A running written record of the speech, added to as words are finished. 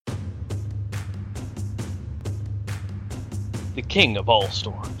the king of all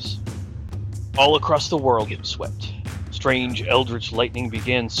storms. All across the world get swept. Strange eldritch lightning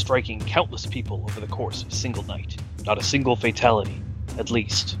began striking countless people over the course of a single night. Not a single fatality, at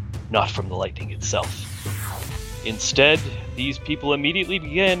least, not from the lightning itself. Instead, these people immediately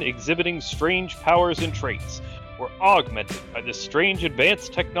began exhibiting strange powers and traits, were augmented by the strange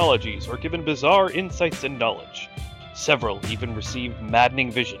advanced technologies, or given bizarre insights and knowledge. Several even received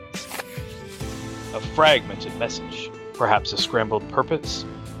maddening visions. A fragmented message, perhaps a scrambled purpose,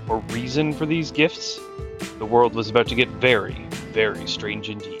 or reason for these gifts? The world was about to get very, very strange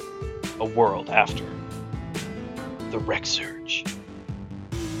indeed. A world after the Wreck Surge.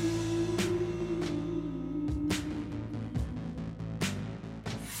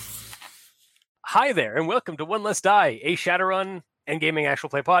 Hi there, and welcome to One Less Die, a Shadowrun and Gaming Actual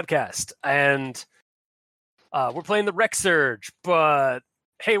Play podcast. And we're playing the Wreck Surge, but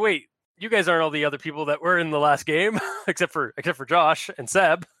hey, wait, you guys aren't all the other people that were in the last game, except for Josh and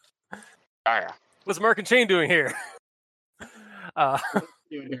Seb. Oh, yeah. What's Mark and Shane doing here?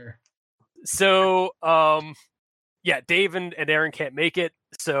 So, Dave and Aaron can't make it,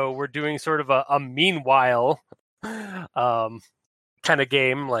 so we're doing sort of a meanwhile kind of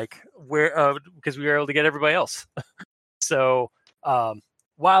game, like where because we were able to get everybody else. So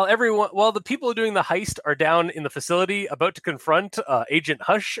while the people doing the heist are down in the facility about to confront Agent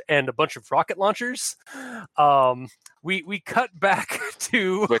Hush and a bunch of rocket launchers, we cut back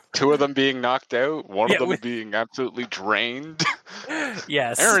to with two of them being knocked out, one of them being absolutely drained.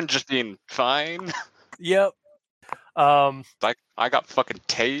 Yes, Aaron just being fine. Yep. Like I got fucking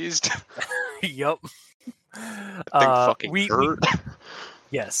tased. Yep. That thing fucking hurt.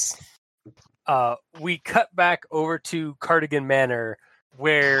 Yes. We cut back over to Cardigan Manor,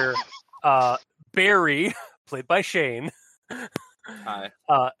 where Barry, played by Shane,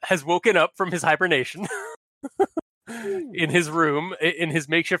 has woken up from his hibernation in his room, in his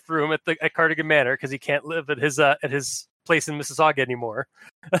makeshift room at Cardigan Manor, because he can't live at his place in Mississauga anymore.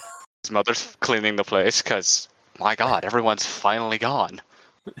 His mother's cleaning the place because, my God, everyone's finally gone.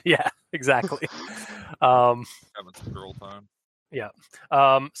 Yeah, exactly. Having some girl time. Yeah.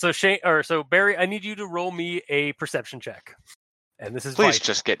 So Barry, I need you to roll me a perception check. And this is please vital.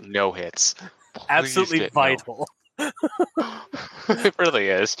 Just get no hits. Absolutely vital. No. It really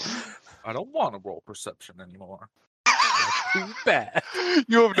is. I don't want to roll perception anymore. Too bad.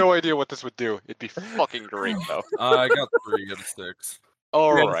 You have no idea what this would do. It'd be fucking great, though. I got 3 out of 6.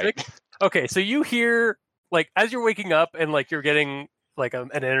 All right. Okay, so you hear, like, as you're waking up and, like, you're getting, like,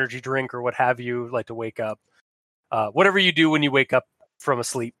 an energy drink or what have you, like, to wake up. Whatever you do when you wake up from a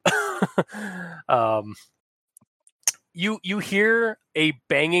sleep. You hear a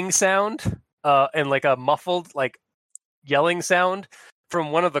banging sound and, like, a muffled, like, yelling sound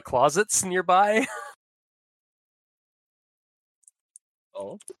from one of the closets nearby.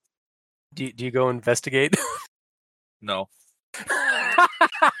 Oh? Do you go investigate? No.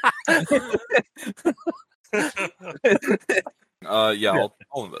 I'll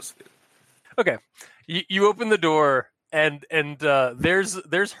investigate. Okay. You open the door and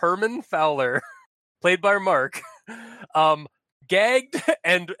there's Herman Fowler, played by Mark, gagged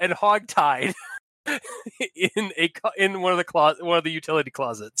and hogtied in one of the utility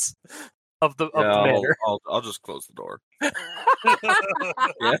closets of the manor. I'll just close the door. yeah,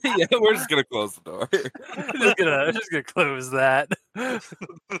 we're just gonna close the door. just gonna close that.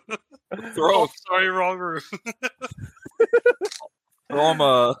 Sorry, wrong room.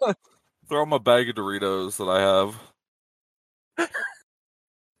 Throw him a bag of Doritos that I have.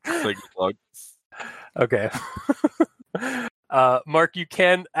 Thank you, plug. Okay. Mark, you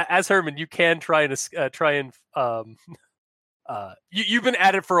can, as Herman, you can try and you've been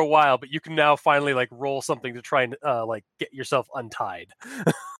at it for a while, but you can now finally, like, roll something to try and like get yourself untied.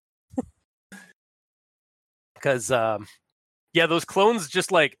 Because those clones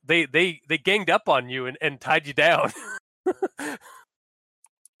just, like, they ganged up on you and tied you down.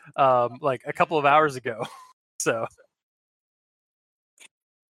 Like a couple of hours ago. So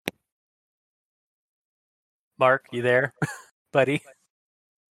Mark, you there, buddy?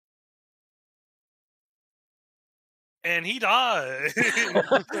 And he died.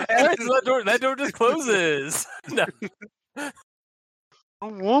 that door just closes. No. I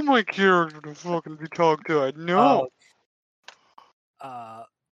don't want my character to fucking be talked to. I know.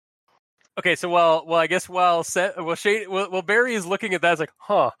 Okay, so while Barry is looking at that, it's like,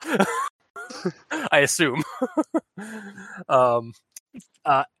 huh? I assume.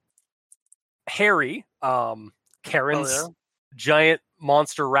 Harry, Karen's giant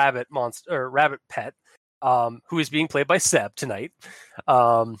rabbit pet, who is being played by Seb tonight.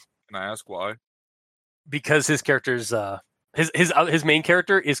 Can I ask why? Because his character's His main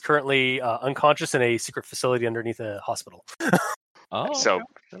character is currently unconscious in a secret facility underneath a hospital. Oh, So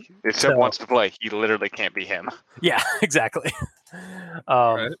if Seb So- wants to play, he literally can't be him. Yeah, exactly.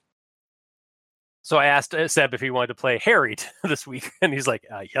 right. So I asked Seb if he wanted to play Harry this week, and he's like,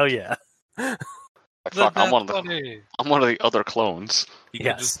 "Hell yeah!" Like, fuck, I'm one of the Bunny. other clones. He could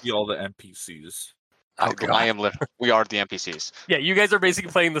Yes. just be all the NPCs. Oh, God. I am. We are the NPCs. Yeah, you guys are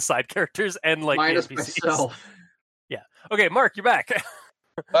basically playing the side characters and like Minus the NPCs. myself. Okay, Mark, you're back.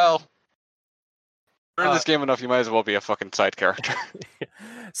 Well, you're in this game enough. You might as well be a fucking side character.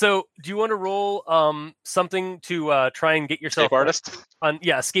 So, do you want to roll something to try and get yourself Escape artist.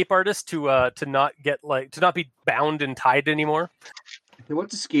 escape artist to not get to not be bound and tied anymore? Hey,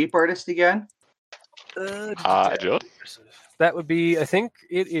 what's escape artist again? Agility. That would be, I think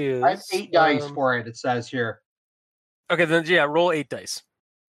it is. I have 8 dice for it. It says here. Okay, then yeah, roll 8 dice.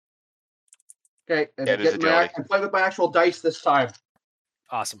 Okay, and Yeah, it is agility. I play with my actual dice this time.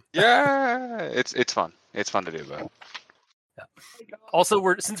 Awesome. Yeah, it's fun. It's fun to do that. Also,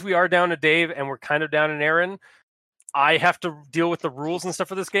 since we are down to Dave and we're kind of down in Aaron, I have to deal with the rules and stuff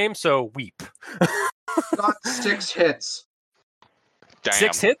for this game. So weep. Got 6 hits. Damn.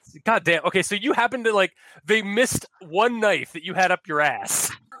 6 hits? God damn. Okay, so you happen to they missed one knife that you had up your ass.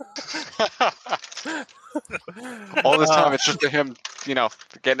 All this time, it's just him,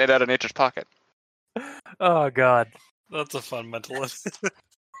 getting it out of nature's pocket. Oh God. That's a fun mental.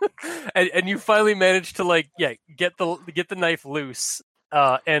 and you finally managed to get the knife loose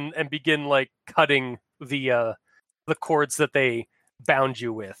and begin cutting the cords that they bound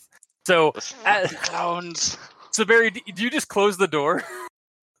you with. So Clowns. so Barry, do you just close the door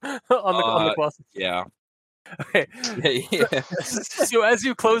on the closet? Yeah. Okay. Yeah. So as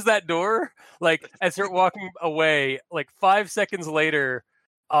you close that door, and start walking away, 5 seconds later,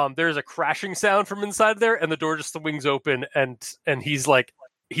 there's a crashing sound from inside there, and the door just swings open, and he's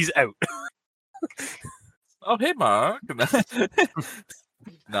out. Oh, hey, Mark.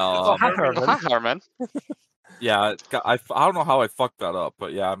 No. Oh, hi, Harman. Hi, Harman. Yeah, I don't know how I fucked that up,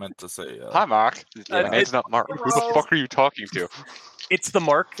 but yeah, I meant to say. Hi, Mark. My name's not Mark. Who the fuck are you talking to? It's the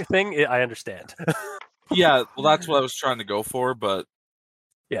Mark thing. I understand. Yeah, well, that's what I was trying to go for, but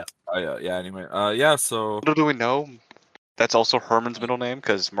yeah. Yeah. Anyway, yeah. So Little do we know, that's also Herman's middle name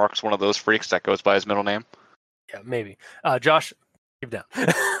because Mark's one of those freaks that goes by his middle name. Yeah, maybe. Josh, keep it down.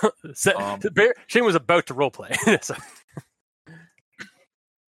 Shane was about to roleplay. So.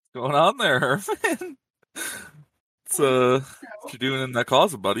 what's going on there, Herman? It's what you doing in that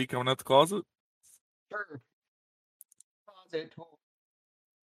closet, buddy? Coming out the closet? Sure.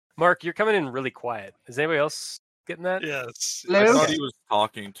 Mark, you're coming in really quiet. Is anybody else getting that? Yes. I Hello? thought he was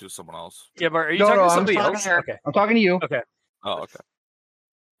talking to someone else. Yeah, Mark, are you No, talking no, to I'm somebody talking else? to her. Okay. I'm talking to you. Okay. Oh, okay.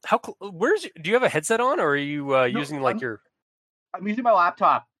 Do you have a headset on, or are you using your? I'm using my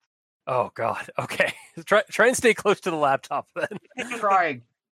laptop. Oh God. Okay. Try and stay close to the laptop then. I'm trying.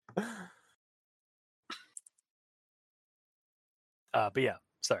 But yeah,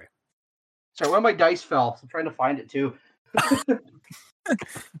 sorry. Sorry, one of my dice fell. So I'm trying to find it too. The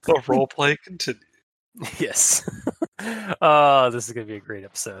roleplay continues. Yes. This is gonna be a great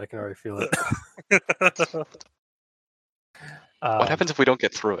episode. I can already feel it. What happens if we don't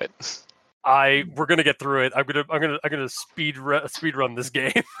get through it? We're gonna get through it. I'm gonna speed run this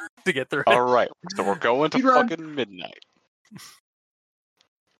game to get through it. All right, so we're going to Speedrun. fucking midnight.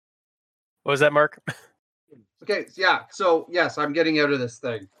 What was that, Mark? Okay, yeah. So yes, I'm getting out of this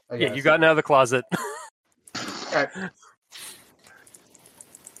thing. I Yeah, guess. you got out of the closet. Okay.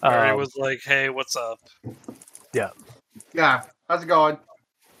 Barry was like, "Hey, what's up?" Yeah. How's it going?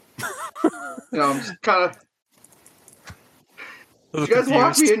 I'm just kind of. a You little guys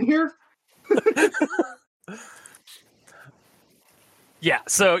want confused. me in here? Yeah.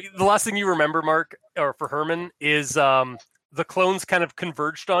 So the last thing you remember, Mark, or for Herman, is the clones kind of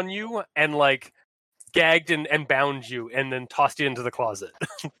converged on you and gagged and bound you, and then tossed you into the closet.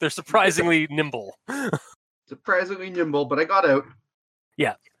 They're surprisingly nimble. Surprisingly nimble, but I got out.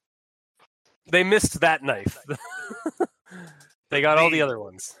 They missed that knife. They got all the other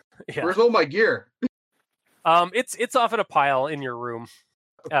ones. Yeah. Where's all my gear? It's off in a pile in your room,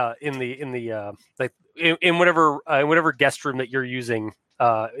 in whatever guest room that you're using,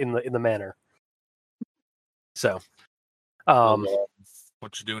 in the manor. So,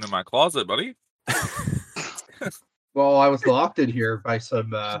 What you doing in my closet, buddy? Well, I was locked in here by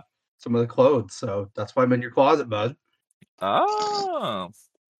some of the clothes, so that's why I'm in your closet, bud. Oh,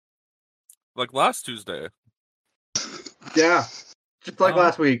 like last Tuesday. Yeah, just like Oh.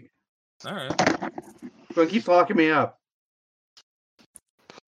 last week. All right. So it keeps locking me up.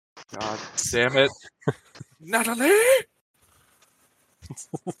 God damn it, Natalie!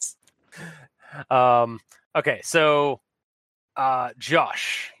 Okay, so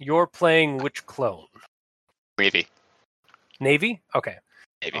Josh, you're playing which clone? Navy. Navy? Okay.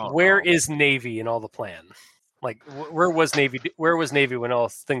 Navy. Oh, Where no. is Navy in all the plan? Like, where was Navy? Where was Navy when all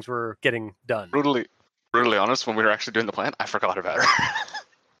things were getting done? Brutally honest, when we were actually doing the plan, I forgot about her.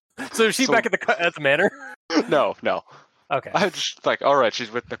 So is she So- back at the manor? No. Okay. I was just like, all right, she's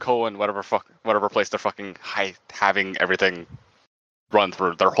with Nicole and whatever place they're fucking having everything run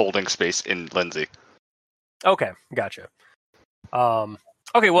through. They're holding space in Lindsay. Okay, gotcha.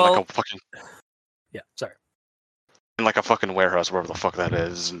 Okay, well, Like a fucking yeah. Sorry. in like a fucking warehouse, wherever the fuck that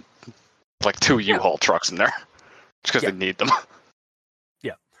is, and like 2 U-Haul trucks in there, just because Yeah. they need them.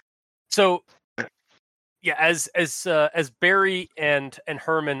 So, yeah, as Barry and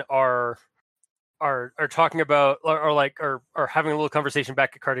Herman are talking about are having a little conversation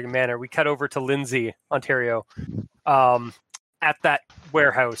back at Cardigan Manor, we cut over to Lindsay, Ontario, at that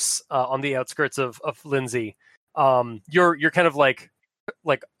warehouse on the outskirts of Lindsay. You're kind of like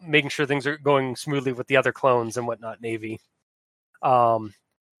making sure things are going smoothly with the other clones and whatnot, Navy.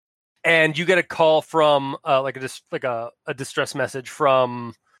 And you get a call from a distress message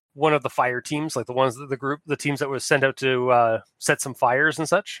from one of the fire teams, like the teams that was sent out to set some fires and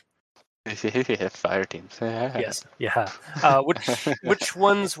such. Fire teams. Yes, yeah. Which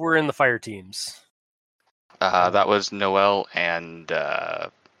ones were in the fire teams? That was Noel and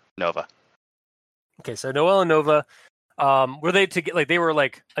Nova. Okay, so Noel and Nova, were they they were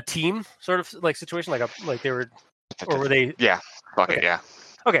like a team sort of like situation, like they were, or were they? Yeah. Fuck Okay. it. Yeah.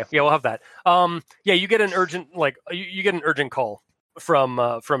 Okay, yeah, we'll have that. Yeah, you get an urgent you get an urgent call from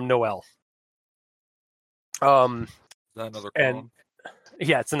Noel. Is that another and- clone?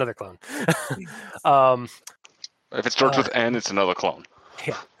 Yeah, it's another clone. If it starts with N, it's another clone.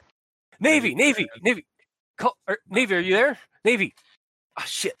 Navy. Navy, are you there? Navy. Oh,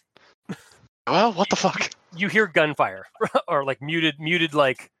 shit. Well, what the fuck? You hear gunfire or like muted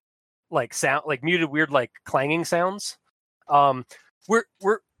like sound, like muted weird like clanging sounds. We're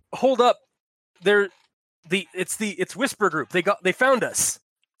hold up. It's Whisper Group. They found us.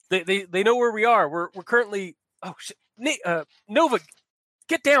 They know where we are. We're currently. Oh shit. Nova,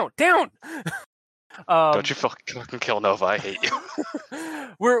 get down. Don't you fucking kill Nova? I hate you.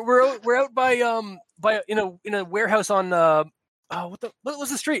 we're out by in a warehouse on what was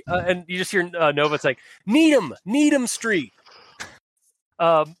the street? And you just hear Nova. It's like Needham Street.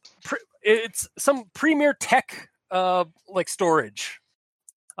 It's some premier tech like storage.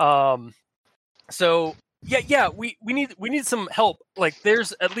 So yeah, we need some help. Like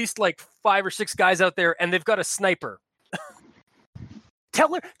there's at least like 5 or 6 guys out there, and they've got a sniper.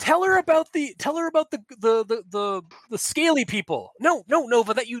 Tell her about the scaly people. No,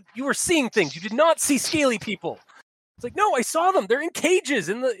 Nova, that you were seeing things. You did not see scaly people. It's like, no, I saw them. They're in cages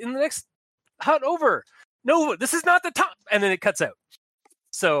in the next hut over. Nova, this is not the top. And then it cuts out.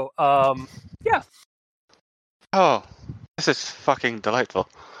 So, yeah. Oh, this is fucking delightful.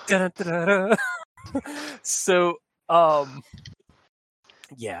 Da-da-da-da. So,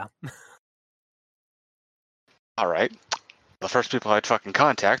 yeah. All right. The first people I'd fucking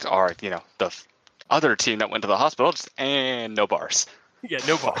contact are, the other team that went to the hospital, and no bars. Yeah,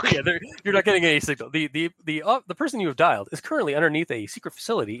 no bar. Yeah, you're not getting any signal. The person you have dialed is currently underneath a secret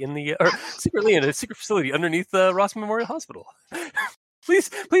facility secretly in a secret facility underneath Ross Memorial Hospital. Please,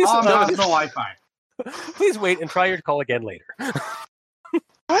 Tom has no Wi-Fi. please wait and try your call again later.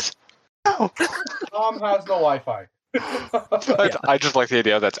 What? No. Tom has no Wi-Fi. I just like the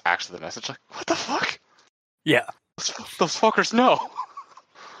idea that's actually the message. Like, what the fuck? Yeah. Those fuckers know.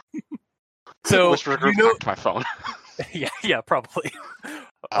 So Whisper Group you know, hacked my phone. yeah, probably.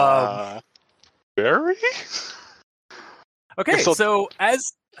 Barry? Okay, so- so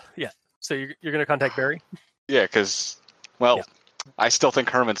you're gonna contact Barry. Yeah, because, I still think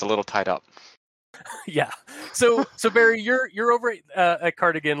Herman's a little tied up. Yeah. So Barry, you're over at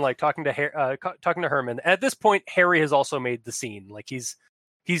Cardigan, like talking to Herman. At this point, Harry has also made the scene. Like he's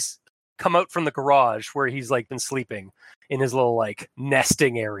come out from the garage where he's like been sleeping in his little like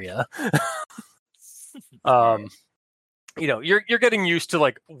nesting area. You're getting used to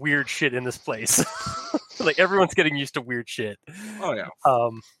like weird shit in this place. Like everyone's getting used to weird shit. Oh yeah.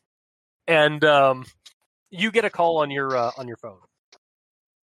 And you get a call on your phone.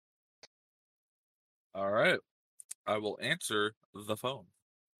 All right. I will answer the phone.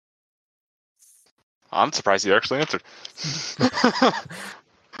 I'm surprised you actually answered.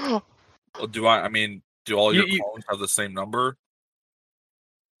 Well, do all your You- phones have the same number?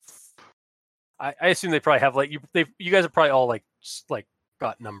 I assume they probably have like you guys are probably all like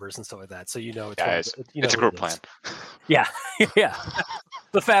got numbers and stuff like that, so it's Yeah, one of it's the- a who group it plan. is. Yeah, yeah.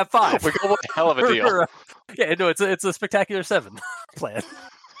 the Fab Five. We got one hell of a deal. Yeah, no, it's a Spectacular 7 plan.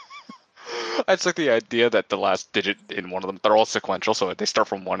 I just like the idea that the last digit in one of them, they're all sequential, so they start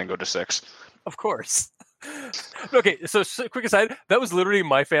from 1 and go to 6. Of course. Okay, so quick aside, that was literally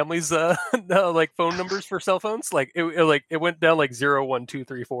my family's like phone numbers for cell phones. Like it went down like 0, 1, 2,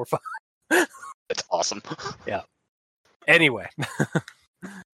 3, 4, 5. It's awesome. Yeah. Anyway.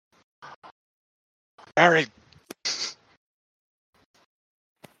 Harry.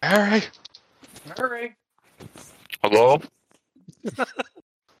 Harry. Harry. Hello? We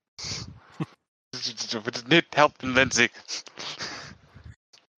just need help from Lindsay.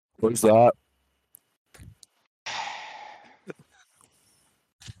 What's that?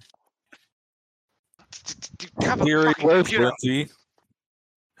 Have a Here he fucking is, computer. Lindsay.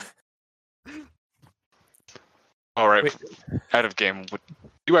 All right, Wait. out of game. Would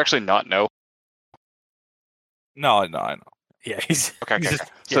you actually not know? No, I know. Yeah, he's Okay, he's okay.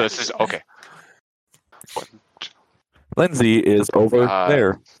 just- So yeah. this is okay. Lindsay is over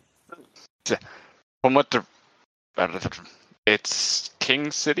there. From what the, it's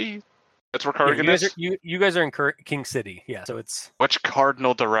King City. That's where Yeah, Cardigan is. you guys are in King City. Yeah, so it's. Which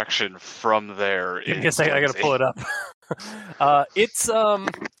cardinal direction from there I is? guess I gotta pull it up. It's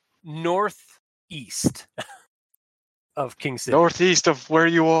northeast of King City. Northeast of where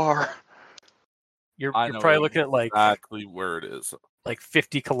you are. You're I know probably looking at like exactly where it is.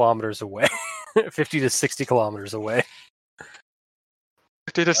 50 kilometers away, 50 to 60 kilometers away.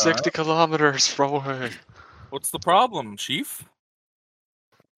 50 to 60 kilometers from away. What's the problem, Chief?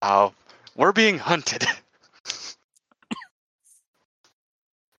 Oh, we're being hunted.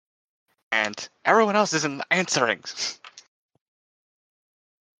 And everyone else isn't answering.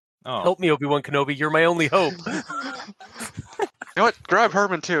 Oh, Help me, Obi-Wan Kenobi. You're my only hope. You know what? Grab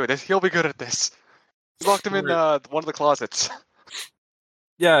Herman too. He'll be good at this. You locked him in one of the closets.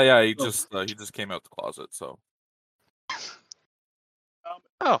 yeah. He just came out the closet. So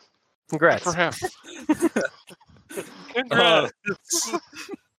Congrats. For him. Congrats.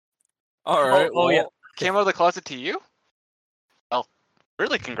 all right. oh, yeah. Came out of the closet to you? Well,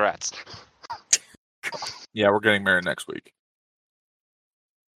 really congrats. Yeah, we're getting married next week.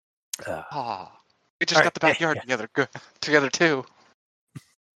 Oh, we just All got the right, backyard yeah. together too.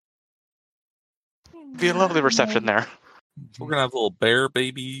 Be a lovely reception there. We're gonna have little bear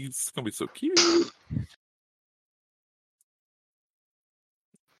babies. It's gonna be so cute.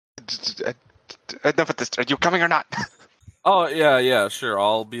 Enough of this. Are you coming or not? Oh yeah, sure.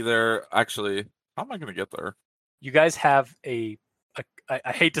 I'll be there. Actually, how am I gonna get there? You guys have I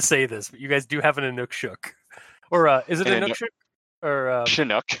hate to say this, but you guys do have an Inukshuk. Or is it An an Inukshuk? Or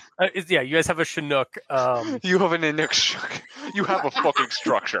Chinook. yeah, you guys have a Chinook. You have an Inukshuk. You have a fucking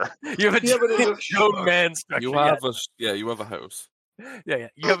structure. You have a grown man structure. You have you have a house. yeah.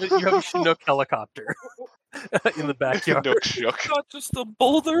 You have a Chinook helicopter in the backyard. Inukshuk. Not just a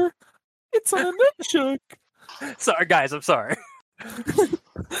boulder. It's an Inukshuk. Sorry, guys. I'm sorry.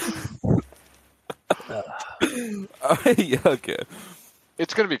 Yeah, okay.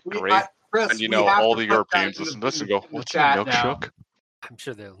 It's gonna be great. Chris, And you we know, have all to the put that Europeans in listen the- to this and go, in the what's an chat now. Inukshuk? I'm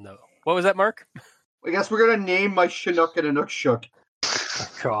sure they'll know. What was that, Mark? I guess we're gonna name my Chinook and Inukshuk.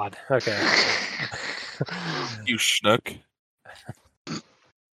 God. Okay. You schnook.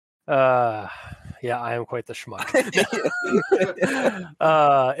 Yeah, I am quite the schmuck.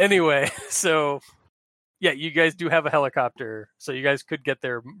 Anyway, so yeah, you guys do have a helicopter, so you guys could get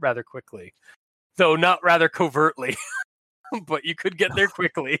there rather quickly, though not rather covertly, but you could get there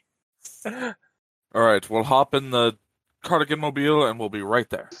quickly. All right, we'll hop in the Cardigan Mobile and we'll be right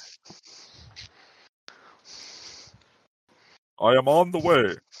there. I am on the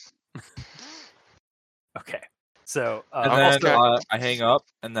way. Okay, so And then I hang up,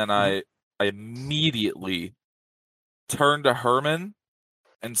 and then I immediately turn to Herman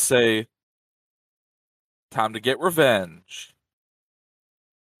and say, "Time to get revenge."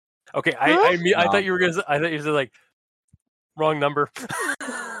 okay, I thought you were gonna. I thought you were like wrong number.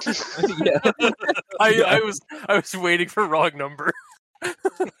 Yeah. I was waiting for wrong number.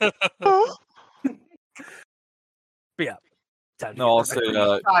 But yeah, time to No, I'll get say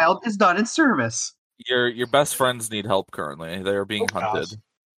revenge. Child is not in service. your best friends need help currently. They are being Oh, hunted.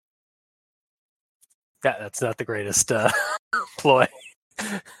 gosh. That's not the greatest ploy.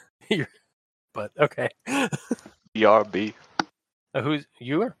 But okay. BRB. Who's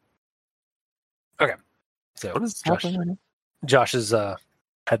you are? Okay. So What is Josh? happening right now? Josh is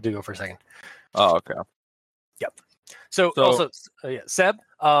had to go for a second. Oh, okay. So So- also, yeah, Seb,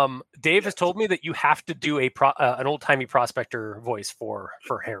 Dave has told me that you have to do an old timey prospector voice for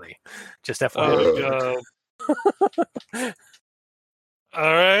Harry. Just FYI. Oh god.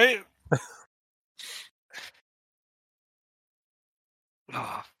 All right.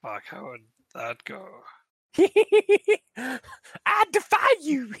 Oh fuck! How would that go? I defy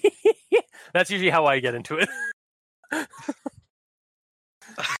you. That's usually how I get into it.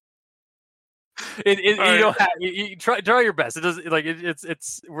 You don't have, you try your best. It doesn't like it's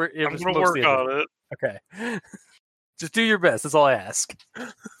I'm gonna work on it. Okay, just do your best. That's all I ask.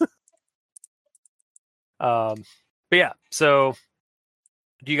 But yeah. So,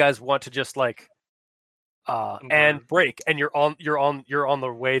 do you guys want to just like and break, and you're on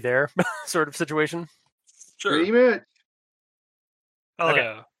the way there, sort of situation? Sure. Pretty much. Oh Okay.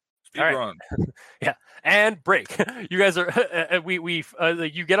 yeah. Speed All right. run. Yeah, and break. You guys are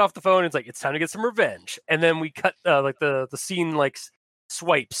you get off the phone. It's like it's time to get some revenge, and then we cut like the scene like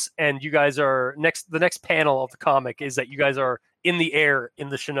swipes, and you guys are the next panel of the comic is that you guys are in the air in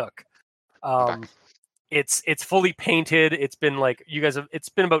the Chinook. It's fully painted. It's been like it's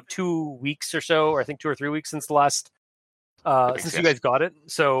been about 2 weeks or so, or I think 2 or 3 weeks since the last since you guys got it.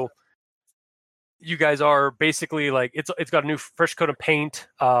 So you guys are basically like it's got a new fresh coat of paint.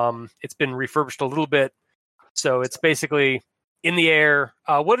 It's been refurbished a little bit, so it's basically in the air.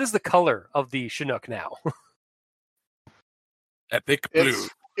 What is the color of the Chinook now? Epic blue.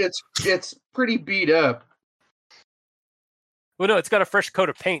 It's pretty beat up. Well, no, it's got a fresh coat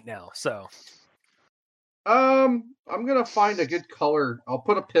of paint now. So I'm gonna find a good color. I'll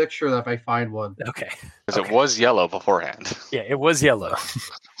put a picture if I find one. okay, Because it was yellow beforehand. yeah, it was yellow.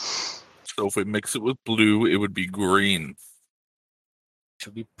 So if we mix it with blue, it would be green. Which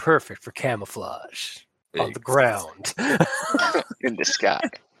would be perfect for camouflage on the Eggs. ground. In the sky.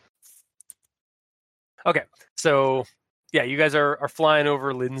 Okay, so yeah, you guys are flying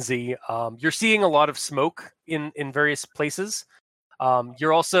over Lindsay. You're seeing a lot of smoke in various places.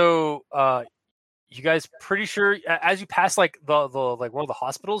 You're also you guys pretty sure as you pass like the like one of the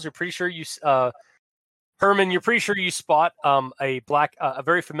hospitals, you're pretty sure you Herman, you're pretty sure you spot a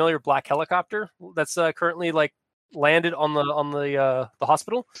very familiar black helicopter that's currently like landed on the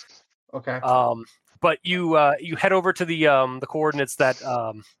hospital. Okay. But you head over to the coordinates that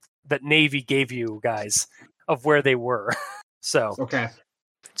that Navy gave you guys of where they were. So Okay.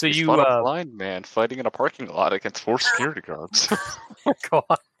 so you spot a blind man fighting in a parking lot against 4 security guards. go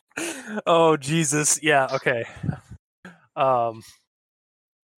on. Oh Jesus, yeah, okay.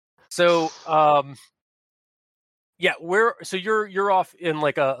 Yeah, so you're off in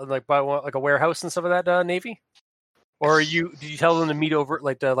like by like a warehouse and stuff like that, Navy, or did you tell them to meet over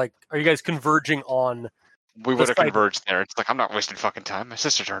are you guys converging on? We would have converged there. It's like I'm not wasting fucking time. My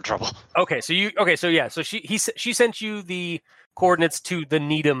sisters are in trouble. Okay, so she sent you the coordinates to the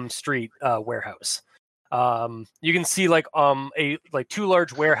Needham Street warehouse. You can see like 2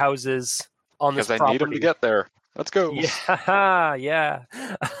 large warehouses on this property. Because I need them to get there. Let's go. Yeah, yeah.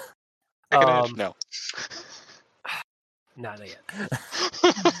 Take an edge? No. Not yet.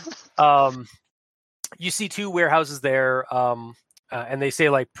 You see 2 warehouses there, and they say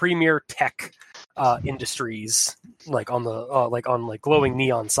like Premier Tech Industries, like on the glowing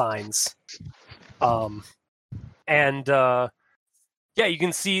neon signs. And yeah, you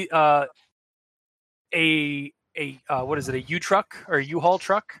can see a what is it? A U-truck or a U-Haul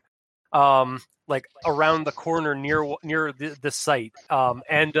truck, like around the corner near the site.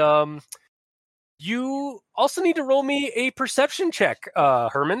 You also need to roll me a perception check,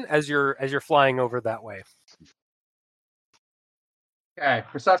 Herman, as you're flying over that way. Okay.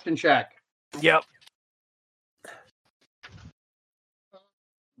 Perception check. Yep.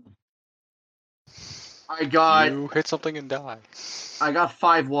 You hit something and die. I got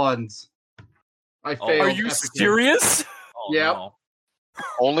 5 ones. I failed. Are you epically. serious? Oh, Yep. no.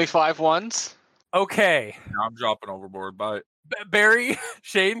 Only 5 ones? Okay. Now I'm dropping overboard. Bye. Barry,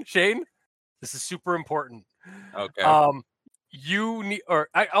 Shane, this is super important. Okay. You need, or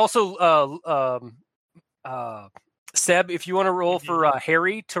I also, Seb, if you want to roll for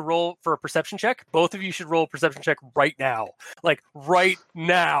Harry to roll for a perception check, both of you should roll a perception check right now, like right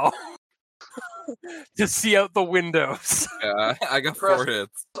now, to see out the windows. Yeah, I got 4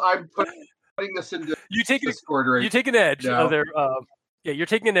 hits. I'm putting this into You take Discord right. you take an edge No. there. Yeah, you're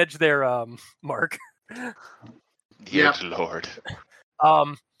taking an edge there, Mark. Dear Lord.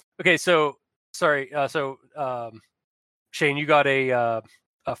 Okay, so sorry. Shane, you got a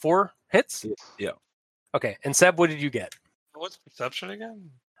 4 hits. Yeah. Okay, and Seb, what did you get? What's perception again?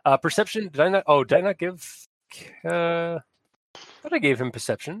 Perception. Did I not? Oh, did I not give? I thought I gave him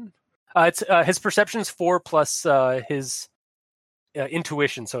perception. It's his perception's 4 plus his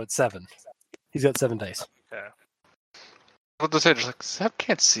intuition, so it's 7. He's got 7 dice. Okay. What does it? Just like Seb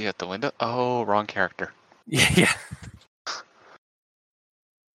can't see at the window. Oh, wrong character. Yeah.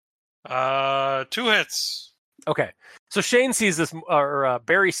 2 hits. Okay, so Shane sees this, or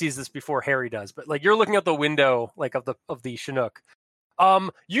Barry sees this before Harry does. But like you're looking out the window, like of the Chinook.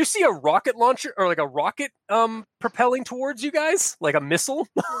 You see a rocket launcher or like a rocket propelling towards you guys, like a missile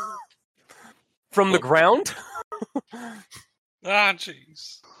from the ground. Ah,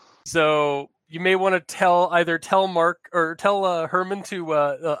 jeez. So you may want to tell Mark or tell Herman to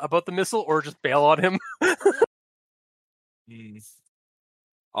about the missile, or just bail on him.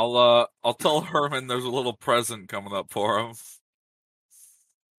 I'll tell Herman there's a little present coming up for him.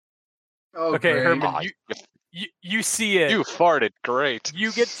 Oh, Okay, great. Herman, Oh, you see it. you farted. Great.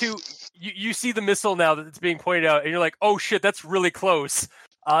 You get to you see the missile now that it's being pointed out, and you're like, oh shit, that's really close.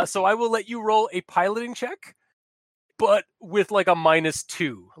 So I will let you roll a piloting check, but with like a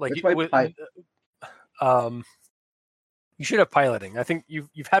 -2. Like you should have piloting. I think you've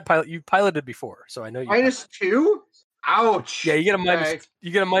piloted before, so I know you. -2? Ouch. Yeah, you get a Okay.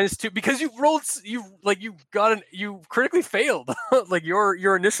 -2 because you critically failed like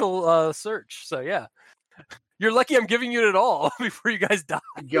your initial search. So yeah. You're lucky I'm giving you it all before you guys die.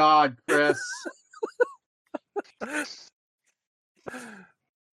 God, Chris.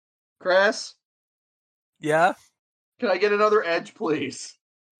 Chris, Yeah? can I get another edge, please?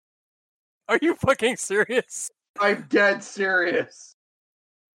 Are you fucking serious? I'm dead serious.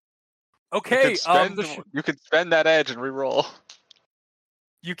 Okay, You could spend that edge and reroll.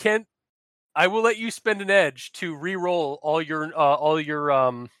 you can't. I will let you spend an edge to re-roll all your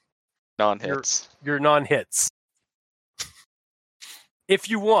Non-hits. your non-hits. If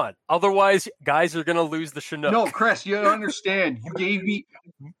you want. Otherwise, guys are gonna lose the Chinook. No, Chris, you don't understand. You gave me.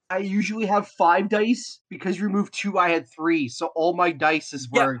 I usually have 5 dice. Because you removed 2, I had 3. So all my dice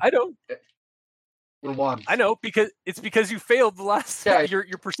Yeah, were I know. ones. I know because you failed the last Yeah. your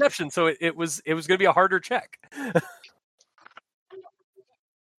perception, so it was gonna be a harder check.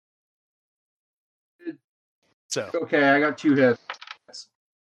 So Okay, I got 2 hits.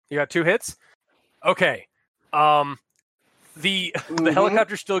 you got 2 hits? Okay. The Mhm.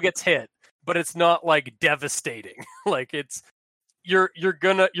 helicopter still gets hit, but it's not like devastating. Like you're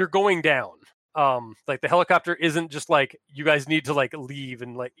going down. Like the helicopter isn't just like you guys need to like leave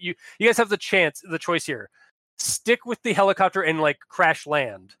and like you guys have the choice here. Stick with the helicopter and like crash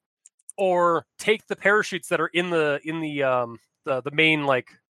land, or take the parachutes that are in the main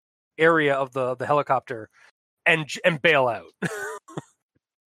like area of the helicopter and bail out.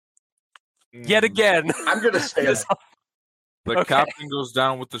 Yet again. I'm going to stay. This- The Okay. captain goes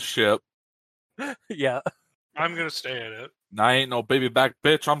down with the ship. Yeah. I'm gonna stay in it. And I ain't no baby back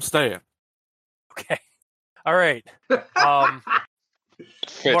bitch. I'm staying. Okay. All right. Fits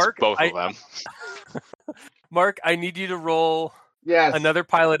Mark, both of them. Mark, I need you to roll Yes. another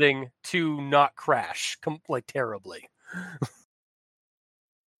piloting to not crash like terribly.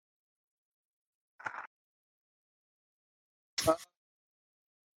 I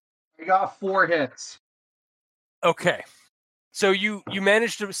got 4 hits. Okay. So you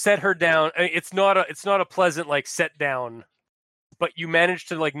managed to set her down. I mean, it's not a pleasant like set down, but you managed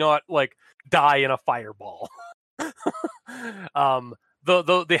to like not like die in a fireball.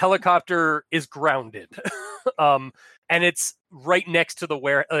 The helicopter is grounded. And it's right next to the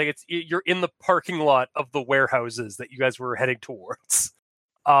you're in the parking lot of the warehouses that you guys were heading towards.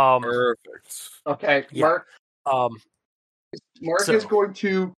 Perfect. Okay, Yeah. Mark So- is going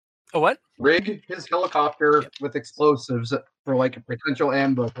to What? rig his helicopter with explosives for like a potential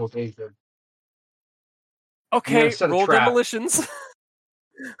ambush location. Okay, set a roll trap. demolitions.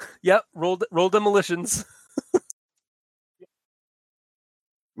 Yep, roll demolitions.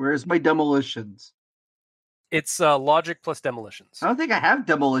 Where's my demolitions? It's logic plus demolitions. I don't think I have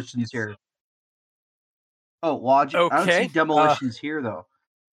demolitions here. Oh, logic. I don't Okay, see demolitions here though.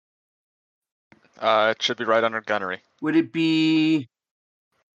 It should be right under gunnery, Would it be?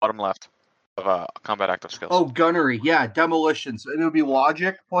 bottom left of combat active skills. Oh, gunnery. Yeah, demolitions. And it would be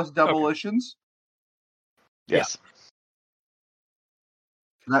logic plus demolitions. yes.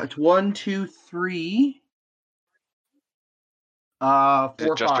 That's 1, 2, 3. 4, Is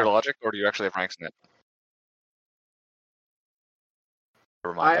it just 5. your logic, or do you actually have ranks in it?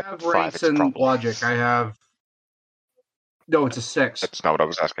 Never mind, I at have 5, ranks it's a in problem. logic. I have. No, it's a 6. That's not what I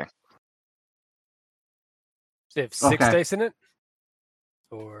was asking. They have 6 Okay. dice in it?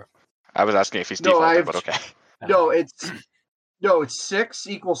 Or I was asking if he's No, I defaulted, have but okay. No, it's 6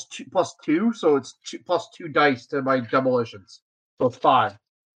 equals 2 plus 2, so it's 2 plus 2 dice to my demolitions. So it's 5.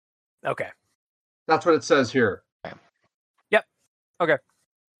 Okay. That's what it says here. Okay.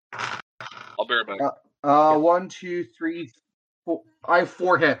 I'll be right back. 1, 2, 3, 4. I have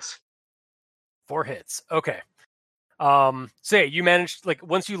 4 hits. 4 hits. Okay. So yeah, you managed, like,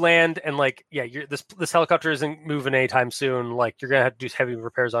 once you land and like, yeah, this helicopter isn't moving anytime soon. Like, you're gonna have to do heavy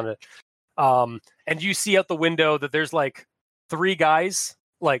repairs on it. And you see out the window that there's like 3 guys,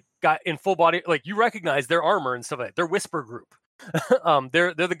 like, got in full body, like, you recognize their armor and stuff like that. They're Whisper Group.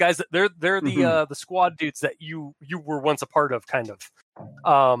 They're the guys that they're the squad dudes that you were once a part of, kind of.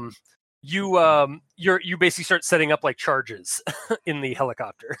 You basically start setting up like charges in the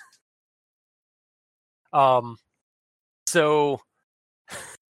helicopter. So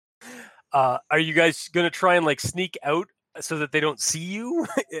are you guys gonna try and like sneak out so that they don't see you,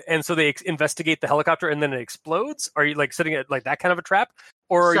 and so they investigate the helicopter and then it explodes? Are you like setting it like that kind of a trap,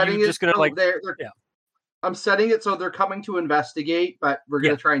 or are you just gonna like? Yeah. I'm setting it so they're coming to investigate, but we're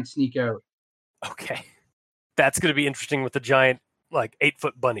gonna try and sneak out. Okay, that's gonna be interesting with the giant, like,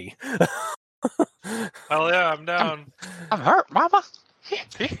 8-foot bunny. Hell yeah, I'm down. I'm hurt, Mama.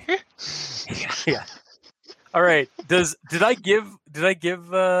 Yeah. All right. Did I give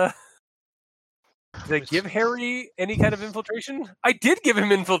Harry any kind of infiltration? I did give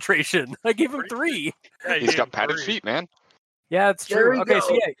him infiltration. I gave him 3. Yeah, He's got padded feet, man. Yeah, it's There true. we Okay,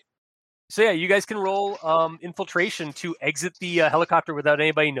 go. so yeah, you guys can roll infiltration to exit the helicopter without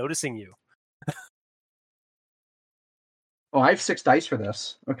anybody noticing you. Oh, I have 6 dice for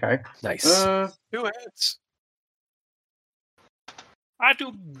this. Okay. Nice. 2 hits. I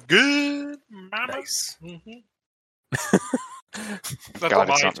do good, Mama. Nice. That's God,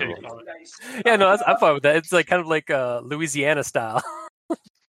 my it's not take me. on it. Yeah, no, I'm fine with that. It's like kind of like Louisiana style.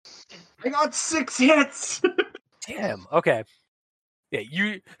 I got 6 hits. Damn. Okay.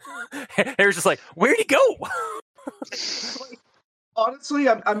 Yeah, Harry's just like, where'd he go? Honestly,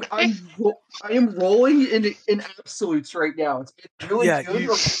 I am rolling in absolutes right now. It's really good.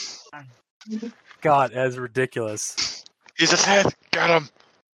 God, that's ridiculous. He's ahead. Got him.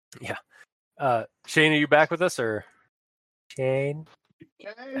 Shane, are you back with us, or Shane? I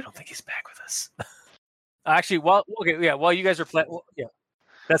Okay. don't think he's back with us. Actually, while you guys are playing,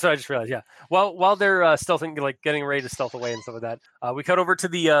 that's what I just realized. Yeah, while they're stealthing, like getting ready to stealth away and stuff like that, we cut over to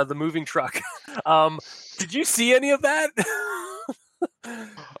the moving truck. Did you see any of that? A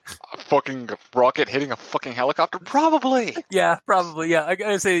fucking rocket hitting a fucking helicopter? Probably. Yeah, probably. Yeah, I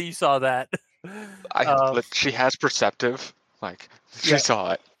gotta say that you saw that. She has perceptive. Like, she Yeah.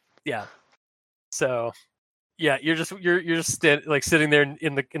 saw it. Yeah. So, yeah, you're just sitting there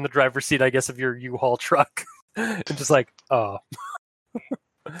in the driver's seat, I guess, of your U-Haul truck, and just like, oh.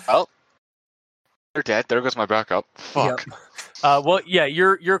 Well, they're dead. There goes my backup. Fuck. Yep. Well, yeah,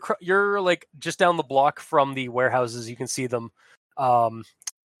 you're like just down the block from the warehouses. You can see them. You're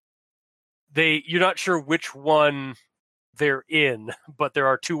not sure which one they're in, but there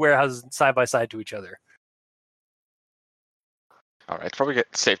are 2 warehouses side by side to each other. All right, it's probably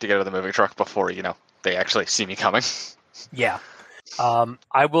safe to get out of the moving truck before they actually see me coming. Yeah.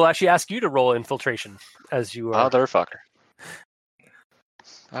 I will actually ask you to roll infiltration as you are. Motherfucker.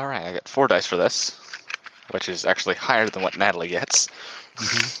 All right, I got 4 dice for this, which is actually higher than what Natalie gets.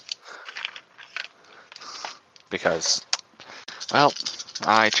 Because, well,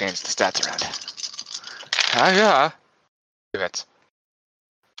 I changed the stats around. Yeah. 2 hits.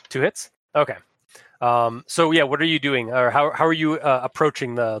 2 hits? Okay. So yeah, what are you doing, or how are you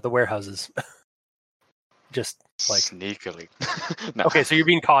approaching the warehouses? Just like sneakily. No. Okay, so you're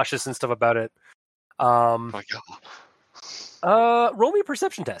being cautious and stuff about it. Oh my God. Roll me a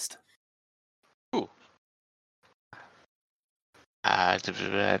perception test. Ooh.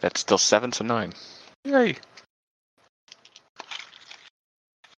 That's still 7 to 9. Yay.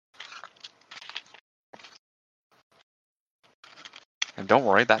 And don't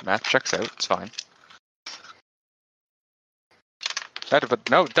worry, that math checks out. It's fine.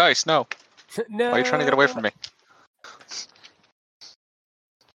 No, dice, no. No. Why are you trying to get away from me?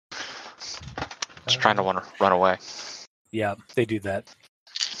 Just trying to want to run away. Yeah, they do that.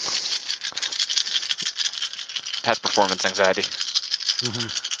 Has performance anxiety.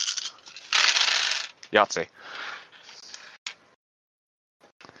 Yahtzee.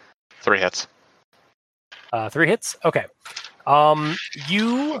 3 hits. 3 hits? Okay.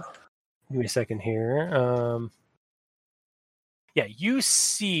 You give me a second here. Yeah, you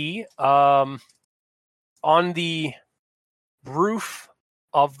see on the roof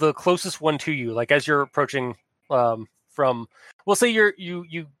of the closest one to you, like as you're approaching from, we'll say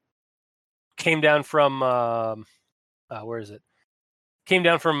you came down from where is it? Came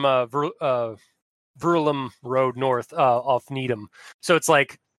down from Verulam Road north off Needham. So it's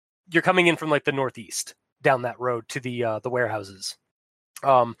like you're coming in from like the northeast down that road to the warehouses.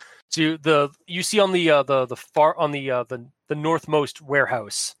 So you see on the far on the northmost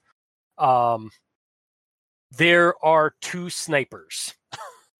warehouse, There are 2 snipers.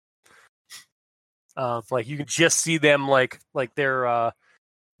 Like you can just see them like their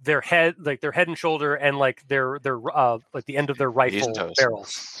head, like their head and shoulder, and like their like the end of their Knees and rifle toes.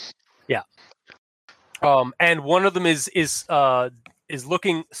 barrels. Yeah. And one of them is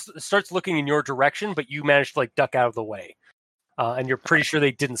looking, starts looking in your direction, but you manage to like duck out of the way, and you're pretty sure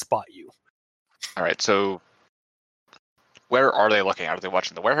they didn't spot you. All right, so where are they looking? Are they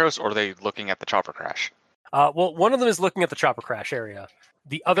watching the warehouse, or are they looking at the chopper crash? Well, one of them is looking at the chopper crash area.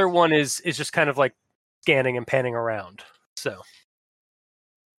 The other one is just kind of like scanning and panning around. So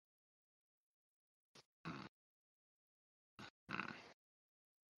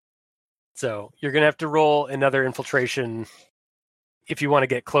you're gonna have to roll another infiltration if you want to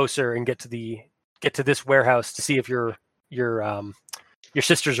get closer and get to this warehouse to see if your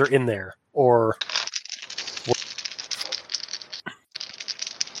sisters are in there, or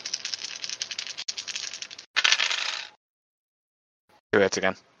 2 hits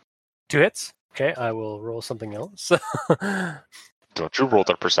again. 2 hits. Okay, I will roll something else. Don't you roll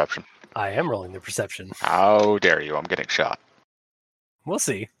their perception? I am rolling the perception. How dare you? I'm getting shot. We'll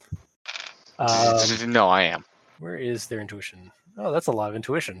see. No, I am. Where is their intuition? Oh, that's a lot of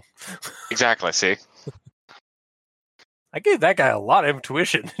intuition. Exactly. See. I gave that guy a lot of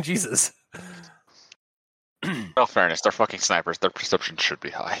intuition. Jesus. Well, fairness, they're fucking snipers. Their perception should be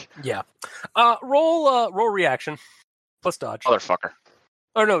high. Yeah. Roll reaction plus dodge. Motherfucker.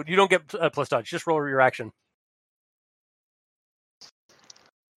 Oh no, you don't get plus dodge. Just roll your action.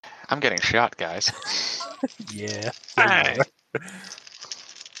 I'm getting shot, guys. Yeah. Aye.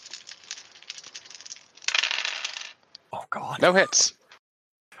 Oh god. No hits.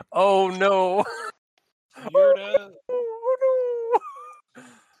 Oh no. You're the- Oh no.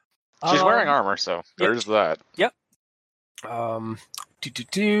 She's wearing armor, so there's that.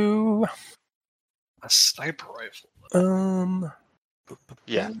 a sniper rifle.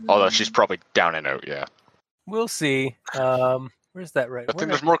 Yeah. Although she's probably down and out. Yeah. We'll see. Where's that right? I think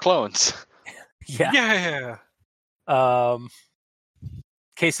there's more clones. Yeah. Yeah.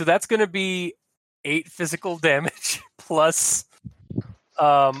 Okay, so that's going to be 8 physical damage plus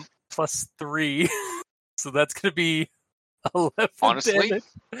 3. So that's going to be 11 Honestly, damage.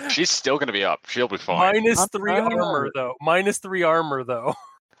 she's still gonna be up. She'll be fine. Minus 3 armor though. Minus 3 armor though.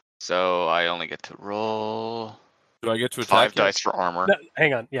 So I only get to roll Do I get to 5 attack? you? dice for armor. No,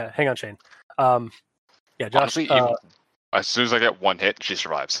 hang on. Yeah, hang on, Shane. Yeah, Josh. Honestly, even, as soon as I get 1 hit, she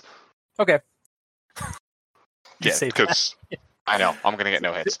survives. Okay. Yeah, Save because I know I'm gonna get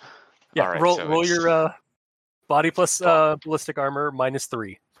no hits. Yeah, All right, roll so roll it's- your body plus ballistic armor minus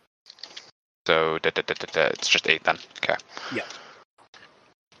 3. So it's just 8 then. Okay. Yeah.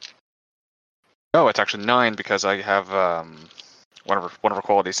 Oh, it's actually 9 because I have one of her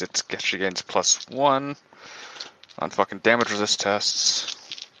qualities. She gains +1 on fucking damage resist tests.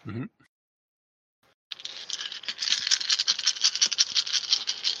 Mhm.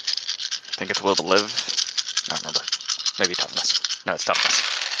 I think it's will to live. I don't remember. Maybe toughness. No, it's toughness.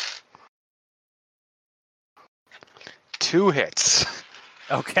 2 hits.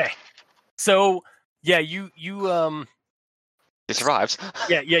 Okay. So yeah, you He survives.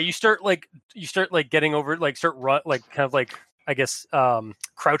 yeah you start getting over start run kind of I guess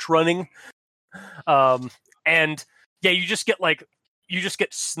crouch running, and yeah you just get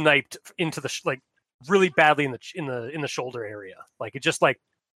sniped into the really badly in the shoulder area. Like it just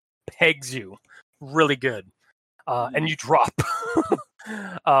pegs you really good, and you drop.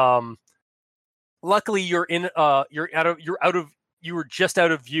 Luckily you were just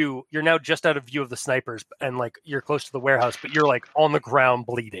out of view. You're now just out of view of the snipers, and you're close to the warehouse, but you're on the ground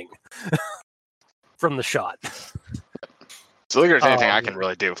bleeding from the shot. So I think there's anything I can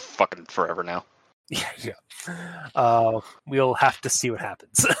really do fucking forever now. Yeah. We'll have to see what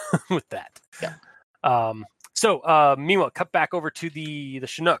happens with that. Yeah. So meanwhile, cut back over to the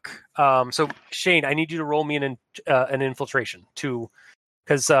Chinook. So Shane, I need you to roll me an infiltration because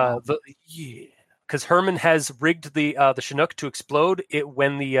Herman has rigged the Chinook to explode it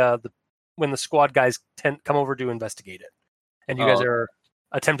when the squad guys come over to investigate it, and you guys are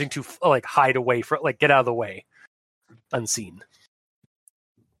attempting to hide away get out of the way unseen.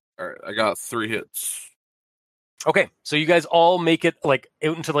 All right, I got 3 hits. Okay, so you guys all make it out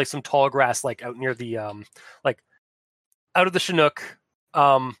into some tall grass, out near the out of the Chinook,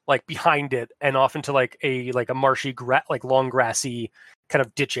 behind it, and off into a marshy, long grassy kind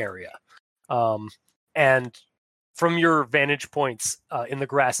of ditch area. And from your vantage points in the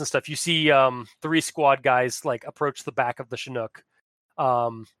grass and stuff, you see 3 squad guys approach the back of the Chinook.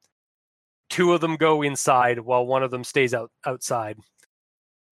 2 of them go inside while one of them stays outside.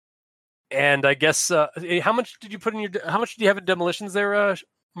 And I guess how much did you put in your? How much do you have in demolitions there,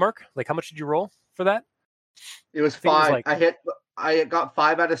 Mark? Like how much did you roll for that? It was think it was 5. like- I got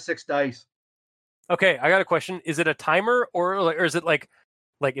 5 out of 6 dice. Okay, I got a question. Is it a timer or is it like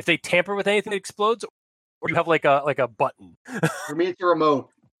if they tamper with anything, it explodes, or do you have like a button? For me, it's a remote.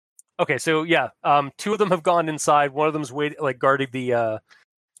 Okay, so yeah, 2 of them have gone inside. One of them's guarding the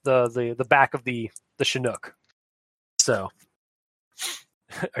back of the Chinook. So,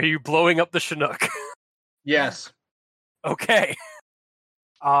 are you blowing up the Chinook? Yes. Okay.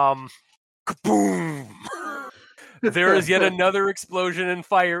 Kaboom! There is yet another explosion and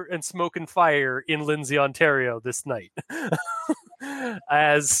fire and smoke and fire in Lindsay, Ontario this night.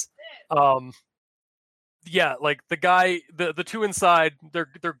 As yeah, like the guy, the 2 inside,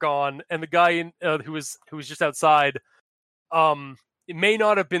 they're gone, and the guy who was just outside, it may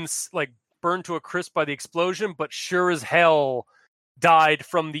not have been like burned to a crisp by the explosion, but sure as hell died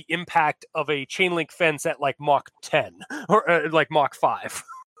from the impact of a chain link fence at like Mach 10 or like Mach 5.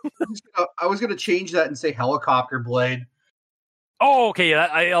 I was going to change that and say helicopter blade. Oh, okay, yeah,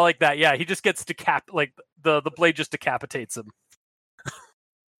 I like that. Yeah, he just gets like the blade just decapitates him.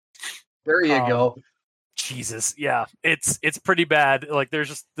 There you go. Jesus, yeah, it's pretty bad. Like there's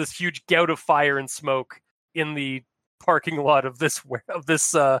just this huge gout of fire and smoke in the parking lot of this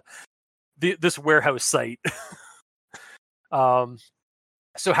this warehouse site. So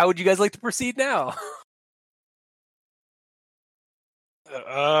how would you guys like to proceed now?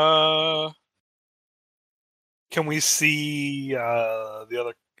 Can we see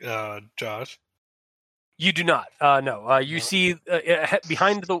the other Josh? You do not. No. You see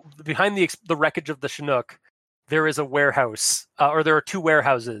behind the wreckage of the Chinook, there is a warehouse, or there are 2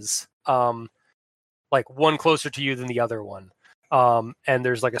 warehouses. Like one closer to you than the other one. And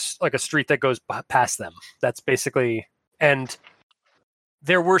there's like a street that goes past them. That's basically. And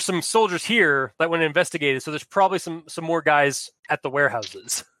there were some soldiers here that went and investigated. So there's probably some more guys at the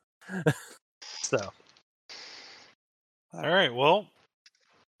warehouses. So. All right. Well,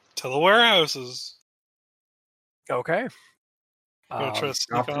 to the warehouses. Okay. Gonna try to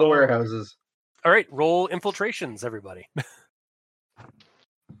sneak Off to on the over. warehouses. All right. Roll infiltrations, everybody.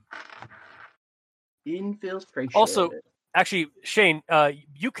 Infiltration. Also, actually, Shane,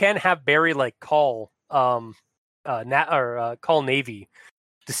 you can have Barry like call call Navy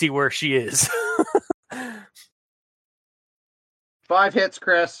to see where she is. 5 hits,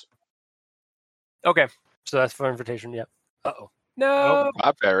 Chris. Okay, so that's for invitation. Yep. Uh-oh. No.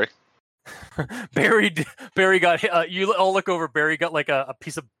 Not Barry. Barry got hit. You all look over. Barry got like a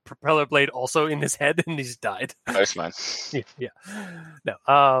piece of propeller blade also in his head, and he's died. Nice, man. Yeah. No.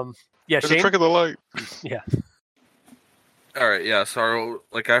 Yeah. There's a Shane. trick of the light. Yeah. All right, yeah. So,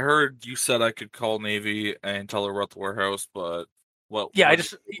 like, I heard you said I could call Navy and tell her we're at the warehouse, but Yeah, I what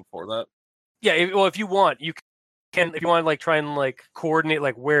just. before that. Yeah. If you want, you can. If you want to like try and like coordinate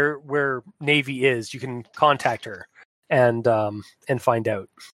like where Navy is, you can contact her and find out.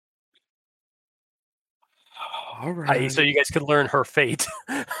 All right. So you guys can learn her fate.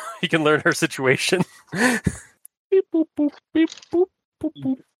 You can learn her situation. Beep, boop, boop, beep, boop, boop,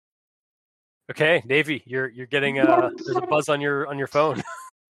 boop. Okay, Navy, you're getting there's a buzz on your phone.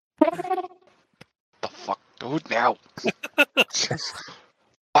 The fuck, dude? Now.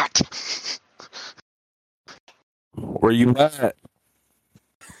 What? Where you at?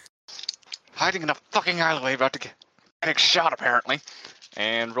 Hiding in a fucking alleyway, about to get getting shot apparently,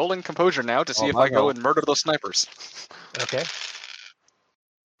 and rolling composure now to see if my I go God. and murder those snipers. Okay.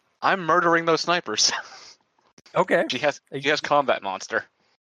 I'm murdering those snipers. Okay. She has combat monster.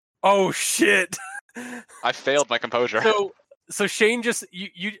 Oh shit. I failed my composure. So Shane just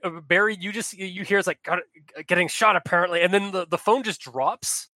you Barry you hear it's like getting shot apparently, and then the phone just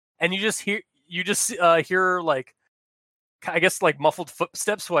drops, and you just hear like I guess like muffled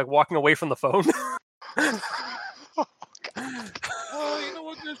footsteps like walking away from the phone. Oh, God. Oh, you know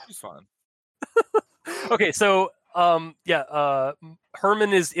what? She's fine. Okay, so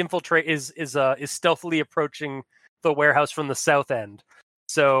Herman is stealthily approaching the warehouse from the south end.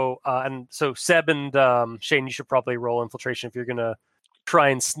 So so Seb and Shane, you should probably roll infiltration if you're gonna try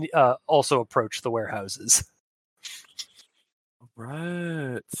and also approach the warehouses.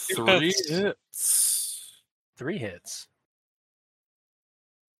 Right, 3 hits. hits. 3 hits.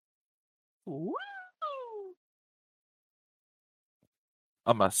 Woo!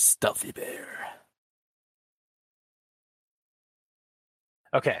 I'm a stealthy bear.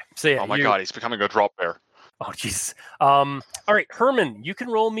 Okay, so yeah. Oh my God, he's becoming a drop bear. Oh jeez. All right, Herman, you can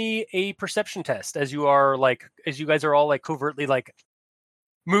roll me a perception test as you guys are all like covertly like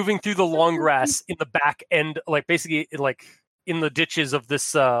moving through the long grass in the back end, like basically like in the ditches of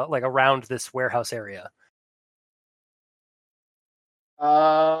this like around this warehouse area?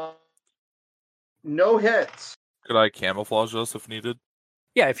 No hits. Could I camouflage us if needed?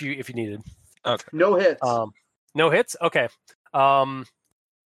 Yeah, if you needed. Okay. No hits. No hits. Okay.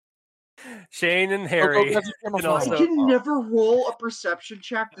 Shane and Harry. I can never roll a perception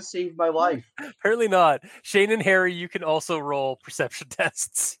check to save my life. Apparently not. Shane and Harry, you can also roll perception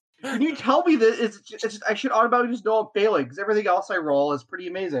tests. Can you tell me that it's just, I should automatically just know I'm failing because everything else I roll is pretty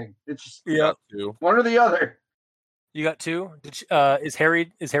amazing. It's just one or the other. You got 2. Is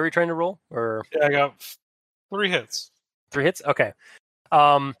Harry trying to roll or? Yeah, I got 3 hits. 3 hits. Okay.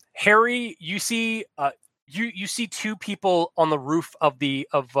 Harry, you see you see 2 people on the roof of the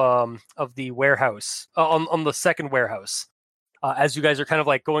warehouse on the second warehouse as you guys are kind of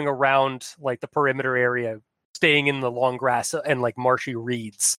like going around like the perimeter area, staying in the long grass and like marshy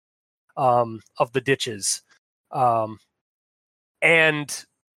reeds of the ditches, and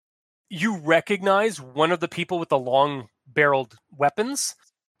you recognize one of the people with the long barreled weapons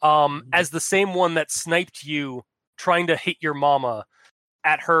as the same one that sniped you trying to hit your mama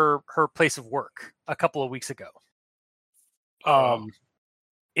at her place of work a couple of weeks ago.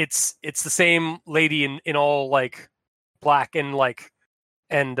 It's the same lady in all like black and like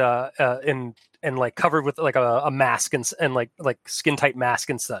and like covered with like a mask and like skin tight mask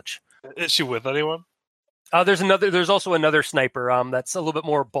and such. Is she with anyone? There's also another sniper that's a little bit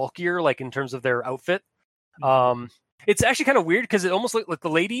more bulkier, like in terms of their outfit. It's actually kind of weird because it almost like the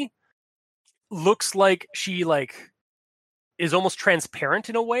lady looks like she like is almost transparent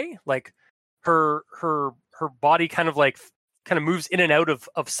in a way, like her body kind of moves in and out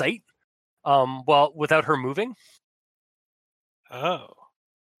of sight while without her moving. Oh.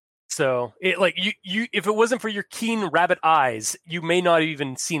 So it like you if it wasn't for your keen rabbit eyes, you may not have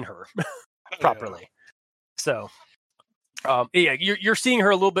even seen her properly. So yeah, you're seeing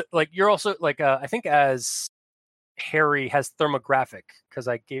her a little bit, like you're also like I think as Harry has thermographic because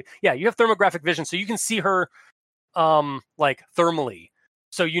you have thermographic vision, so you can see her like thermally,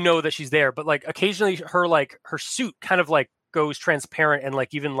 so you know that she's there, but like occasionally her suit kind of like goes transparent and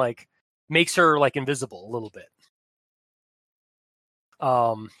like even like makes her like invisible a little bit.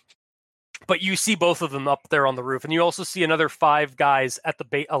 But you see both of them up there on the roof, and you also see another 5 guys at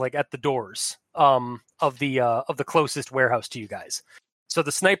the like at the doors of the closest warehouse to you guys. So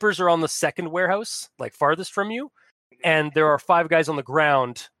the snipers are on the second warehouse, like farthest from you, and there are 5 guys on the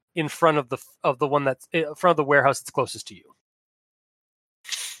ground in front of the one that's in front of the warehouse that's closest to you.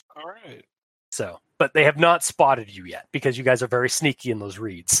 All right. So, but they have not spotted you yet because you guys are very sneaky in those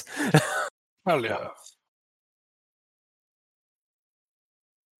reeds. Hell yeah.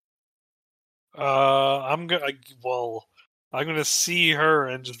 I'm gonna see her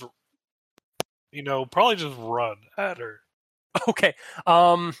and just, probably just run at her. Okay.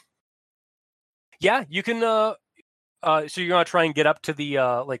 Yeah, you can. So you're gonna try and get up to the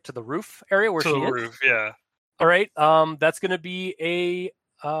to the roof area where to she the is. roof, yeah. All right. That's gonna be a.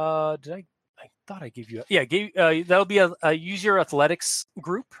 I thought I gave you. That'll be a use your athletics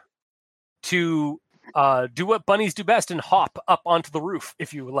group to do what bunnies do best and hop up onto the roof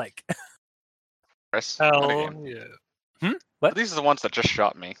if you would like. Chris, Hell yeah. What? These are the ones that just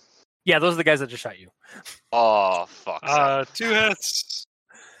shot me. Yeah, those are the guys that just shot you. Oh fuck. 2 hits.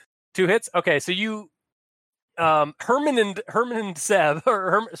 2 hits. Okay, so you, Herman and Seb,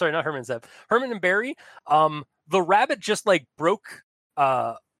 or sorry, not Herman and Seb, Herman and Barry. The rabbit just like broke.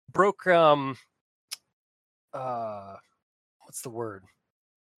 What's the word?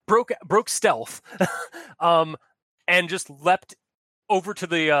 Broke stealth, and just leapt over to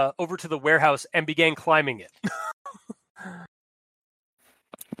the warehouse and began climbing it.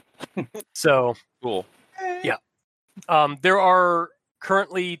 So cool. Yeah. There are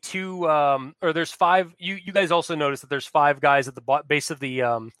currently 2 there's 5. You guys also notice that there's 5 guys at the base of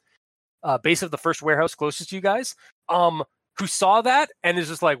the first warehouse closest to you guys who saw that and is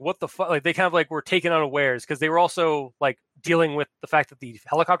just like, what the fuck? Like they kind of like were taken unawares because they were also like dealing with the fact that the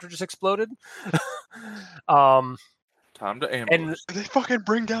helicopter just exploded. Time to ambush. Did they fucking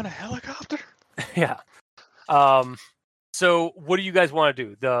bring down a helicopter? Yeah. So what do you guys want to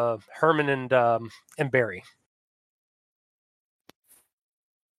do? The Herman and Barry.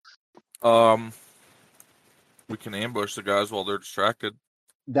 We can ambush the guys while they're distracted.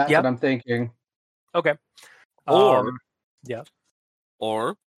 That's what I'm thinking. Okay. Or yeah.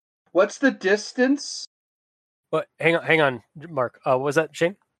 Or what's the distance? But hang on, Mark. What was that,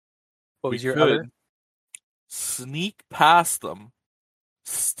 Shane? What was your other? Sneak past them,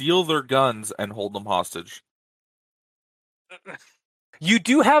 steal their guns, and hold them hostage. You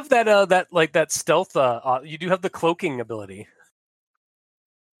do have that stealth. You do have the cloaking ability.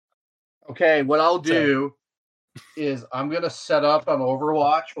 Okay, what I'll do is I'm gonna set up an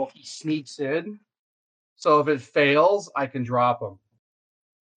Overwatch while he sneaks in. So if it fails, I can drop him.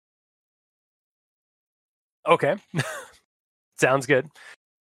 Okay, sounds good.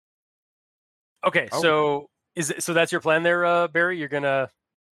 Okay, so that's your plan there, Barry? You're gonna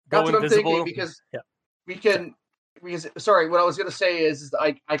go That's what I'm invisible thinking because we can. Because sorry, what I was gonna say is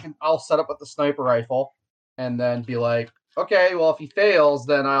I'll set up with the sniper rifle and then be like, okay, well if he fails,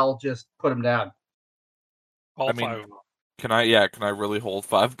 then I'll just put him down. All five of them. Can I really hold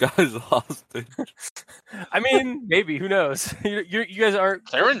 5 guys hostage? I mean, maybe. Who knows? You guys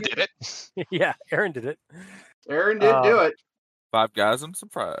aren't. Aaron did it. Yeah, Aaron did it. Aaron did do it. 5 guys, I'm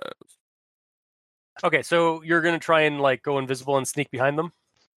surprised. Okay, so you're gonna try and like go invisible and sneak behind them.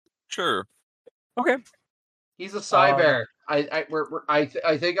 Sure. Okay. He's a Cyber.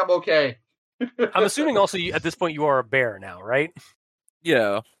 I think I'm okay. I'm assuming also at this point you are a bear now, right?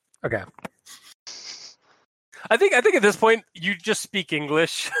 Yeah. Okay. I think at this point you just speak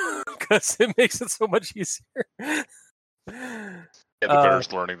English because it makes it so much easier. Yeah, the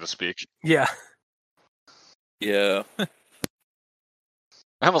bear's learning to speak. Yeah. Yeah.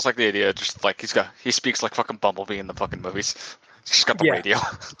 I almost like the idea, just like he speaks like fucking Bumblebee in the fucking movies. He's just got the radio.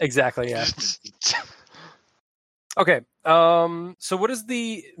 Exactly. Yeah. Okay. So what does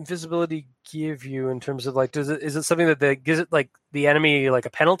the invisibility give you in terms of like? Is it something that gives it like the enemy like a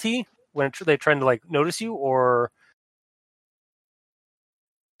penalty when they're trying to like notice you, or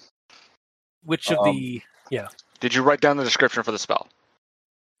which of the? Yeah. Did you write down the description for the spell?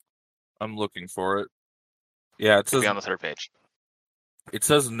 I'm looking for it. Yeah, it says be on the 3rd page. It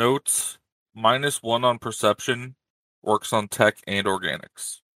says notes -1 on perception, works on tech and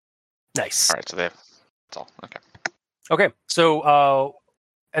organics. Nice. All right, so that's all. Okay. Okay, so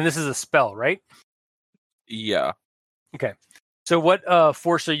and this is a spell, right? Yeah. Okay. So what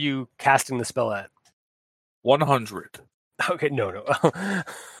force are you casting the spell at? 100. Okay, no.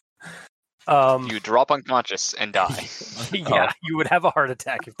 You drop unconscious and die. Yeah, you would have a heart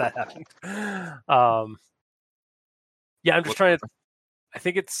attack if that happened. Yeah, I'm just trying to. I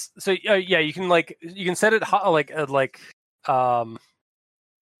think it's so. Yeah, you can set it like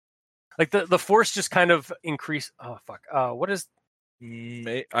the force just kind of increase. Oh fuck! What is?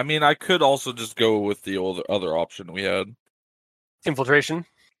 I mean, I could also just go with the other option we had. Infiltration.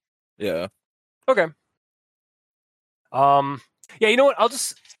 Yeah. Okay. Yeah, you know what? I'll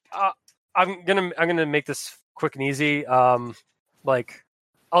just. I'm gonna make this quick and easy. Like,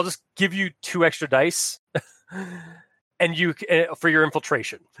 I'll just give you 2 extra dice, and you for your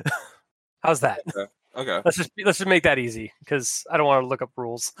infiltration. How's that? Okay. Let's just make that easy because I don't want to look up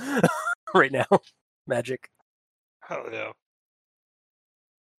rules right now. Magic. Hell yeah.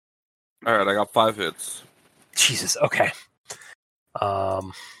 All right, I got 5 hits. Jesus. Okay.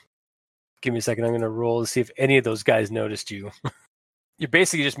 Give me a second. I'm gonna roll to see if any of those guys noticed you. You're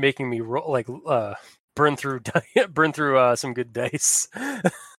basically just making me roll burn through some good dice.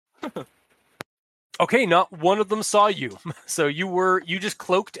 Okay, not one of them saw you, so you just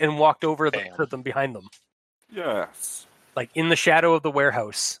cloaked and walked over to them behind them. Yes. Like in the shadow of the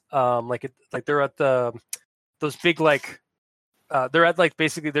warehouse. Like they're at those big they're at like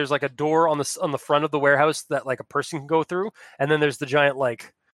basically there's like a door on the front of the warehouse that like a person can go through, and then there's the giant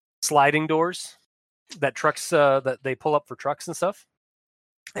like sliding doors that trucks that they pull up for trucks and stuff.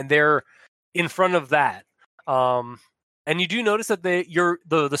 And they're in front of that. And you do notice that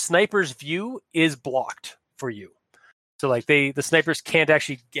the sniper's view is blocked for you. So like the snipers can't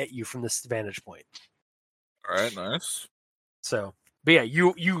actually get you from this vantage point. All right, nice. So, but yeah,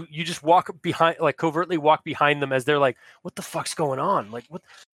 you just walk behind, like covertly walk behind them as they're like, "What the fuck's going on? Like, what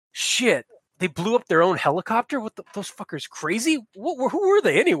shit? They blew up their own helicopter? What those fuckers crazy? Who were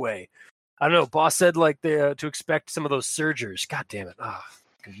they anyway?" I don't know. Boss said like to expect some of those surgers. God damn it!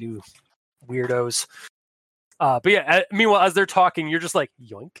 You weirdos. But yeah, meanwhile, as they're talking, you're just like,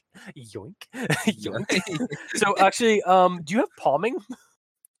 yoink, yoink, yoink. So actually, do you have palming?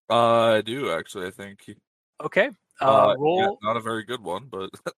 I do, actually, I think. Okay. Roll. Yeah, not a very good one, but...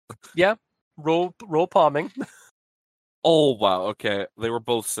 Yeah, roll palming. Oh, wow, okay. They were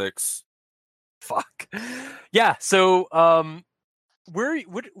both 6. Fuck. Yeah, so,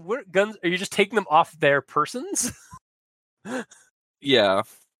 what guns... Are you just taking them off their persons? Yeah.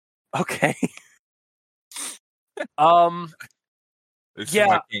 Okay. Yeah,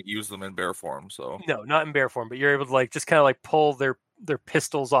 I can't use them in bear form, so no, not in bear form, but you're able to like just kind of like pull their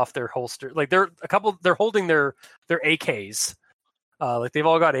pistols off their holster. Like they're holding their AKs, Like they've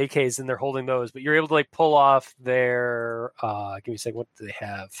all got AKs and they're holding those, but you're able to like pull off their. Give me a second. What do they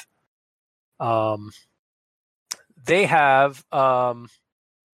have? They have.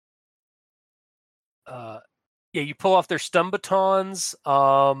 You pull off their stun batons,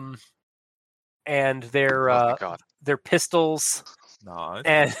 and their Oh my god. their pistols,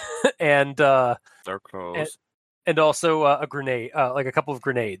 Nice. and They're close. and also a grenade, like a couple of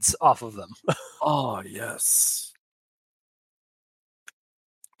grenades off of them. Oh yes.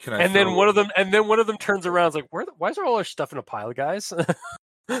 Can I And then throw- one of them turns around, and is like, why is there all our stuff in a pile, guys?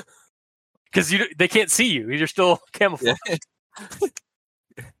 Because they can't see you. You're still camouflaged. Yeah.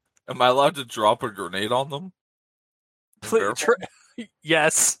 Am I allowed to drop a grenade on them? Careful.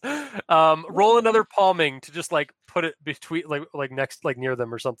 Yes. Roll another palming to just like put it between like next like near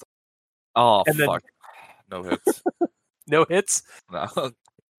them or something. Oh And then- fuck! No hits. No hits. No.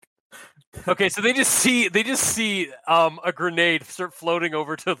 Okay, so they just see a grenade start floating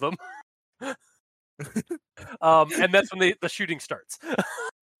over to them. And that's when the shooting starts.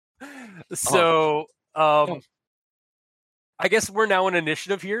 So I guess we're now in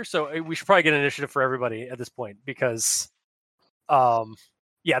initiative here, so we should probably get an initiative for everybody at this point because they're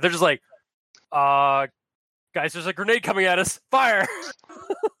just like guys, there's a grenade coming at us. Fire.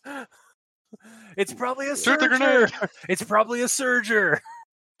 It's probably a Shoot the surger. grenade. It's probably a surger.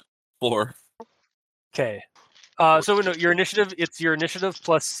 4. Okay. So no, your initiative. It's your initiative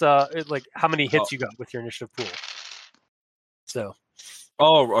plus like how many hits you got with your initiative pool. So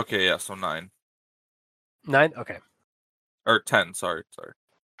Oh, okay, yeah. So 9 9. Okay. or 10. Sorry.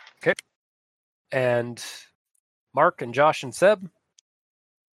 And Mark and Josh and Seb.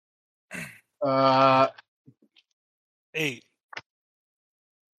 8.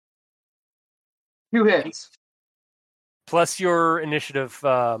 2 hits. Plus your initiative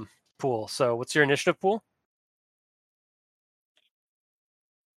pool. So what's your initiative pool?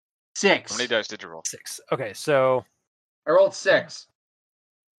 6. How many dice did you roll? 6. Okay, so I rolled 6.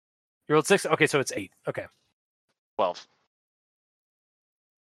 you rolled 6. Okay, so it's 8. Okay, 12.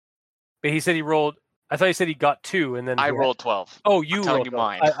 but he said he rolled. I thought he said he got 2, and then I rolled 12. Oh, you I'm telling rolled. you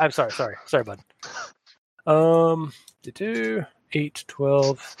 12. mine. I'm sorry, bud. 8,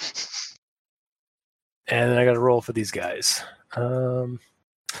 12, and then I got to roll for these guys.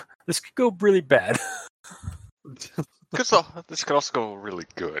 This could go really bad. This could also go really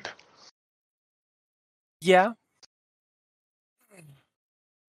good. Yeah.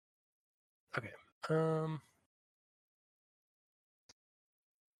 Okay.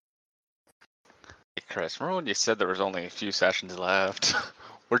 Hey, Chris, remember when you said there was only a few sessions left?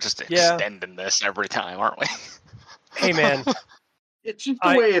 We're just Yeah. extending this every time, aren't we? Hey, man. It's just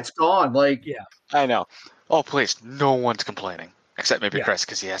the way it's gone. Like, I know. Oh, please, no one's complaining. Except maybe Yeah. Chris,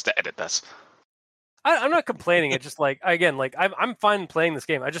 because he has to edit this. I'm not complaining. It's just like again, like I'm fine playing this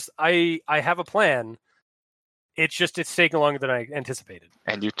game. I have a plan. It's taking longer than I anticipated.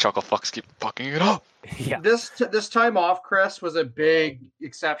 And you chuckle fucks keep fucking it up. Yeah. this time off, Chris, was a big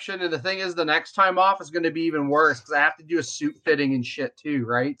exception, and the thing is, the next time off is going to be even worse because I have to do a suit fitting and shit too,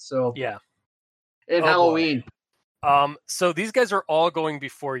 right? So Yeah. and Oh, boy. Halloween. So these guys are all going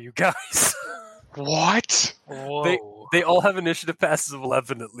before you guys. What? Whoa. They all have initiative passes of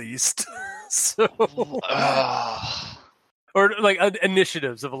 11 at least. So or like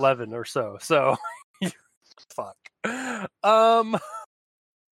initiatives of 11 or so. So fuck.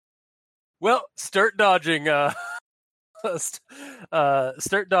 Well, start dodging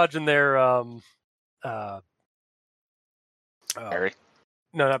start dodging their Barry.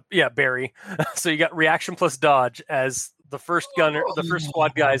 Barry. So you got reaction plus dodge as the first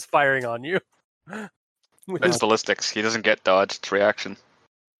squad guy is firing on you. It's ballistics. He doesn't get dodge. It's reaction.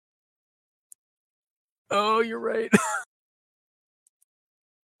 Oh, you're right.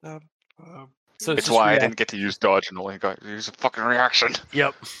 So It's just why I react- didn't get to use dodge and only got to use a fucking reaction.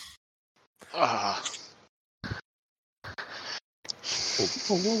 Yep. Ah.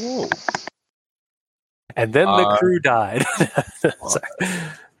 Whoa. And then the crew died. Sorry.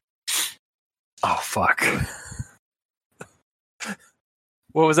 Oh fuck.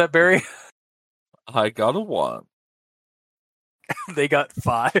 What was that, Barry? I got a 1. They got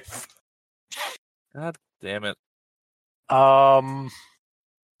 5. God damn it.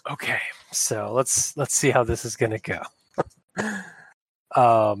 Okay, so let's see how this is gonna go.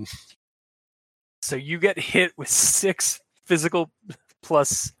 So you get hit with 6 physical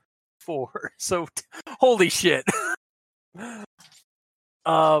plus 4. So holy shit.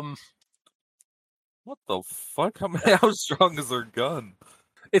 What the fuck? How strong is their gun?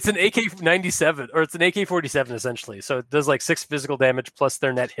 It's an AK-97 or it's an AK-47 essentially. So it does like 6 physical damage plus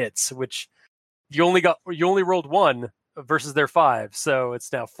their net hits, which you only rolled 1, versus their 5, so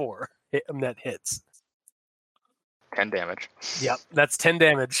it's now 4 net hits. 10 damage. Yep, that's 10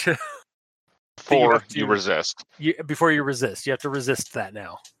 damage. 4, have to- you resist. Before you resist, you have to resist that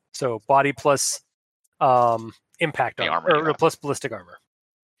now. So body plus impact The armor, armor, or yeah. plus ballistic armor.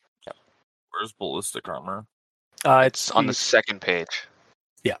 Where's ballistic armor? It's on the second page.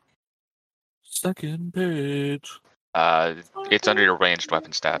 Second page. It's under your ranged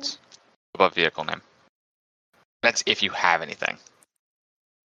weapon stats, above vehicle name. That's if you have anything.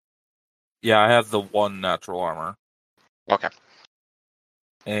 Yeah, I have the 1 natural armor. Okay.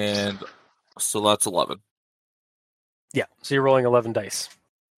 And so that's 11. Yeah, so you're rolling 11 dice.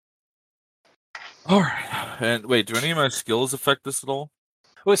 Alright. And wait, do any of my skills affect this at all?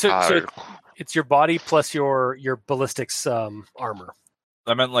 Well, so Uh, it's your body plus your ballistics armor.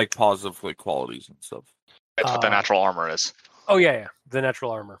 I meant like positive like qualities and stuff. That's what the natural armor is. Oh yeah, the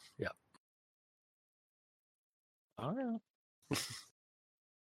natural armor. Yeah. Oh yeah.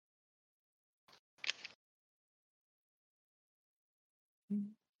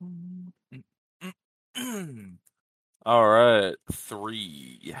 All right,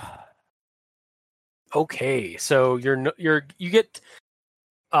 3. Okay, so you get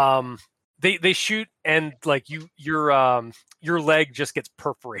they shoot and like your leg just gets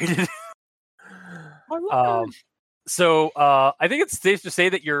perforated. So I think it's safe to say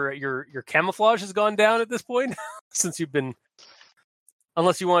that your camouflage has gone down at this point since you've been,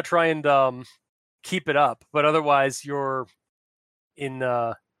 unless you want to try and keep it up, but otherwise you're in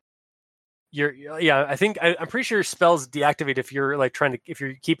I think I'm pretty sure your spells deactivate if you're like if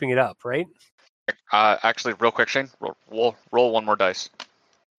you're keeping it up, right? Actually, real quick, Shane, roll 1 more dice.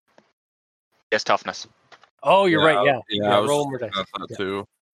 Yes, toughness. Oh, you're right. I was roll just more dice. thinking about that too.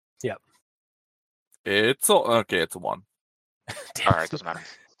 Yeah. It's okay. It's a 1. All right, doesn't matter.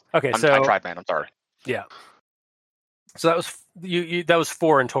 Okay, I so tried, man. I'm sorry. yeah. So that was you. That was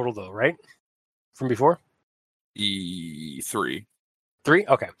 4 in total, though, right? From before. 3. 3.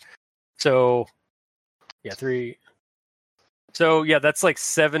 Okay. So yeah, 3. So yeah, that's like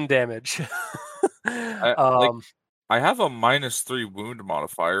 7 damage. I have a -3 wound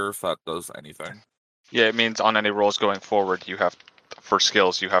modifier if that does anything. Yeah, it means on any rolls going forward, you have for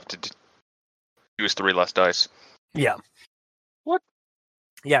skills you have to use 3 less dice. Yeah. What?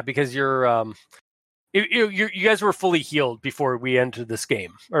 Yeah, because you guys were fully healed before we entered this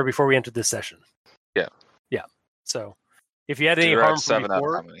game, or before we entered this session. Yeah. Yeah. So if you had So any you're at harm from 7 out of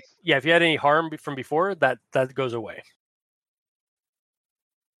before, how many? yeah, if you had any harm from before, that goes away.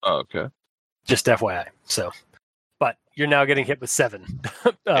 Oh, okay. Just FYI. So, but you're now getting hit with 7.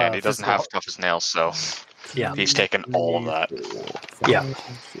 And he doesn't physical- have tough as nails, so Yeah. he's taken all of that. Yeah.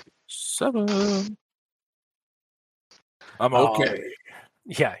 7. I'm okay.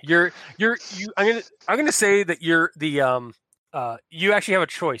 Yeah, I'm gonna say that you're the you actually have a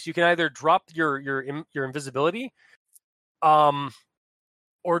choice. You can either drop your invisibility,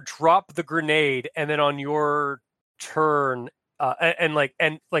 or drop the grenade, and then on your turn, and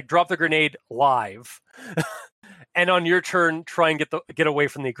drop the grenade live, and on your turn try and get away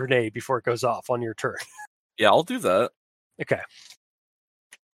from the grenade before it goes off on your turn. Yeah, I'll do that. Okay.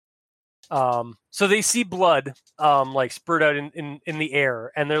 So they see blood, like spurt out in the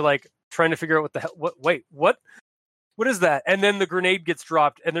air, and they're like trying to figure out what the hell. What is that? And then the grenade gets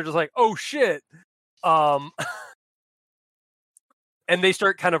dropped, and they're just like, "Oh shit!" And they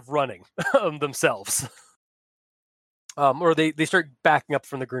start kind of running themselves, or they start backing up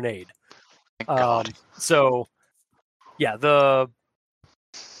from the grenade. Thank God. So yeah, the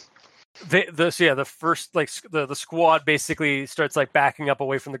first the squad basically starts like backing up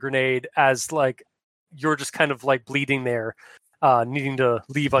away from the grenade as like you're just kind of like bleeding there, needing to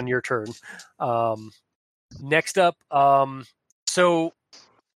leave on your turn. Next up, so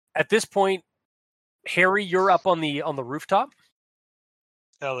at this point, Harry, you're up on the rooftop.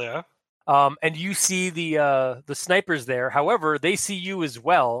 Hell yeah. And you see the snipers there. However, they see you as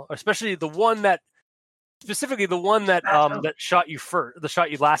well, especially the one that that shot you first,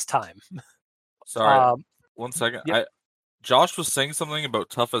 shot you last time. Sorry. 1 second. yeah. Josh was saying something about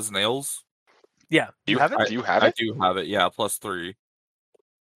tough as nails. Yeah, Do you have it? Do you have I it? do have it. Yeah, +3.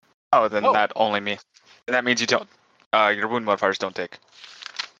 Oh, then that only me. That means you don't. Your wound modifiers don't take.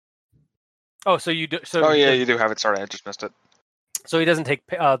 Oh, so you do. So Oh yeah, you do have it. Sorry, I just missed it. So he doesn't take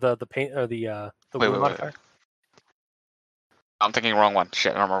the paint or the wound modifier. Wait. I'm thinking wrong one.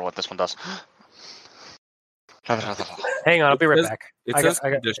 Shit, I don't remember what this one does. Hang on, I'll be right says- back. It I says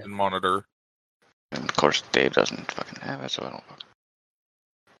got- condition monitor. And of course, Dave doesn't fucking have it, so I don't.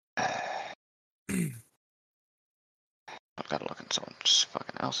 I've got to look at someone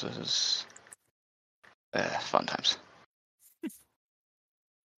fucking else's. Fun times.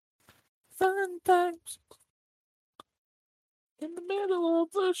 fun times in the middle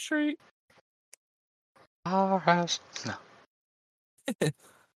of the street. Our house. No.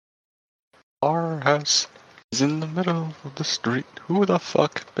 Our house is in the middle of the street. Who the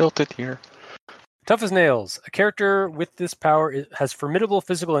fuck built it here? Tough as nails. A character with this power has formidable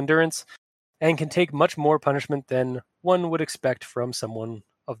physical endurance and can take much more punishment than one would expect from someone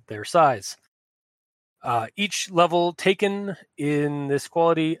of their size. Each level taken in this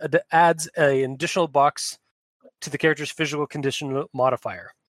quality adds an additional box to the character's physical condition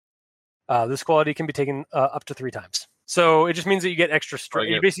modifier. This quality can be taken up to 3 times. So it just means that you get extra strength.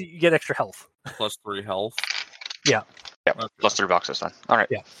 You basically get extra health. Plus 3 health. Yeah. Okay. Plus 3 boxes then. All right.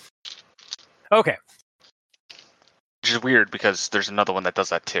 Yeah. Okay. Which is weird because there's another one that does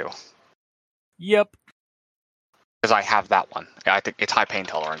that too. Yep. Because I have that one. I think it's high pain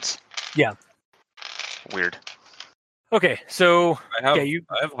tolerance. Yeah. Weird. Okay, so I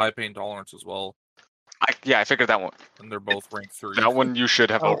have high pain tolerance as well. I figured that one. And they're both rank 3. That one you should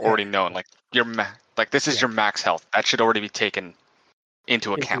have already known. Like this is your max health. That should already be taken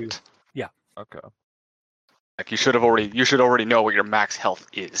into account. Yeah. Okay. Like you should already know what your max health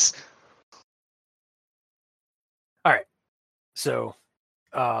is. All right. So,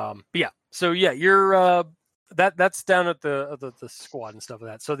 you're that's down at the squad and stuff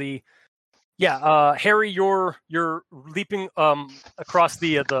like that. So Harry, you're leaping across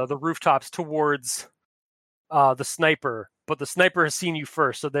the rooftops towards the sniper, but the sniper has seen you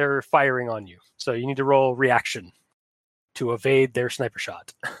first, so they're firing on you. So you need to roll reaction to evade their sniper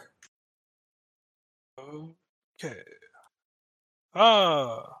shot. Okay.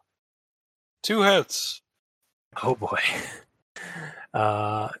 2 hits. Oh boy.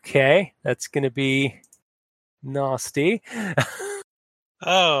 Okay, that's gonna be nasty.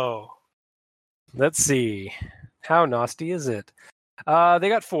 Oh. Let's see. How nasty is it? They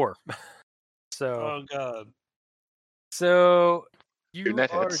got 4. So. Oh god. So you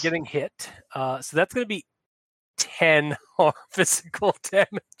are hits. getting hit. So that's going to be 10 physical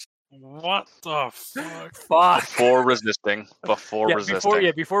damage. What the fuck? Fuck. Before resisting. Before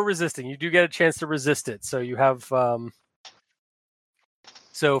resisting, you do get a chance to resist it. So you have.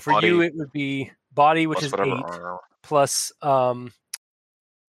 So for Body. you, it would be body, which Plus is whatever 8, armor. plus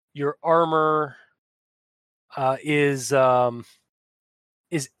your armor is so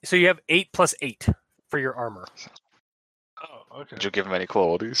you have 8 plus 8 for your armor. Oh, okay. Did you give him any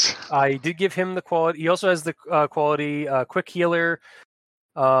qualities? I did give him the quality. He also has the quality quick healer,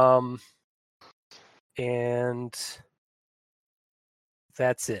 and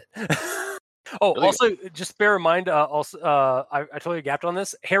that's it. Oh, Really also, just bear in mind. I totally gapped on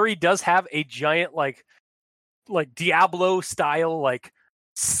this. Harry does have a giant, like Diablo style, like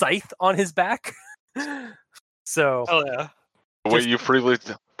scythe on his back. So, Oh yeah. The way you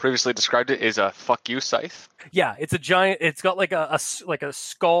previously described it is a fuck you scythe. yeah, it's a giant. It's got like a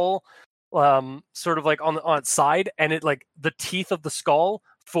skull, sort of like on its side, and it like the teeth of the skull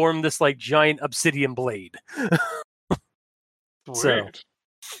form this like giant obsidian blade. So, Weird.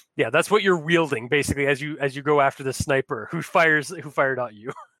 yeah, that's what you're wielding basically as you go after the sniper who fired at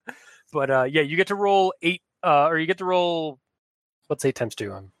you. But you get to roll 8, or you get to roll. What's 8 times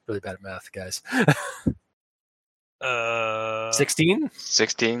 2? I'm really bad at math, guys. 16?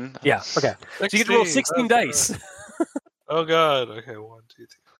 16. Yeah. Okay. So you get to roll 16 dice. Oh god. Okay, 1, 2, 3.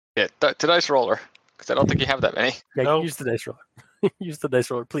 Yeah, the dice roller. Because I don't think you have that many. Yeah, Nope. use the dice roller. Use the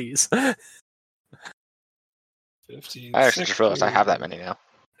dice roller, please. 15. I actually just realized I 16. have that many now.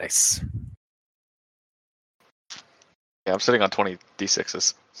 Nice. Yeah, I'm sitting on 20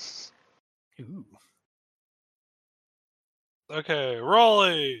 d6s. Ooh. Okay,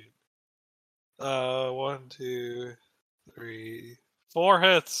 rolling. 1, 2, 3, 4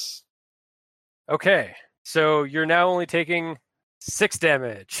 hits. Okay. So you're now only taking 6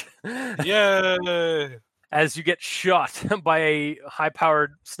 damage. Yay! As you get shot by a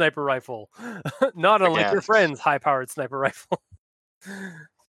high-powered sniper rifle. Not unlike Again. your friend's high-powered sniper rifle.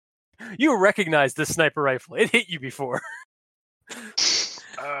 You recognize this sniper rifle. It hit you before.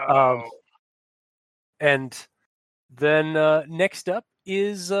 Oh. And then next up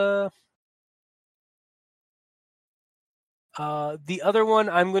is the other one.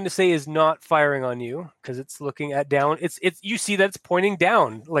 I'm going to say is not firing on you because it's looking at down. It's you see that it's pointing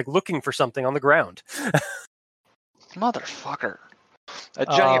down, like looking for something on the ground. Motherfucker. A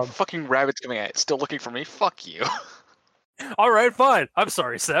giant fucking rabbit's coming at it. Still looking for me? Fuck you. All right, fine. I'm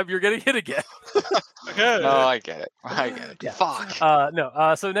sorry, Seb. You're getting hit again. Okay. No, I get it. Yeah. Fuck.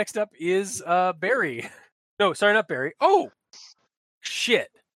 No. So next up is Barry. No, sorry, not Barry. Oh, shit.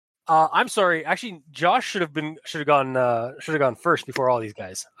 I'm sorry. Actually, Josh should have gone first before all these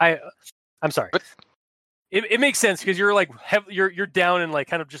guys. I'm sorry. But- It makes sense because you're like you're down and like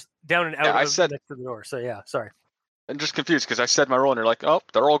kind of just down and out Yeah, I of said- next to the door. So yeah, sorry. I'm just confused because I said my roll and you're like, oh,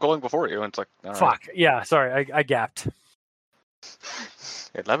 they're all going before you. And it's like, all right. Fuck. Yeah, sorry. I gapped.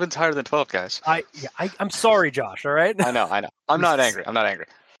 11's higher than 12, guys. I'm sorry, Josh. All right. I know. I'm not angry. I'm not angry.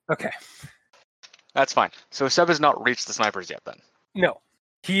 Okay. That's fine. So Seb has not reached the snipers yet then. No,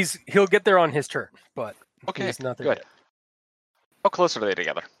 he'll get there on his turn, but Okay, he's not there good. yet. How close are they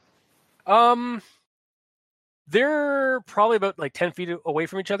together? They're probably about like 10 feet away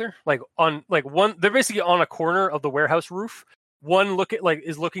from each other. Like on like one, they're basically on a corner of the warehouse roof. One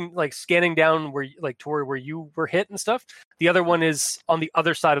is looking like scanning down toward where you were hit and stuff. The other one is on the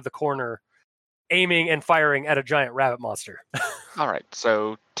other side of the corner, aiming and firing at a giant rabbit monster. All right,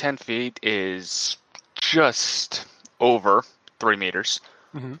 so 10 feet is just over 3 meters.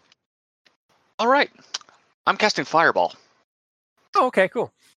 Mhm. All right, I'm casting Fireball. Oh, okay,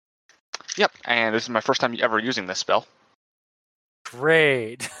 cool. Yep, and this is my first time ever using this spell.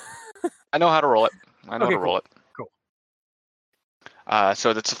 Great. I know how to roll it. Okay, roll it. Cool.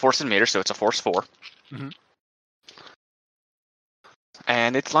 So that's a force in meters, so it's a force 4. Mhm.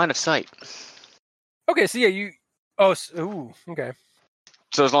 And it's line of sight. Okay, so yeah, you. Oh, ooh, okay.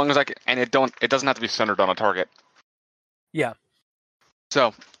 So as long as I can, and it doesn't have to be centered on a target. Yeah.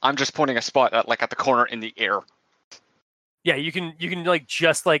 So I'm just pointing a spot at the corner in the air. Yeah, you can like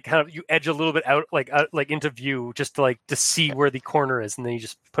just like kind of you edge a little bit out like into view just to see where the corner is, and then you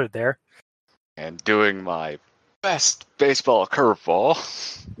just put it there. And doing my best baseball curveball.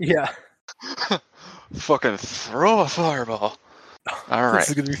 Yeah. Fucking throw a fireball. All right. This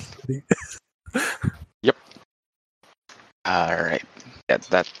is gonna be funny. Yep. All right. Yeah,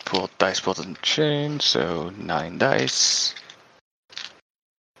 that dice pool doesn't change, so 9 dice.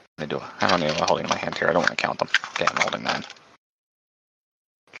 How many am I holding in my hand here? I don't want to count them. Okay, I'm holding 9.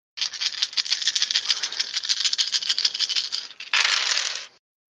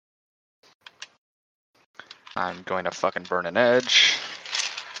 I'm going to fucking burn an edge.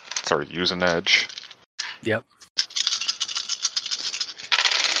 Sorry, use an edge. Yep.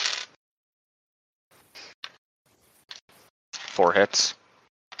 Four hits.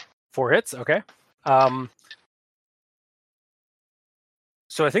 4 hits. Okay.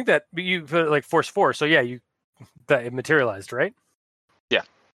 So I think that you put like force 4. So yeah, that it materialized, right? Yeah.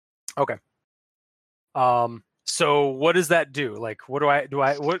 Okay. So what does that do? Like, what do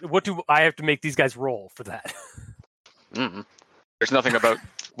I have to make these guys roll for that? There's nothing about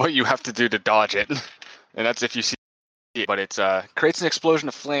what you have to do to dodge it, and that's if you see it. But it creates an explosion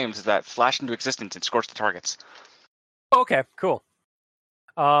of flames that flash into existence and scorch the targets. Okay, cool.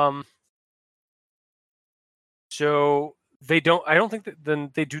 So they don't. I don't think that.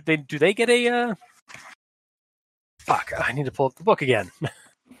 Then they do. Do they get a? Fuck! I need to pull up the book again.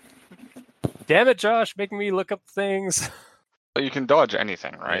 Damn it, Josh! Making me look up things. But you can dodge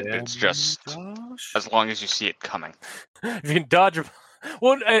anything, right? Yeah, It's just Josh. as long as you see it coming. If you can dodge.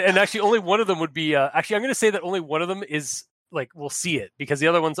 Well, and actually, only one of them would be. Actually, I'm going to say that only one of them is like we'll see it because the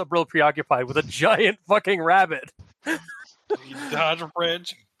other one's real preoccupied with a giant fucking rabbit. You dodge a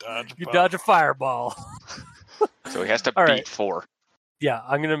bridge, You dodge a fireball. So he has to All beat right. 4. Yeah,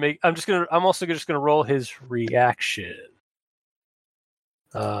 I'm also just gonna roll his reaction.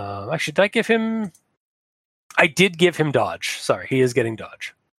 Actually, did I give him? I did give him dodge. Sorry, he is getting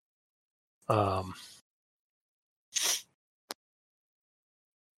dodge.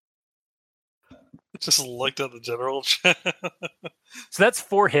 Just looked at the general chat. So that's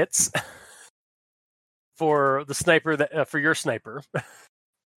 4 hits for the sniper for your sniper.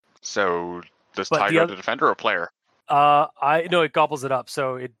 So does But the Tiger other- the defender or player? I know it gobbles it up,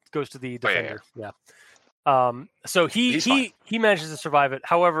 so it goes to the Oh, yeah, defender. Yeah. So He's fine. he manages to survive it.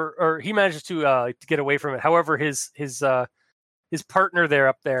 However, or he manages to get away from it. However, his partner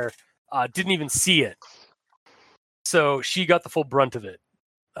up there didn't even see it, so she got the full brunt of it.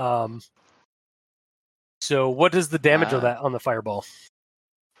 So what is the damage of that on the fireball?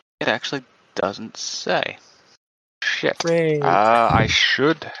 It actually doesn't say. Shit. Great. I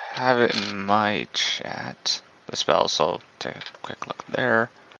should have it in my chat. The spell, so I'll take a quick look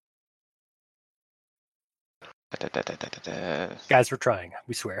there. Guys, we're trying.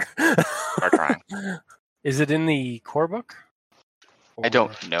 We swear. We're trying. Is it in the core book? I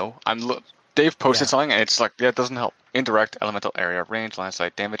don't know. Dave posted something, and it's like, yeah, it doesn't help. Indirect, elemental area, range, line of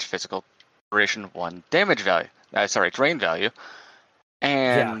sight, damage, physical, duration 1, damage value. Drain value.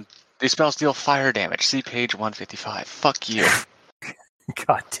 And these spells deal fire damage. See page 155. Fuck you.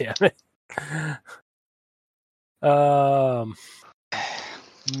 God damn it.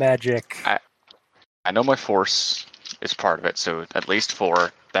 Magic. I know my force is part of it, so at least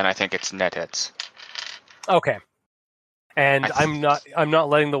 4. then I think it's net hits. Okay. And I I'm not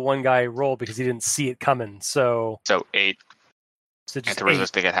letting the one guy roll because he didn't see it coming. So 8, just and to 8.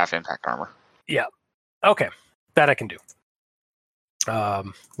 resist, they get half impact armor. Yeah. Okay. That I can do.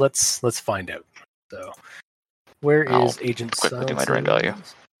 Let's find out. So where I'll is Agent quickly do my drain value.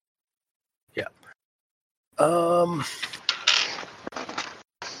 Yeah.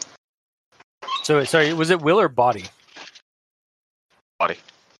 So sorry, was it will or body? Body.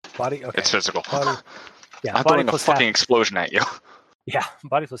 Body? Okay. It's physical. Body. Yeah, I'm body throwing a plus fucking half. explosion at you. Yeah,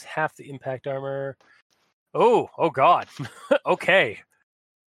 body plus half the impact armor. Oh god. Okay.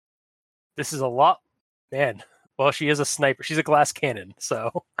 This is a lot, man. Well, she is a sniper. She's a glass cannon,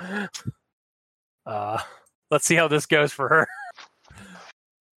 so let's see how this goes for her.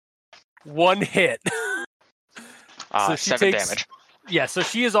 1 hit. So she 7 takes- damage. Yeah, so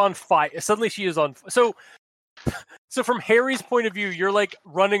she is on fire. Suddenly she is on. So from Harry's point of view, you're like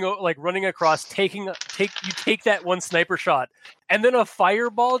running across, you take that one sniper shot, and then a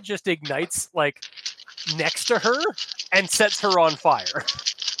fireball just ignites like next to her and sets her on fire.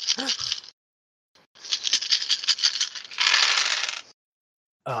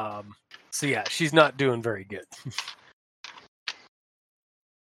 So yeah, she's not doing very good.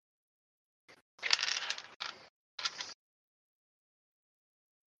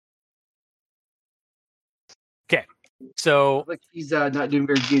 Okay, so Like he's not doing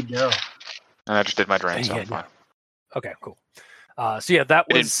very good now. And I just did my drain, so Yeah, I'm fine. okay, cool. So yeah, that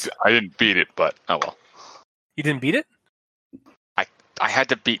was I didn't beat it, but oh well. you didn't beat it. I had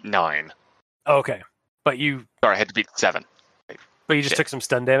to beat 9. Okay, but you Sorry, I had to beat 7. just Shit. took some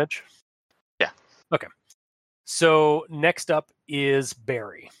stun damage. Yeah. Okay. So next up is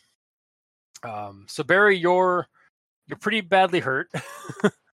Barry. So Barry, you're pretty badly hurt.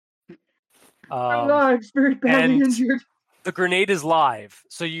 I'm alive, very badly and- injured. The grenade is live,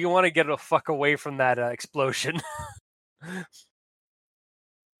 so you want to get the fuck away from that explosion.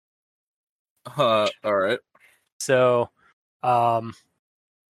 All right. So,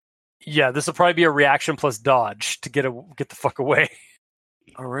 yeah, this will probably be a reaction plus dodge to get the fuck away.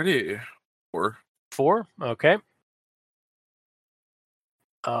 Already. 4. 4, okay.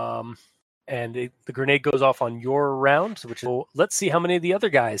 And the grenade goes off on your round, which let's see how many of the other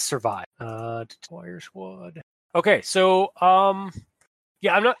guys survive. Warrior squad. Okay, so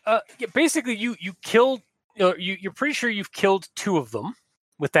yeah, I'm not. Basically, you killed. You're pretty sure you've killed 2 of them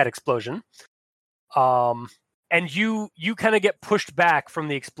with that explosion. And you kind of get pushed back from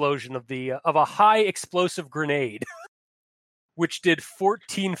the explosion of a high explosive grenade, which did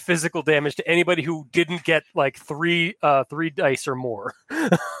 14 physical damage to anybody who didn't get like 3 dice or more.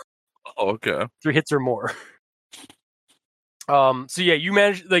 Oh, okay. 3 hits or more. So yeah, you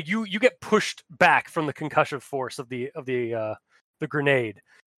manage you get pushed back from the concussive force of the grenade,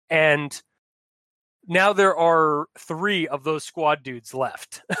 and now there are 3 of those squad dudes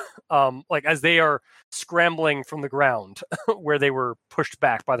left. Like as they are scrambling from the ground where they were pushed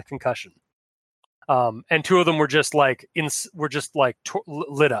back by the concussion. And 2 of them were just like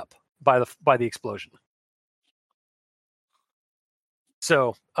lit up by the explosion.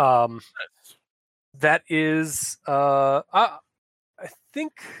 So that is I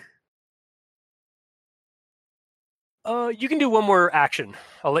think you can do one more action.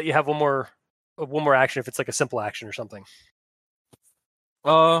 I'll let you have one more action if it's like a simple action or something.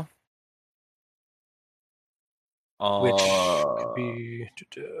 Which could be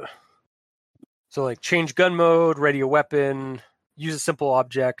so like change gun mode, ready a weapon, use a simple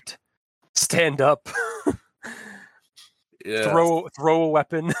object, stand up, Yeah. throw a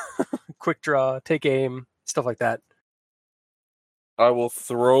weapon, quick draw, take aim, stuff like that. I will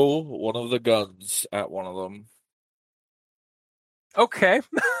throw one of the guns at one of them. Okay.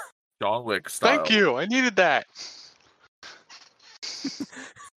 John Wick style. Thank you. I needed that.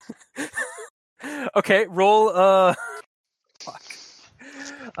 Okay, roll fuck.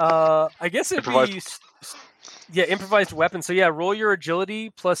 I guess it'd be improvised weapon. So yeah, roll your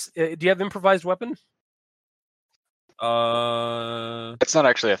agility plus do you have improvised weapon? It's not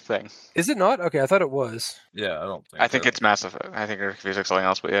actually a thing. Is it not? Okay, I thought it was. Yeah, I don't think. I think so. it's massive. I think you're confusing something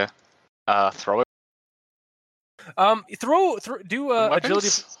else, but yeah. Throw it. Do agility.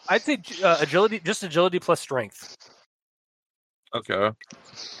 I'd say agility plus strength. Okay.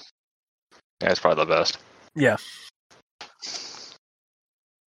 Yeah, it's probably the best. Yeah.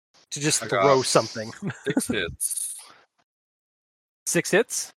 To just I throw got something. 6 hits. 6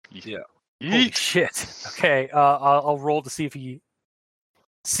 hits? Yeah. Holy shit. Okay, I'll roll to see if he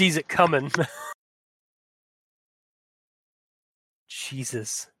sees it coming.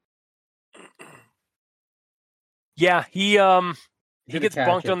 Jesus. Yeah, he He gets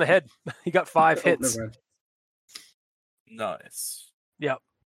bonked on the head. He got 5 hits. Nice. Yep.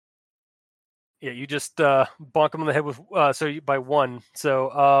 Yeah, you just bonk him on the head with by 1.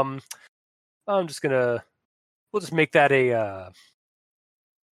 So I'm just gonna we'll just make that a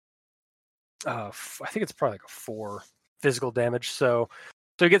I think it's probably like a 4 physical damage. So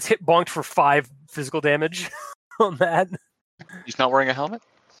he gets bonked for 5 physical damage on that. He's not wearing a helmet?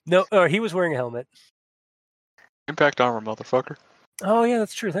 No, he was wearing a helmet. Impact armor, motherfucker. Oh yeah,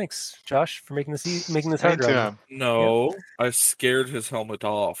 that's true. Thanks, Josh, for making this hard. Anytime. No, I scared his helmet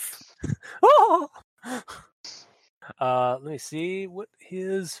off. Oh! Let me see what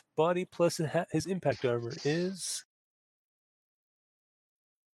his body plus his impact armor is.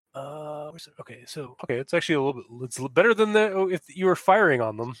 Okay, it's actually a little bit. It's better than if you were firing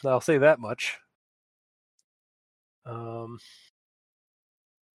on them. I'll say that much. All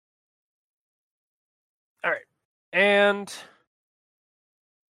right, and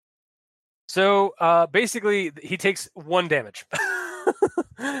so basically he takes 1 damage.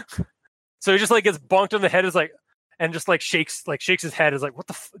 So he just like gets bonked on the head, and just shakes his head. Is like, what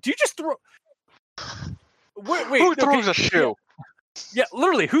the? Do you just throw? Wait, who throws a shoe? Yeah,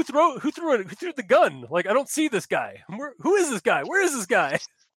 literally, who threw the gun? Like, I don't see this guy. Who is this guy? Where is this guy?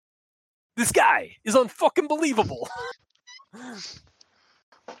 This guy is unfucking believable.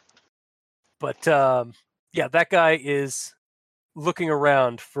 But yeah, that guy is looking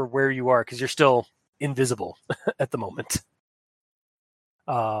around for where you are because you're still invisible at the moment.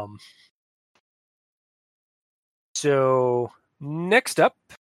 So next up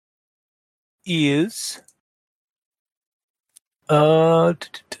is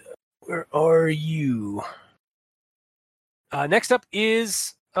where are you? Next up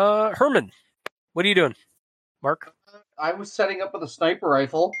is Herman. What are you doing, Mark? I was setting up with a sniper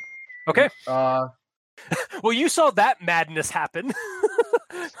rifle. Okay. Well, you saw that madness happen.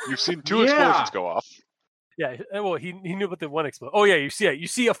 You've seen 2 explosions go off. Yeah, well, he knew about the 1 explosion. Oh yeah, you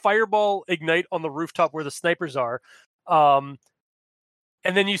see a fireball ignite on the rooftop where the snipers are, and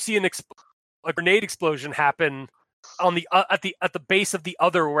then you see a grenade explosion happen on the at the base of the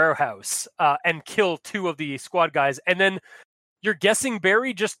other warehouse, and kill 2 of the squad guys. And then you're guessing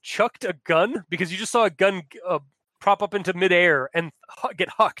Barry just chucked a gun because you just saw a gun prop up into midair and get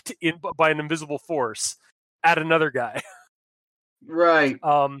hucked in by an invisible force at another guy. Right.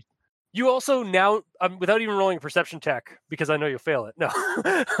 You also now, without even rolling a perception check, because I know you'll fail it. No,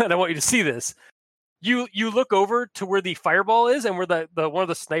 and I want you to see this. You look over to where the fireball is and where the one of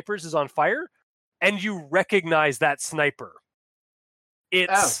the snipers is on fire, and you recognize that sniper.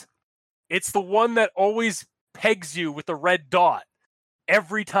 It's the one that always pegs you with the red dot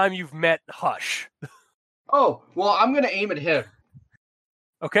every time you've met Hush. Oh, well, I'm going to aim at him.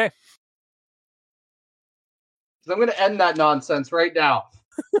 Okay. I'm going to end that nonsense right now.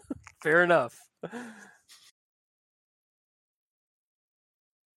 Fair enough.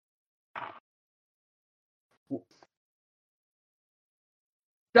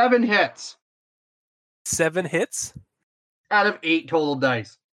 Seven hits. 7 hits? Out of 8 total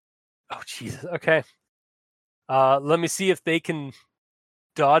dice. Oh, Jesus. Okay. Let me see if they can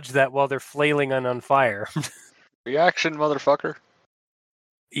dodge that while they're flailing and on fire. Reaction, motherfucker.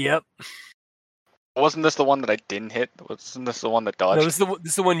 Yep. Wasn't this the one that I didn't hit? Wasn't this the one that dodged? No, this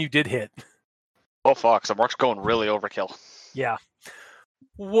is the one you did hit. Oh, fuck. So Mark's going really overkill. Yeah.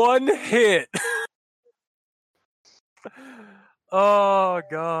 1 hit. Oh,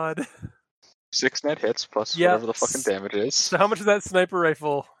 God. 6 net hits plus whatever the fucking damage is. So how much is that sniper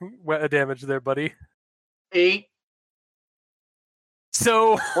rifle damage there, buddy? 8.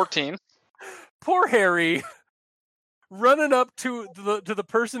 So 14. Poor Harry, running up to the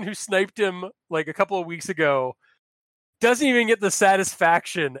person who sniped him like a couple of weeks ago, doesn't even get the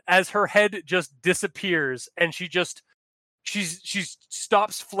satisfaction as her head just disappears and she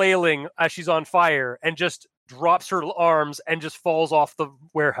stops flailing as she's on fire and just drops her arms and just falls off the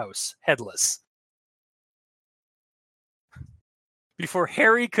warehouse headless. Before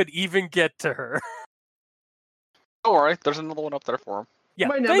Harry could even get to her. Don't worry, there's another one up there for him. Yeah,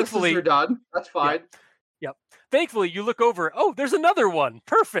 My nemesis are done. That's fine. Yep. Thankfully, you look over. Oh, there's another one.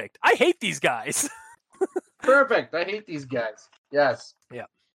 Perfect. I hate these guys. Perfect. I hate these guys. Yes. Yeah.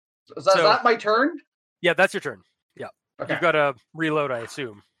 Is that my turn? Yeah, that's your turn. Yeah. Okay. You've got to reload, I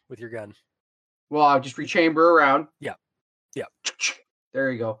assume, with your gun. Well, I'll just rechamber around. Yeah. Yeah.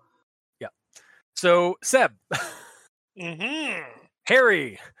 There you go. Yeah. So, Seb. Mm-hmm.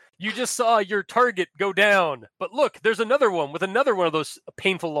 Harry, you just saw your target go down. But look, there's another one with another one of those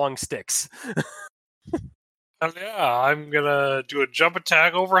painful long sticks. Hell yeah, I'm gonna do a jump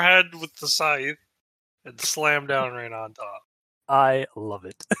attack overhead with the scythe and slam down right on top. I love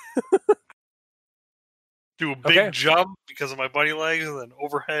it. Do a big Okay. jump because of my bunny legs, and then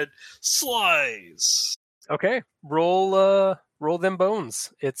overhead slice. Okay, roll them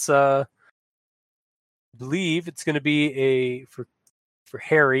bones. It's I believe it's going to be a for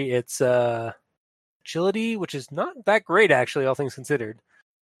Harry. It's agility, which is not that great actually, all things considered.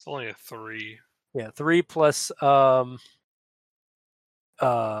 It's only a 3. Yeah, 3 plus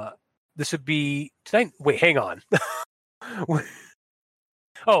this would be. Wait, hang on.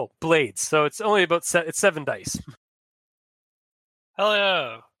 Oh, blades. So it's only about it's 7 dice. Hell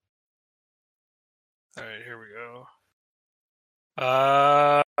yeah! All right, here we go.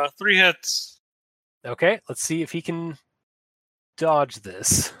 3 hits. Okay, let's see if he can dodge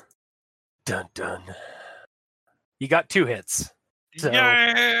this. Dun dun. You got 2 hits. So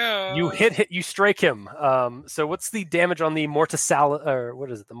Yeah! you strike him. So what's the damage on the Mortalis, or what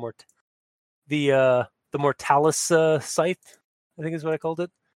is it? The Mortalis scythe, I think is what I called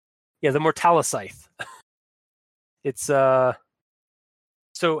it. Yeah, the Mortalis scythe. It's so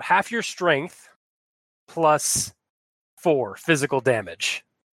half your strength plus 4 physical damage.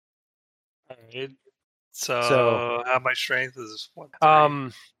 Alright. So how my strength is what?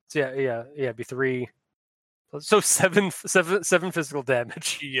 3? So yeah, it'd be 3. So 7 physical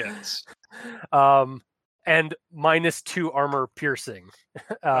damage. Yes. And minus 2 armor piercing.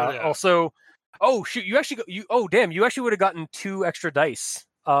 Oh, yeah. Also, oh shoot, you actually you actually would have gotten 2 extra dice.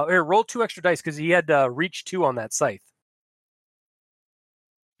 Here, roll 2 extra dice because he had reach 2 on that scythe.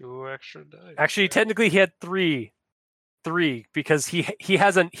 2 extra dice. Actually, technically, he had 3 because he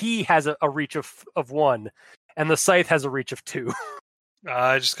has a reach of 1, and the scythe has a reach of 2.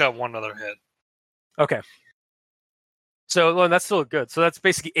 I just got 1 other hit. Okay. So well, that's still good. So that's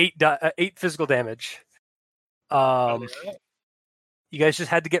basically 8 physical damage. Oh, yeah. You guys just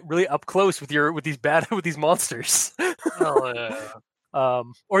had to get really up close with these monsters. Hell yeah.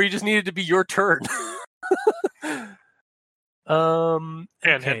 Or you just needed to be your turn. And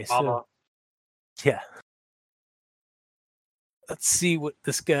okay, hit mama. so, yeah. Let's see what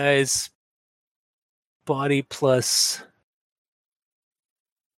this guy's body plus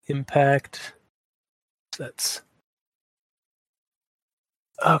impact. That's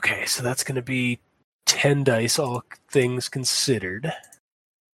okay. So that's going to be 10 dice, all things considered.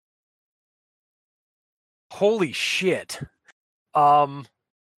 Holy shit!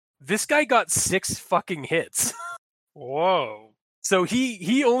 This guy got 6 fucking hits. Whoa. So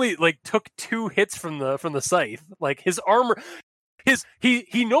he only took 2 hits from the scythe. Like his armor,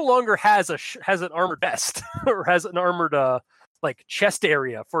 he no longer has an armored vest or has an armored chest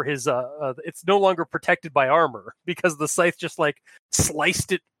area for his it's no longer protected by armor because the scythe just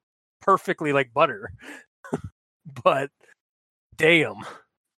sliced it perfectly like butter. But damn.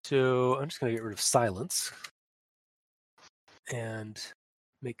 So I'm just gonna get rid of silence and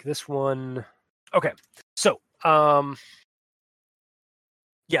make this one okay. So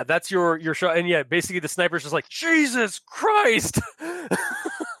yeah, that's your shot, and yeah, basically the sniper's just like Jesus Christ,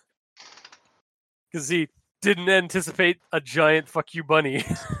 because he didn't anticipate a giant fuck you bunny.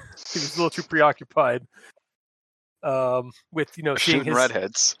 He was a little too preoccupied with seeing Shooting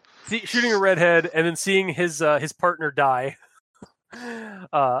redheads. shooting a redhead, and then seeing his partner die,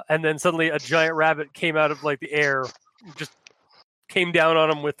 and then suddenly a giant rabbit came out of the air, just came down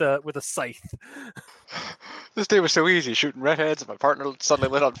on him with a scythe. This day was so easy, shooting redheads. My partner suddenly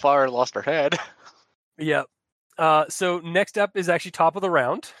lit on fire and lost her head. Yep. So next up is actually top of the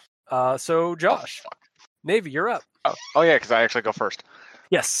round. So Josh, Navy, you're up. Oh yeah, because I actually go first.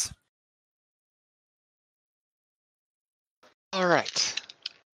 Yes. All right.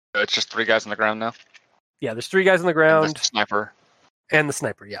 It's just 3 guys on the ground now. Yeah, there's 3 guys on the And ground the sniper. and the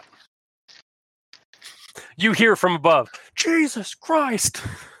sniper. Yeah. You hear from above, Jesus Christ!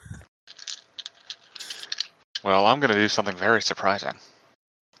 Well, I'm gonna do something very surprising.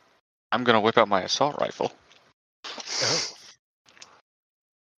 I'm gonna whip out my assault rifle. Oh.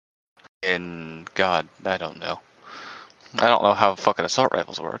 In God, I don't know. I don't know how fucking assault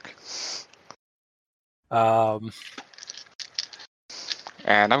rifles work.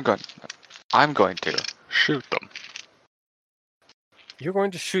 And I'm going to shoot them. You're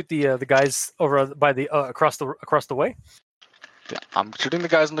going to shoot the guys over by the across the way. Yeah, I'm shooting the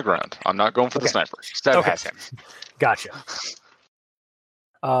guys on the ground. I'm not going for the Okay. sniper. Stead Okay. has him. Gotcha.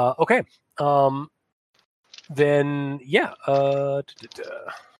 Okay. Then yeah.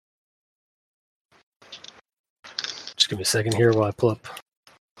 Just give me a second here while I pull up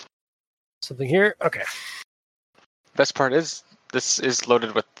something here. Okay. Best part is this is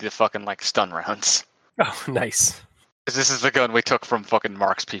loaded with the fucking stun rounds. Oh, nice. 'Cause this is the gun we took from fucking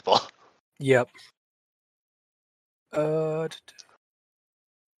Mark's people. Yep. So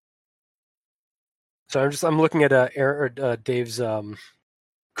I'm looking at Dave's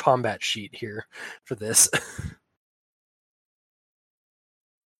combat sheet here for this.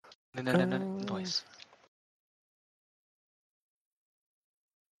 Noise.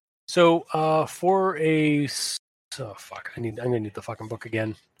 So for a fuck, I'm gonna need the fucking book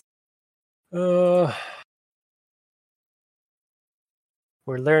again. We're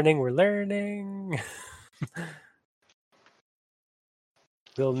learning.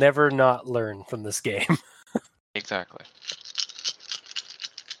 We'll never not learn from this game. Exactly.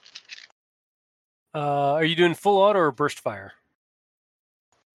 Are you doing full auto or burst fire?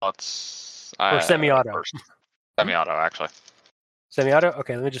 Let's Or semi-auto? first. Semi-auto, actually. Semi-auto?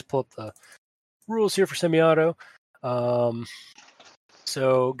 Okay, let me just pull up the rules here for semi-auto.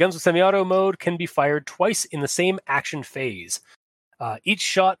 So guns with semi-auto mode can be fired twice in the same action phase. Each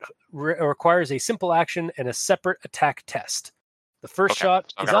shot requires a simple action and a separate attack test. The first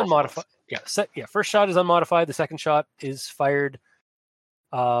shot is unmodified. First shot is unmodified. The second shot is fired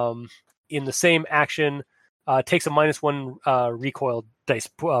in the same action. Takes a -1 recoil dice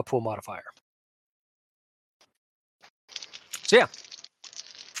pool modifier. So yeah,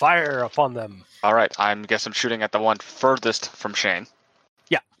 fire upon them. All right, I guess I'm shooting at the one furthest from Shane.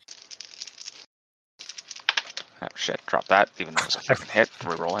 Yeah. Oh shit, drop that, even though it was a fucking hit.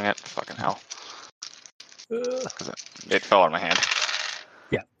 Rerolling it, fucking hell. Because it fell out of my hand.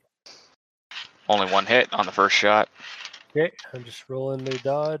 Yeah. Only one hit on the first shot. Okay, I'm just rolling the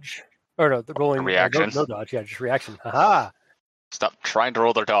dodge. Or no, the rolling reaction. No dodge. Yeah, just reaction. Haha. Stop trying to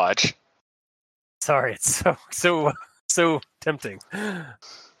roll their dodge. Sorry, it's so tempting.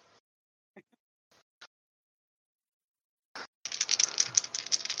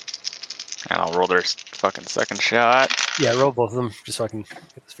 And I'll roll their fucking second shot. Yeah, roll both of them just so I can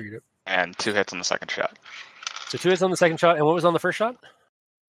get this figured out. And 2 hits on the second shot. So 2 hits on the second shot, and what was on the first shot?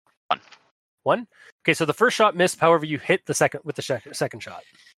 1. 1? Okay, so the first shot missed. However, you hit the second with the second shot.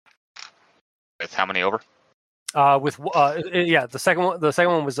 With how many over? The second one. The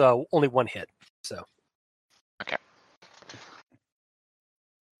second one was only 1 hit. So. Okay.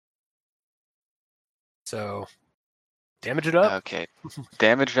 So, damage it up. Okay.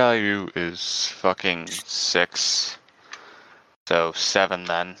 Damage value is fucking 6. So 7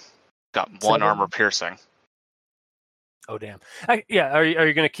 then. Got 1 7. armor piercing. Oh damn! Are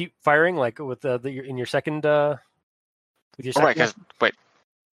you going to keep firing like with in your second? With your second? Right, because wait,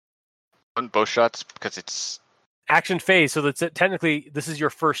 both shots because it's action phase. So that's technically this is your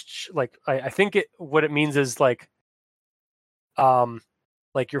first. I think what it means is like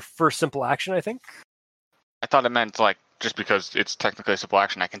your first simple action. I think. I thought it meant like just because it's technically a simple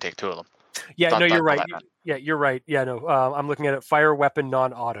action, I can take 2 of them. Yeah, no, you're right. Yeah, you're right. Yeah, no, I'm looking at it. Fire weapon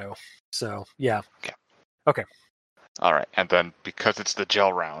non-auto. So yeah. Okay. All right, and then because it's the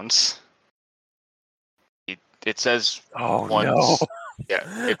gel rounds, it says no.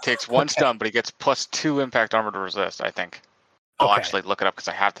 Yeah, it takes 1 stun, but he gets +2 impact armor to resist. I think. I'll actually look it up because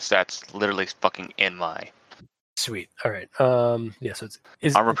I have the stats literally fucking in my. Sweet. All right. Yeah. So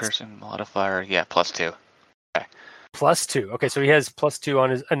armor piercing modifier. Yeah, +2. Okay. +2. Okay, so he has +2 on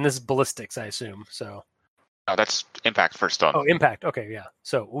his, and this is ballistics, I assume. So. Oh, that's impact for stun. Oh, impact. Okay, yeah.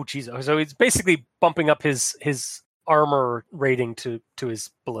 So, geez. So he's basically bumping up his armor rating to his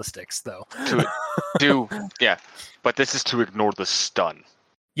ballistics, though. Yeah, but this is to ignore the stun.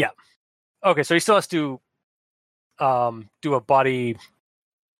 Yeah. Okay, so he still has to do a body.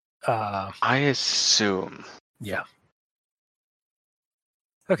 I assume. Yeah.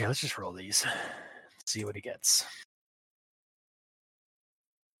 Okay, let's just roll these. See what he gets.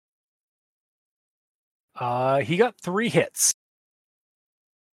 He got 3 hits.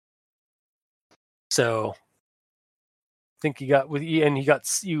 So, I think he got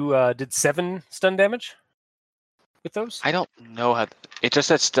you did 7 stun damage with those. I don't know how. It just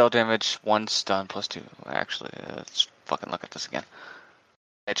said still damage 1 stun +2. Actually, let's fucking look at this again.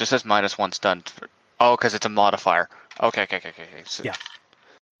 It just says -1 stun. Because it's a modifier. Okay. So, yeah.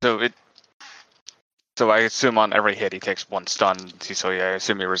 So I assume on every hit he takes 1 stun. So yeah, I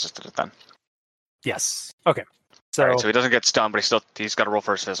assume he resisted it then. Yes. Okay. So, right, so he doesn't get stunned, but he's got to roll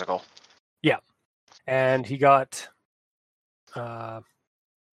for his physical. Yeah, and he got. So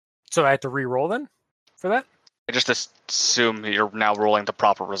I have to re-roll then for that. I just assume you're now rolling the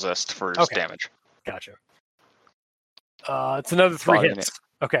proper resist for his damage. Gotcha. It's another 3 hits.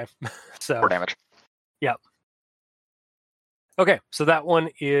 Okay, so 4 damage. Yeah. Okay, so that one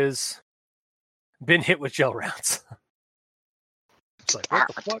is been hit with gel rounds. It's like what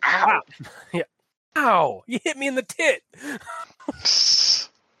the fuck? Ow. Yeah. Ow! You hit me in the tit.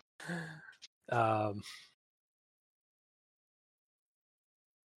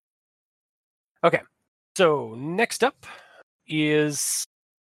 Okay. So next up is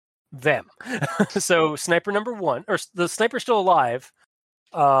them. So sniper number 1, or the sniper's still alive.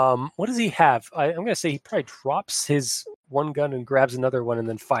 What does he have? I'm going to say he probably drops his one gun and grabs another one and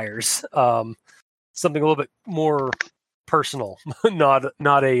then fires. Something a little bit more personal,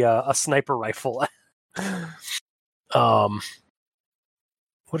 not a sniper rifle. What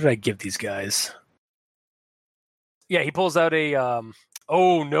did I give these guys? Yeah, he pulls out a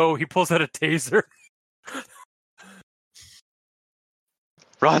oh no, he pulls out a taser.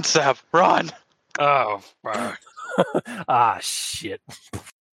 Run, Seb, run! Oh, fuck. Ah, shit.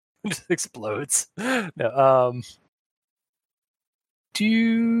 Just explodes. No,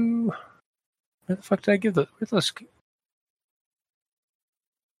 where the fuck did I give where's those?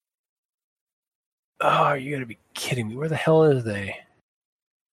 Oh, you gotta be kidding me. Where the hell are they?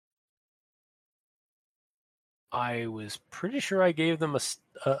 I was pretty sure I gave them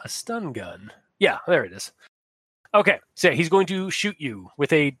a stun gun. Yeah, there it is. Okay, so yeah, he's going to shoot you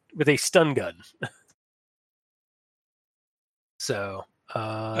with a stun gun. So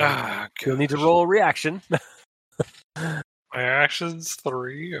you'll need to roll a reaction. My action's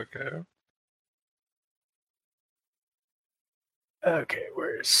 3. Okay. Okay,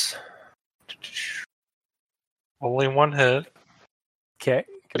 where's Only 1 hit. okay?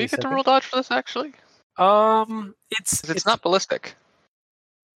 Do you get to roll dodge for this, actually? It's not ballistic.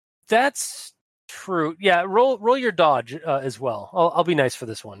 That's true. Yeah, roll your dodge as well. I'll be nice for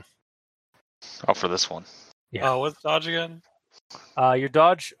this one. Oh, for this one. Yeah. Oh, what's dodge again? Your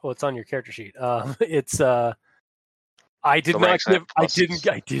dodge. Well, it's on your character sheet. It's I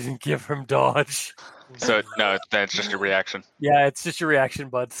didn't give him dodge. So no, that's just your reaction. Yeah, it's just your reaction,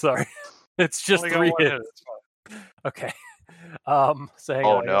 bud. Sorry, it's just Only got 3 1 hits. hit, it's fine. Okay. So hang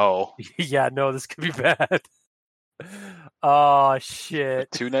Oh on. no. Yeah, no, this could be bad. Oh shit.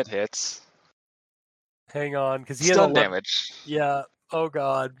 2 net hits. Hang on, because he had Stun damage. Yeah. Oh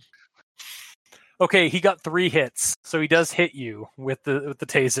god. Okay, he got 3 hits, so he does hit you with the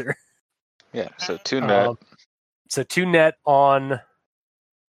taser. Yeah, so 2 net. So 2 net on.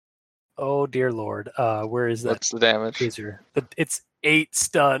 Oh dear lord. Where is that? What's the damage? Taser? It's 8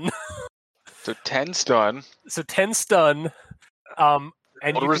 stun. So 10 stun. So 10 stun. And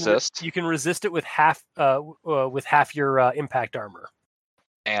Roll to resist. You can resist it with half your impact armor.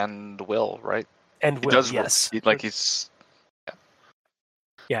 And will, right? And He will, does yes. he's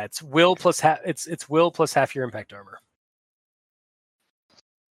Yeah, it's will plus half. It's will plus half your impact armor.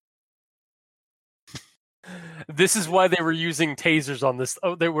 This is why they were using tasers on this.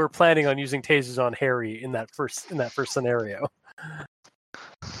 Oh, they were planning on using tasers on Harry in that first scenario.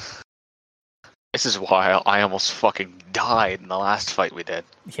 This is why I almost fucking died in the last fight we did.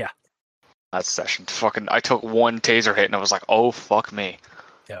 Yeah. That session. I took 1 taser hit and I was like, oh fuck me.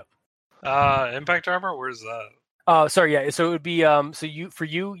 Impact armor? Where's that? Sorry, yeah. So it would be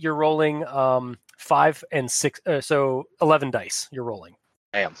you're rolling 5 and 6. So 11 dice. You're rolling.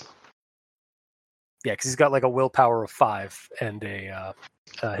 Damn. Yeah, because he's got like a willpower of 5, and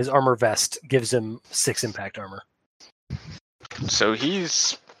his armor vest gives him 6 impact armor. So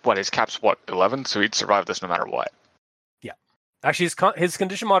his cap's 11, so he'd survive this no matter what. Yeah. Actually, his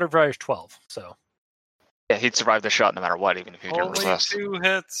condition modifier is 12, so. Yeah, he'd survive the shot no matter what, even if he didn't Only resist. 2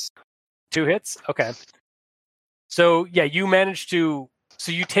 hits. 2 hits? Okay. So, yeah, you managed to...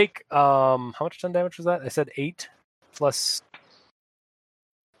 So you take... how much stun damage was that? I said 8 plus...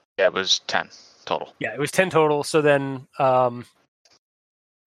 Yeah, it was 10 total. Yeah, it was 10 total, so then...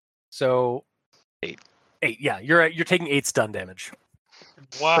 So... 8. 8, yeah. You're taking 8 stun damage.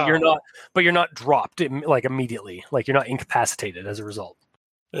 Wow. But you're not dropped, like, immediately. Like, you're not incapacitated as a result.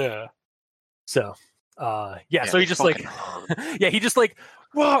 Yeah. So... so he just like, yeah, he just like,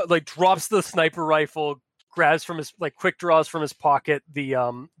 whoa, like drops the sniper rifle, grabs from his quick draws from his pocket the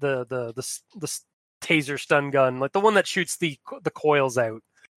taser stun gun, like the one that shoots the coils out,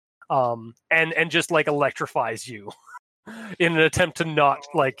 and just like electrifies you in an attempt to not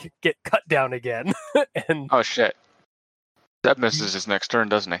like get cut down again. And oh shit, that misses his next turn,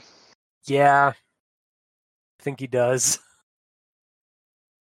 doesn't he? Yeah, I think he does.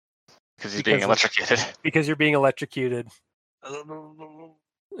 Because he's being electrocuted. Because you're being electrocuted. Don't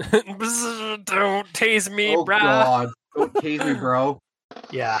tase me, Oh brah. god. Don't tase me, bro.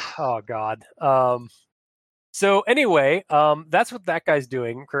 Yeah. Oh god. So anyway, that's what that guy's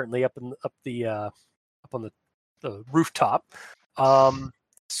doing currently up on the rooftop.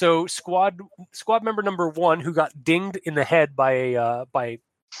 So squad member number 1, who got dinged in the head by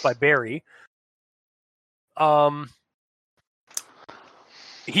Barry.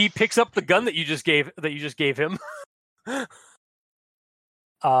 He picks up the gun that you just gave him,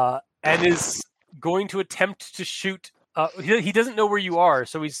 and going to attempt to shoot. He doesn't know where you are,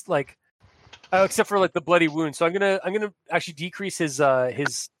 so he's like, except for like the bloody wound. So I'm gonna actually decrease his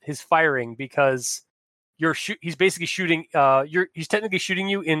firing because he's basically shooting. He's technically shooting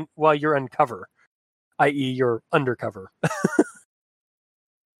you in while you're uncover, i.e., you're undercover.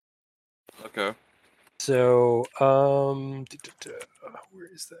 Okay. So where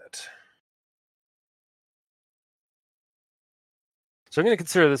is that? So I'm going to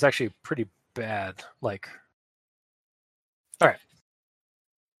consider this actually pretty bad. Like, all right.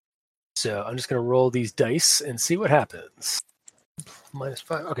 So I'm just going to roll these dice and see what happens.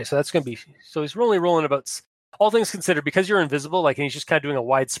 -5. Okay, so that's going to be. So he's only rolling about, all things considered, because you're invisible. Like, and he's just kind of doing a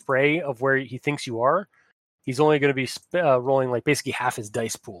wide spray of where he thinks you are. He's only going to be rolling like basically half his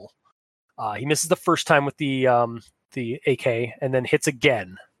dice pool. He misses the first time with the AK, and then hits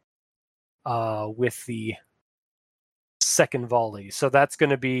again with the second volley. So that's going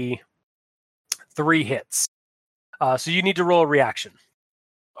to be 3 hits. So you need to roll a reaction.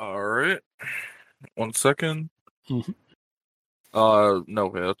 All right. 1 second. Mhm.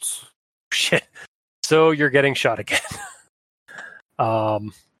 No hits. Shit. So you're getting shot again.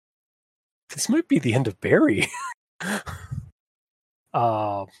 This might be the end of Barry.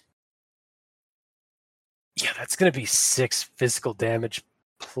 Yeah, that's going to be 6 physical damage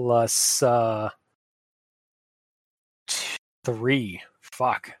plus 3.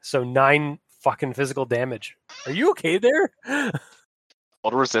 Fuck. So 9 fucking physical damage. Are you okay there? Roll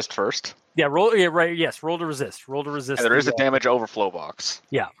to resist first. Yeah, roll. Yeah, right. Yes, roll to resist. Roll to resist. And there is a damage overflow box.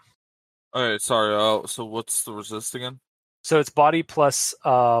 Yeah. All right. Sorry. So what's the resist again? So it's body plus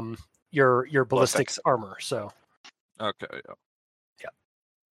your ballistics armor. So. Okay. Yeah.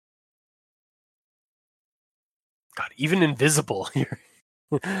 God, even invisible.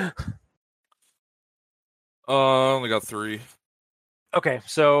 Only got 3. Okay,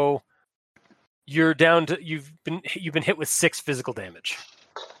 so you're down to you've been hit with 6 physical damage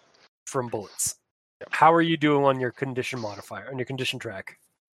from bullets. How are you doing on your condition modifier, on your condition track?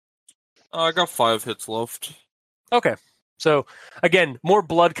 I got 5 hits left. Okay, so again, more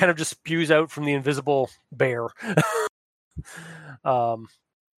blood kind of just spews out from the invisible bear.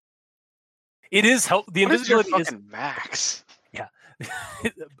 It is help. The invisibility is max. Yeah,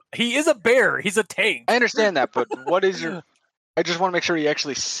 he is a bear. He's a tank. I understand that, but what is your? I just want to make sure he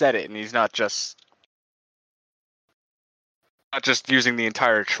actually said it, and he's not just using the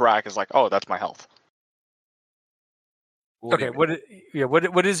entire track as like, oh, that's my health. Okay,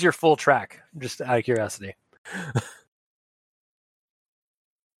 what is your full track? Just out of curiosity,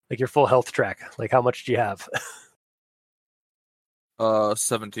 like your full health track. Like, how much do you have?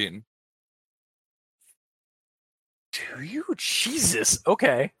 17. Do you? Jesus.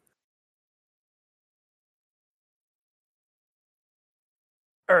 Okay.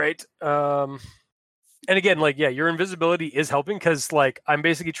 All right. And again, like, yeah, your invisibility is helping because, like, I'm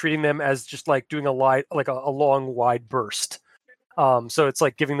basically treating them as just like doing a long wide burst. So it's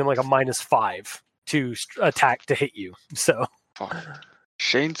like giving them like a -5 to attack to hit you. So. Fuck.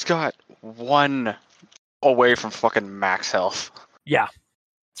 Shane's got 1 away from fucking max health. Yeah,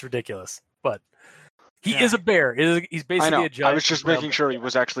 it's ridiculous, but. He is a bear. He's basically a giant. I was just making sure he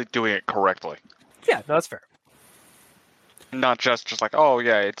was actually doing it correctly. Yeah, no, that's fair. Not just like, oh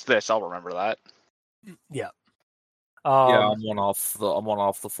yeah, it's this. I'll remember that. Yeah. Yeah, I'm one off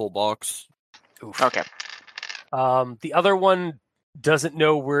the full box. Oof. Okay. The other one doesn't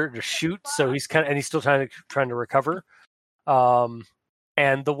know where to shoot, so he's still trying to recover.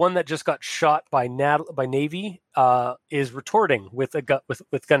 And the one that just got shot by Navy is retorting with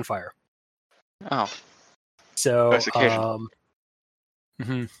gunfire. Oh. So,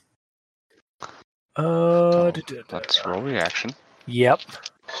 mm-hmm. Let's roll reaction. Yep.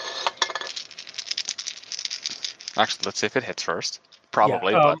 Actually, let's see if it hits first.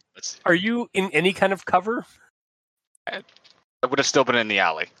 Probably, yeah, but let's see. Are you in any kind of cover? I would have still been in the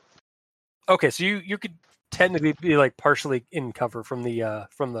alley. Okay, so you could technically be like partially in cover from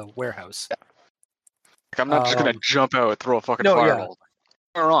the warehouse. Yeah. Like, I'm not just gonna jump out and throw a fucking fireball.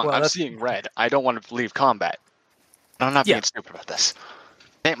 Yeah. Wrong. Well, I'm seeing red. I don't want to leave combat. I'm not being stupid about this.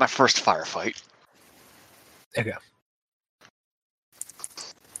 It ain't my first firefight. Okay.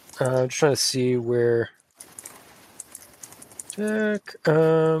 I'm just trying to see where. Sorry,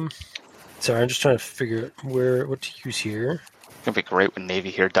 I'm just trying to figure out what to use here. It's gonna be great when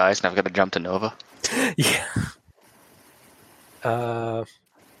Navy here dies, and I've got to jump to Nova. Yeah.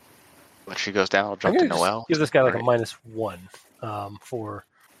 When she goes down, I'll jump to Noelle. Give this guy like a -1 for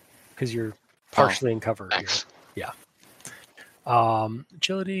because you're partially in cover here. Yeah.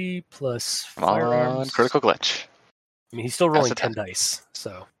 Agility plus firearms. Critical glitch. I mean, he's still rolling 10 dice,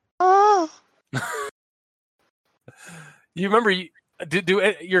 so. You remember?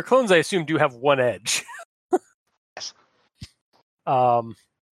 Do your clones? I assume do have one edge. Yes.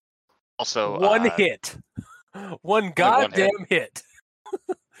 Also, one hit, one goddamn hit.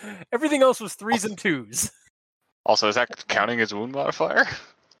 Everything else was 3s and 2s. Also, is that counting as wound modifier?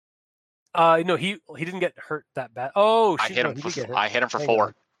 No, he didn't get hurt that bad. Oh, I hit him. He did get hurt. I hit him for Hang 4.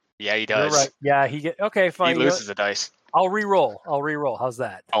 on. Yeah, he You're does. right. Yeah, okay, fine. He loses the dice. I'll re-roll. How's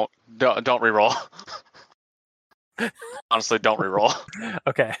that? Don't re-roll. Honestly, don't re-roll.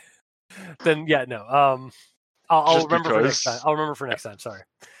 Okay. Then yeah, no. I'll Just remember for next because. time. I'll remember for next time. Sorry.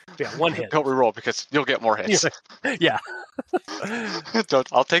 Yeah, one hit. Don't re-roll because you'll get more hits. Yeah.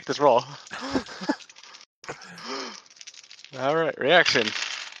 I'll take this roll. All right, reaction.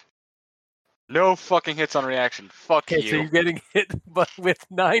 No fucking hits on reaction. Fuck Okay, you. so you're getting hit but with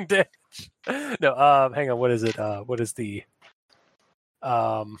 9 damage. No, hang on. What is it? What is the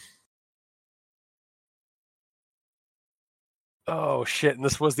Oh shit! And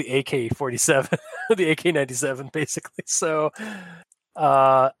this was the AK-47, the AK-97, basically. So,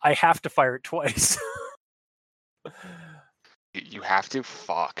 I have to fire it twice. You have to?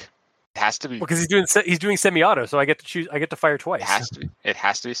 Fuck. It has to be. Because he's doing semi-auto, so I get to choose. I get to fire twice. It has to be. It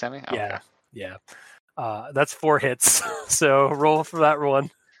has to be semi. Oh, Yeah, okay. yeah. That's 4 hits. So roll for that one.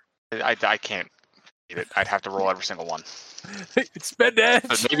 I can't beat it. I'd have to roll every single one. It's bad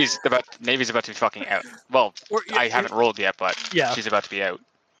edge. So Navy's about to be fucking out. Well, I haven't rolled yet, but Yeah. she's about to be out.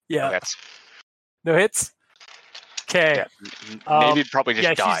 Yeah. No hits. No hits. Okay. Yeah. Navy probably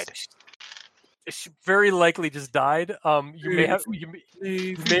just died. She very likely just died. You may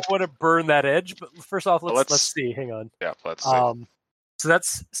want to burn that edge, but first off, let's see. Hang on. Yeah, let's see. So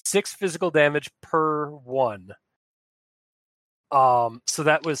that's 6 physical damage per one. So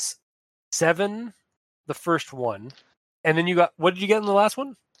that was 7 the first one, and then you got, what did you get in the last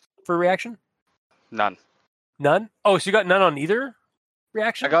one for reaction? None. Oh, so you got none on either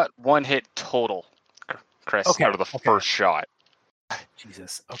reaction? I got 1 hit total, Chris, out of the first shot.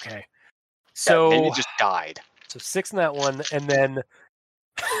 Jesus. Okay. So Navy just died. So 6 in that one, and then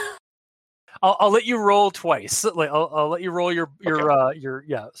I'll let you roll twice. Like I'll let you roll your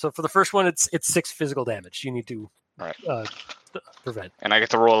yeah. So for the first one, it's 6 physical damage. You need to prevent. And I get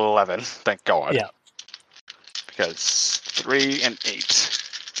to roll 11. Thank God. Yeah. Because 3 and 8.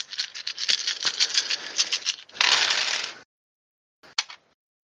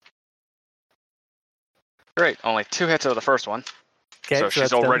 Great. Only 2 hits out of the first one. Okay. So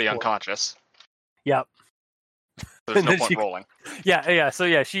she's already unconscious. Yep. So there's no point rolling. Yeah. So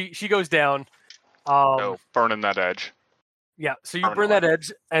yeah, she goes down. So burning that edge. Yeah. So you burn that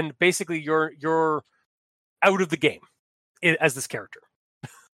edge, and basically you're out of the game as this character.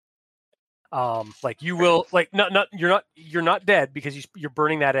 Like you will you're not dead because you're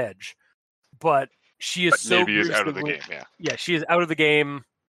burning that edge, but she is Navy is out of the game. Yeah, she is out of the game.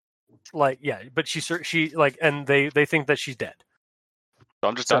 Like but she like, and they think that she's dead. So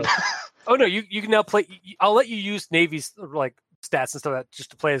I'm just done. Oh no, you can now play. I'll let you use Navy's like stats and stuff like that just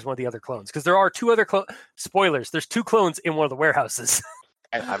to play as one of the other clones, because there are 2 other spoilers. There's 2 clones in one of the warehouses.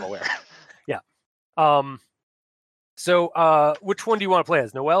 I'm aware. Yeah. So which one do you want to play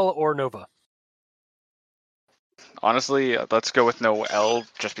as, Noelle or Nova? Honestly, let's go with Noelle,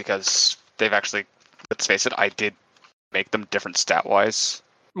 just because they've actually, let's face it, I did make them different stat-wise.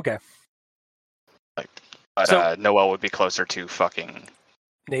 Okay. But Noelle would be closer to fucking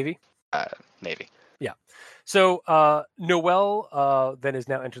Navy? Navy. Yeah. So Noelle then is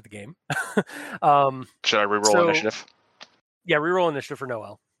now entered the game. Should I reroll initiative? Yeah, reroll initiative for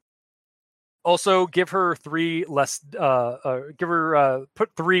Noelle. Also, give her 3 less. Give her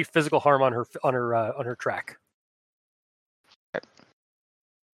put 3 physical harm on her track,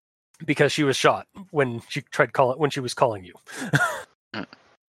 because she was shot when she was calling you.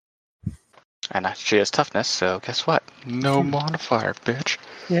 And she has toughness, so guess what? No modifier, bitch.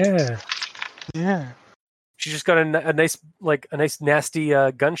 Yeah. She just got a nice nasty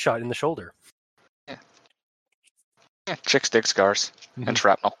gunshot in the shoulder. Yeah, chicks dig scars and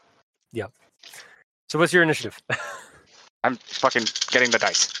shrapnel. Yeah. So what's your initiative? I'm fucking getting the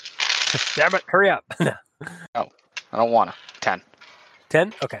dice. Damn it! Hurry up. No, I don't wanna. 10.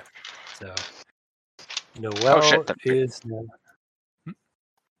 10? Okay. So Noelle is.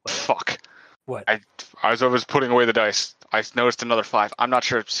 Fuck. What? As I was putting away the dice, I noticed another 5. I'm not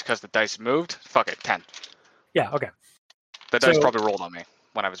sure if it's because the dice moved. Fuck it, 10. Yeah. Okay. The dice probably rolled on me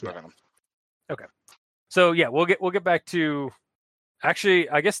when I was moving them. Okay. So yeah, we'll get back to. Actually,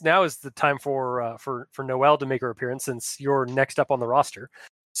 I guess now is the time for Noelle to make her appearance, since you're next up on the roster.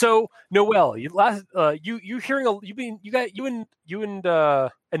 So Noel, you and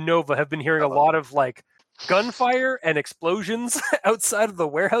Nova have been hearing a lot of like gunfire and explosions outside of the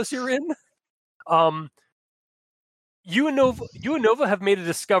warehouse you're in. You and Nova have made a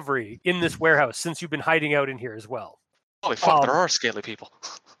discovery in this warehouse since you've been hiding out in here as well. Holy fuck, there are scaly people.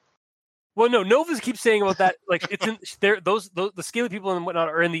 Well, no, Nova keeps saying about that. Like it's in there. The scaly people and whatnot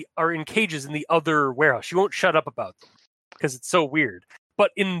are in cages in the other warehouse. She won't shut up about them because it's so weird.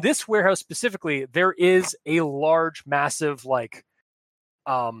 But in this warehouse specifically, there is a large, massive, like,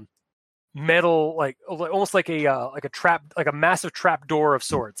 metal, like almost like a trap, like a massive trap door of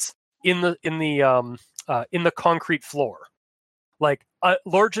sorts in the concrete floor, like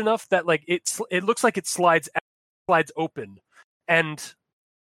large enough that like it looks like it slides open, and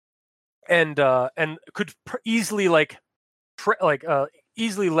could easily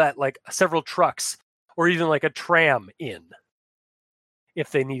easily let like several trucks or even like a tram in if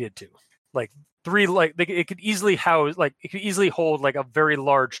they needed to. Like it could easily hold like a very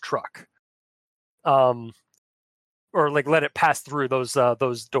large truck, or like let it pass through those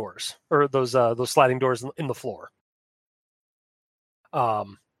doors or those sliding doors in the floor.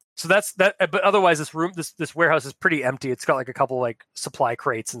 So that's that. But otherwise, this warehouse is pretty empty. It's got like a couple like supply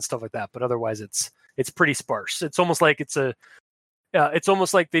crates and stuff like that. But otherwise, it's pretty sparse. It's almost like it's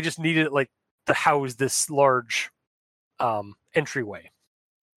almost like they just needed it like to house this large entryway.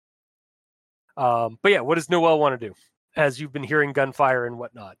 But yeah, what does Noel want to do? As you've been hearing gunfire and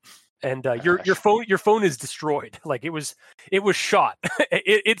whatnot, and your phone is destroyed. Like it was shot.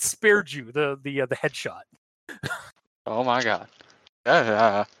 it spared you the headshot. Oh my god.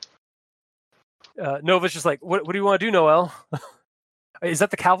 Nova's just like, what do you want to do, Noel? Is that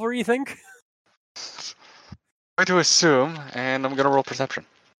the cavalry, you think? I'm going to assume, and I'm going to roll perception.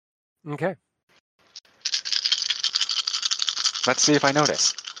 Okay. Let's see if I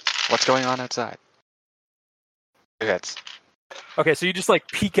notice what's going on outside. 2 hits. Okay, so you just like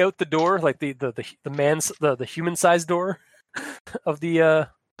peek out the door, like the human sized door of the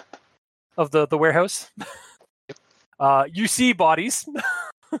warehouse. You see bodies.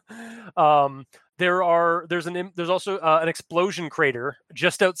 There's also an explosion crater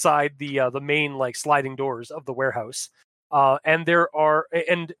just outside the main like sliding doors of the warehouse, and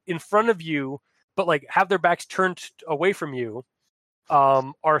in front of you, but like have their backs turned away from you,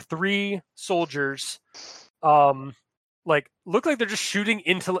 are 3 soldiers, like look like they're just shooting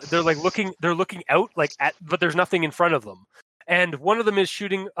into. They're looking out like at, but there's nothing in front of them, and one of them is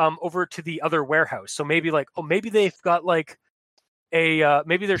shooting over to the other warehouse. So maybe they've got like maybe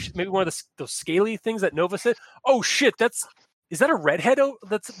one of those scaly things that Nova said. Oh shit! Is that a redhead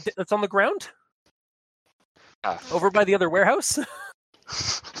that's on the ground over by the other warehouse?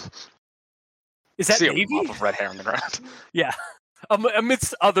 Is that Navy? A mop of red hair on the ground. Yeah,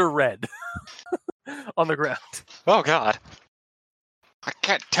 amidst other red on the ground. Oh god! I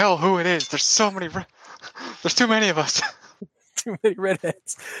can't tell who it is. There's so many. There's too many of us. Too many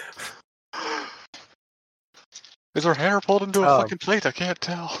redheads. Is her hair pulled into a fucking plate? I can't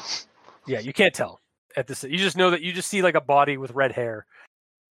tell. Yeah, you can't tell at this. You just know that you just see like a body with red hair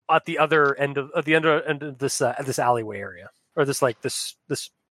at the other end of this alleyway area, or this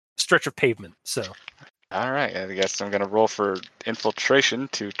stretch of pavement. So, all right, I guess I'm gonna roll for infiltration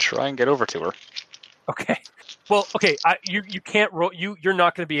to try and get over to her. Okay. Well, okay. You can't roll. You're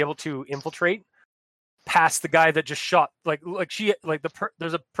not going to be able to infiltrate past the guy that just shot.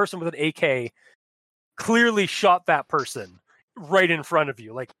 There's a person with an AK. Clearly shot that person right in front of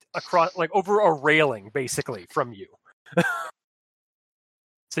you, like across, like over a railing, basically from you.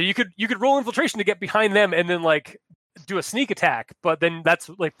 So you could roll infiltration to get behind them and then like do a sneak attack, but then that's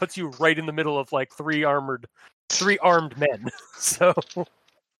like puts you right in the middle of like three armed men. So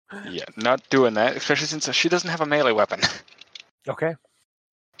yeah, not doing that, especially since she doesn't have a melee weapon. Okay.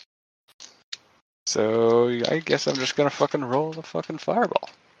 So I guess I'm just gonna fucking roll the fucking fireball.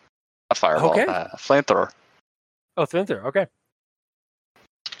 Not fireball. Okay. Flamethrower. Oh, flamethrower. Okay.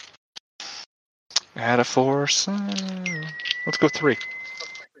 Add a force. Let's go 3.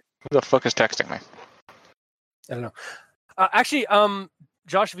 Who the fuck is texting me? I don't know. Actually,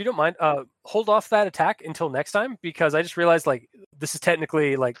 Josh, if you don't mind, hold off that attack until next time, because I just realized like this is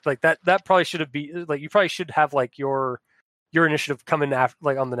technically like that probably should have been like you probably should have like your initiative come in after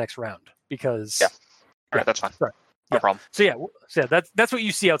like on the next round, because yeah. All right, that's fine. Right. No problem. So that's what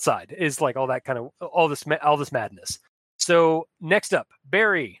you see outside is like all that kind of all this madness. So next up,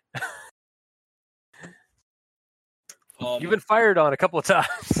 Barry. You've been fired on a couple of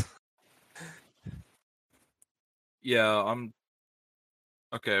times. Yeah, I'm.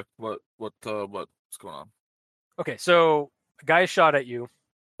 Okay, what's going on? Okay, so a guy shot at you.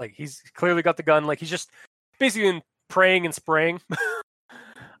 Like he's clearly got the gun. Like he's just basically been praying and spraying.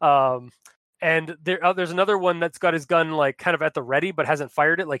 And there's another one that's got his gun like kind of at the ready, but hasn't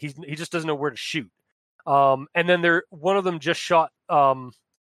fired it. Like he just doesn't know where to shoot. And then one of them just shot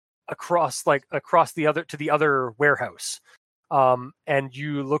across the other warehouse. And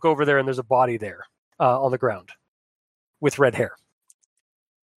you look over there and there's a body there on the ground with red hair.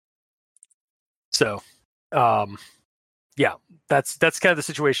 So, yeah, that's kind of the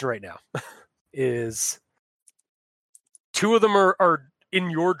situation right now. Is two of them are in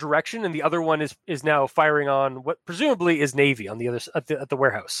your direction, and the other one is now firing on what presumably is Navy on the other at the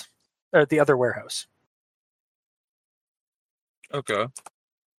warehouse, or at the other warehouse. Okay.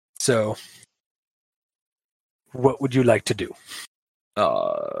 So, what would you like to do?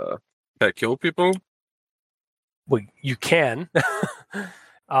 Can I kill people? Well, you can.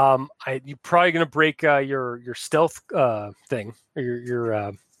 You're probably gonna break your stealth thing, or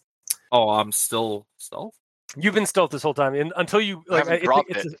your. Oh, I'm still stealth. You've been stealth this whole time, and until you like,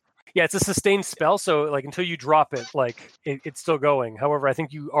 it's a sustained spell. So like until you drop it, like it's still going. However, I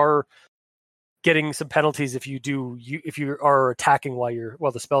think you are getting some penalties if you are attacking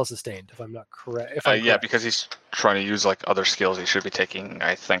while the spell is sustained. If I'm not correct. Yeah, because he's trying to use like other skills, he should be taking,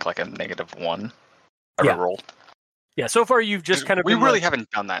 I think, like a -1 every roll. Yeah, so far you've just kind of. We really haven't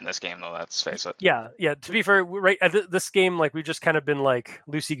done that in this game, though. Let's face it. Yeah. To be fair, right at this game, like we've just kind of been like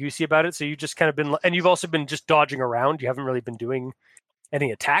loosey goosey about it. So you just kind of been, and you've also been just dodging around. You haven't really been doing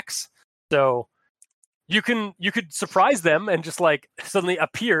any attacks. So you could surprise them and just like suddenly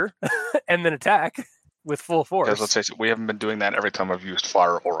appear and then attack with full force. Because let's face it, we haven't been doing that every time I've used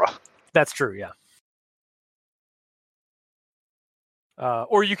Fire Aura. That's true. Yeah.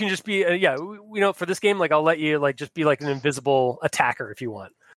 Or you can just be, for this game, like I'll let you like just be like an invisible attacker if you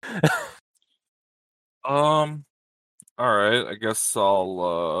want. All right. I guess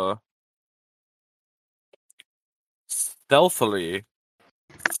I'll stealthily.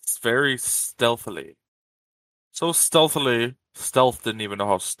 It's very stealthily. So stealthily, Stealth didn't even know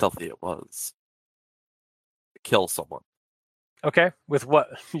how stealthy it was. Kill someone. Okay, with what?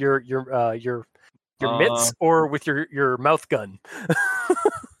 Your mitts or with your mouth gun?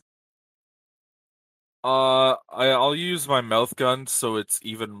 I'll use my mouth gun so it's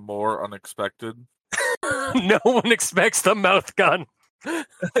even more unexpected. No one expects the mouth gun.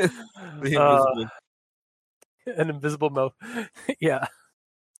 An invisible mouth. Yeah.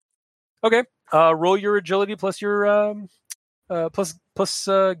 Okay. Roll your agility plus your plus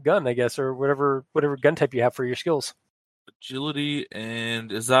gun, I guess, or whatever gun type you have for your skills. Agility,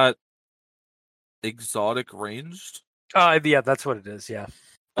 and is that exotic ranged? Yeah, that's what it is. Yeah.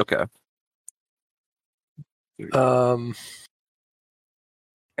 Okay.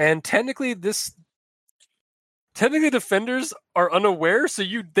 And technically defenders are unaware, so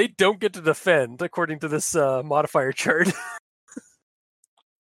they don't get to defend according to this modifier chart.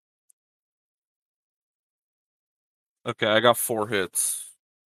 Okay, I got 4 hits.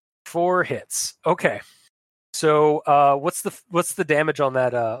 4 hits. Okay. So, what's the damage on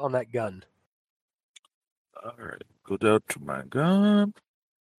that gun? All right, go down to my gun.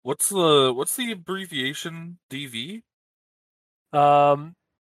 What's the abbreviation? DV? Yeah,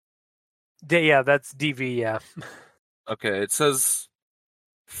 that's DV. Yeah. Okay, it says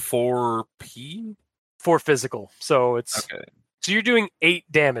 4P. 4 physical. So it's okay. So you're doing 8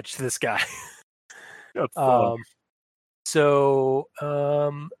 damage to this guy. And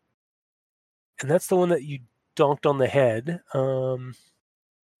that's the one that you donked on the head.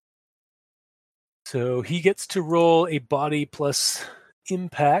 So he gets to roll a body plus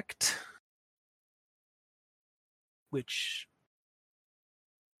impact, which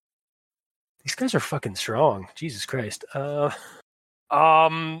these guys are fucking strong. Jesus Christ. Yeah,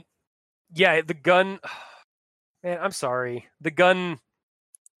 the gun. Man, I'm sorry. The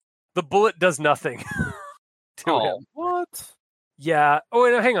bullet does nothing to him. What? Yeah. Oh,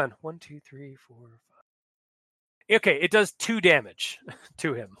 no, hang on. 1, 2, 3, 4, 5. Okay, it does 2 damage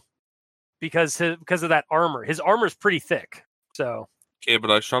to him because of that armor. His armor is pretty thick. So. Okay,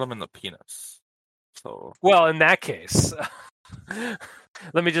 but I shot him in the penis. So. Well, in that case,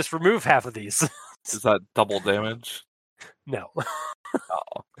 let me just remove half of these. Is that double damage? No.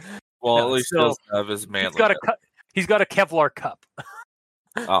 Oh. Well, no, at least he doesn't have his manly. He's got a Kevlar cup.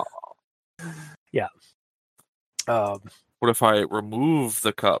 Oh. Yeah. What if I remove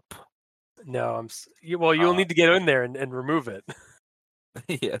the cup? No, you'll need to get in there and remove it.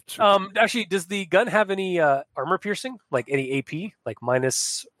 Yeah. True. Actually, does the gun have any armor piercing, like any AP, like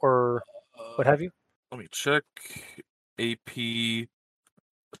minus or what have you? Let me check. AP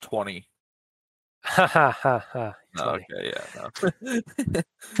 20. Ha ha ha ha. It's funny. Okay, yeah, no.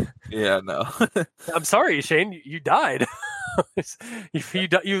 Yeah, no. I'm sorry, Shane. You died. you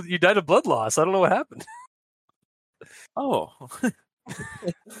died of blood loss. I don't know what happened. Oh.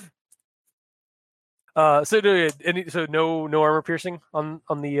 So no armor piercing on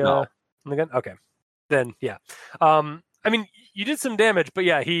the No. on the gun. Okay, then yeah. I mean, you did some damage, but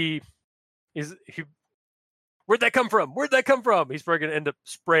yeah, he. Where'd that come from? Where'd that come from? He's probably going to end up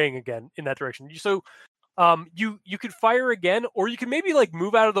spraying again in that direction. So, you could fire again, or you can maybe like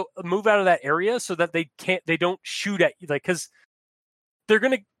move out of that area so that they don't shoot at you, like, because they're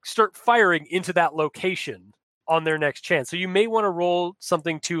going to start firing into that location on their next chance. So you may want to roll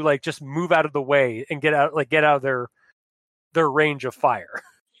something to like just move out of the way and get out of their range of fire.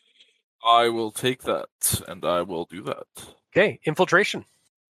 I will take that, and I will do that. Okay, infiltration.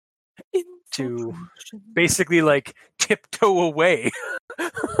 To basically like tiptoe away.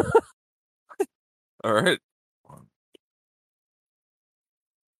 All right.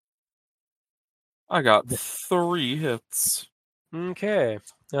 I got 3 hits. Okay.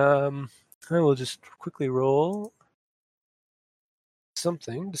 I will just quickly roll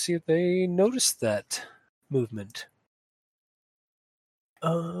something to see if they noticed that movement.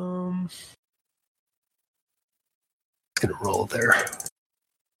 It's gonna roll there.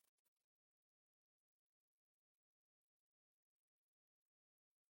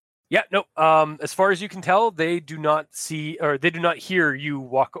 Yeah, no. As far as you can tell, they do not see or they do not hear you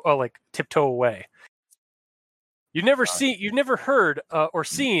walk like tiptoe away. You've never heard or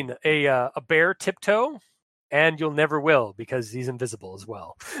seen a bear tiptoe, and you'll never will because he's invisible as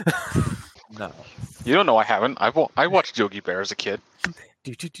well. No. You don't know I haven't. I watched Yogi Bear as a kid.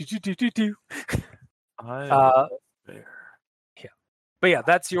 Do. Bear. Yeah, but yeah,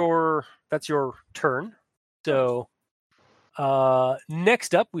 that's your turn. So.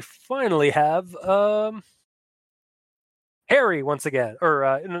 Next up, we finally have Harry once again,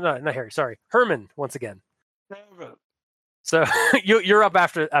 or no, not Harry. Sorry, Herman once again. So you're up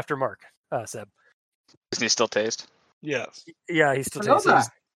after Mark, Seb. Isn't he still tased? Yes. Yeah, he's still I know tased. that.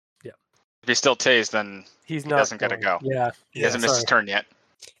 If he's still tased, then He doesn't get to go. Yeah, he hasn't missed his turn yet.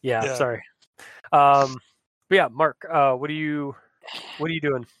 Yeah, Yeah. sorry. But yeah, Mark, what are you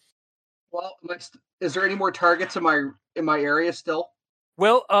doing? Well, is there any more targets in my area still?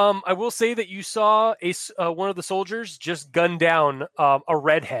 Well, I will say that you saw one of the soldiers just gun down a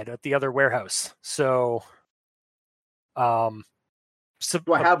redhead at the other warehouse. So, Do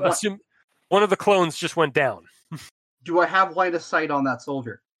I have one of the clones just went down. Do I have line of sight on that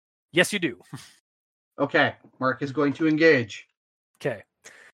soldier? Yes, you do. Okay, Mark is going to engage. Okay.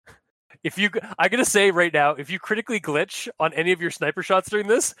 I gotta say right now, if you critically glitch on any of your sniper shots during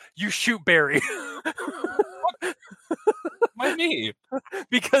this, you shoot Barry. Why me?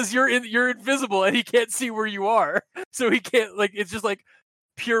 Because you're invisible and he can't see where you are, so he can't it's just like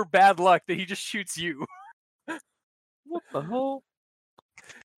pure bad luck that he just shoots you. What the hell?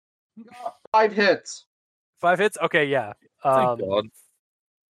 5 hits. 5 hits. Okay, yeah. Thank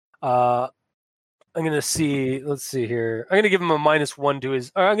God. I'm gonna see. Let's see here. I'm gonna give him a -1 to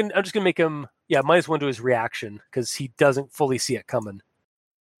his. I'm just gonna make him -1 to his reaction because he doesn't fully see it coming.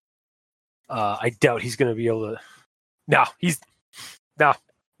 I doubt he's gonna be able to. No,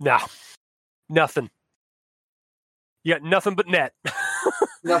 nothing. Yeah, nothing but net.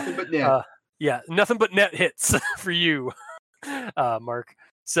 Nothing but net. Nothing but net hits for you, Mark.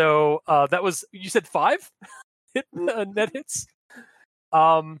 So that was, you said 5 net hits.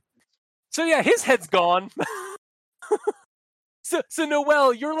 So yeah, his head's gone. So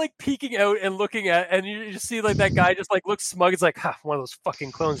Noel, you're like peeking out and looking at, and you just see like that guy just like looks smug. It's like, one of those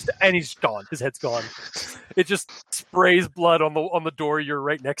fucking clones, and he's gone. His head's gone. It just sprays blood on the door. You're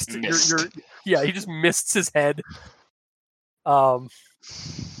right next to. He just mists his head.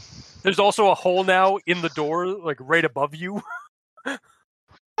 There's also a hole now in the door, like right above you.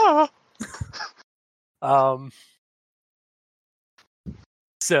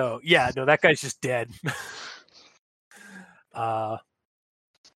 So yeah, no, that guy's just dead. God,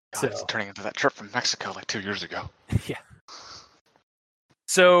 it's turning into that trip from Mexico like 2 years ago. Yeah.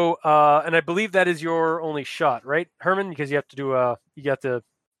 So, and I believe that is your only shot, right, Herman? Because you have to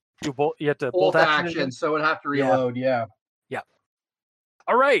bolt action. So it'd have to reload. Yeah.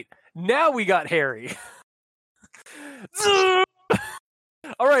 All right, now we got Harry.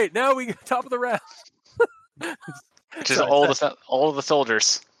 All right, now we top of the round. Which is all of the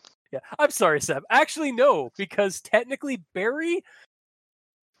soldiers. Yeah, I'm sorry, Seb. Actually, no, because technically Barry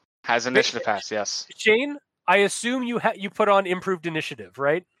has initiative pass. Yes. Shane, I assume you put on improved initiative,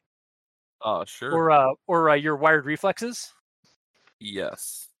 right? Sure. Or your wired reflexes.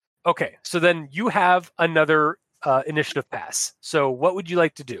 Yes. Okay, so then you have another initiative pass. So what would you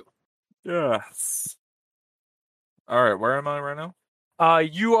like to do? Yes. All right, where am I right now?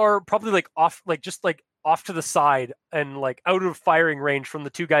 You are probably like off, like just like off to the side and like out of firing range from the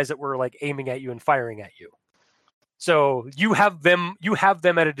two guys that were like aiming at you and firing at you. So you have them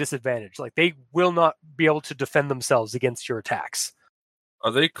at a disadvantage. Like they will not be able to defend themselves against your attacks. Are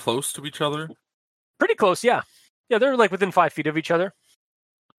they close to each other? Pretty close, yeah. Yeah, they're like within 5 feet of each other.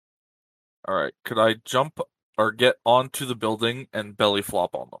 All right, could I jump or get onto the building and belly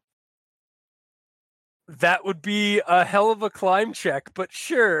flop on them? That would be a hell of a climb check, but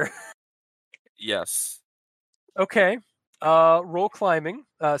sure. Yes. Okay. Roll climbing.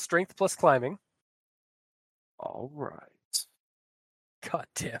 Strength plus climbing. All right. God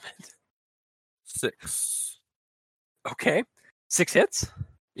damn it. 6. Okay. 6 hits?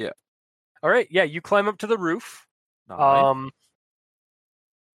 Yeah. All right. Yeah, you climb up to the roof. Nice.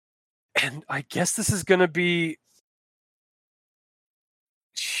 And I guess this is going to be...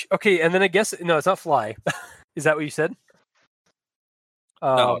 Okay, and then I guess... No, it's not fly. Is that what you said?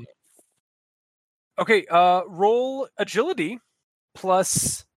 No. Okay, roll agility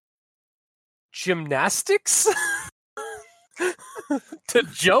plus gymnastics to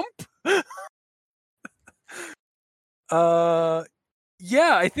jump?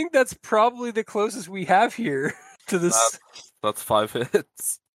 Yeah, I think that's probably the closest we have here to this. That's 5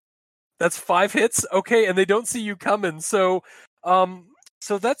 hits. That's 5 hits? Okay, and they don't see you coming. So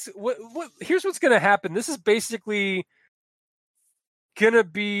that's what here's what's going to happen. This is basically going to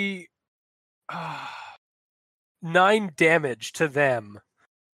be 9 damage to them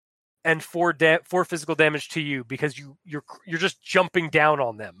and 4 physical damage to you because you're just jumping down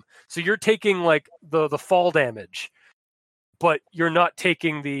on them. So you're taking like the fall damage, but you're not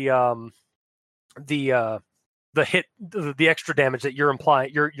taking the hit, the extra damage that you're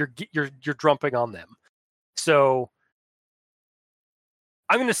implying. You're drumping on them. So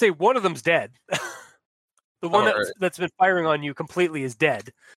I'm going to say one of them's dead. The one that's been firing on you completely is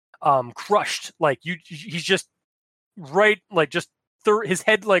dead, crushed. Like he's just right, like just his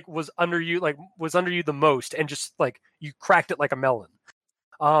head like was under you the most, and just like you cracked it like a melon.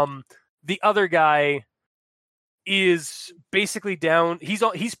 The other guy is basically down.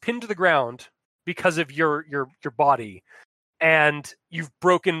 He's pinned to the ground because of your body, and you've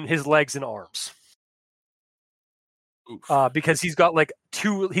broken his legs and arms. Because he's got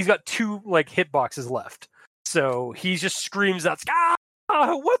two like hitboxes left. So he just screams out,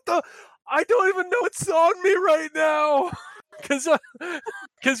 what the? I don't even know what's on me right now. Because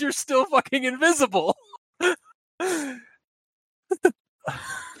you're still fucking invisible.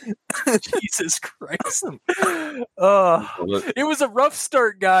 Jesus Christ. It was a rough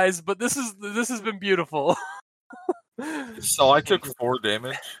start, guys, but this has been beautiful. So I took 4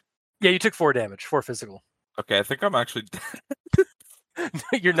 damage? Yeah, you took 4 damage, 4 physical. Okay, I think I'm actually dead.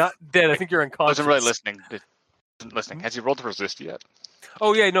 You're not dead. I think you're unconscious. I wasn't really listening. Has he rolled to resist yet?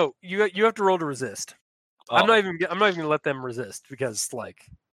 Oh yeah, no. You have to roll to resist. Oh. I'm not even gonna let them resist because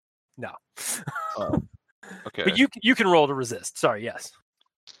no. Oh. Okay. But you can roll to resist. Sorry, yes.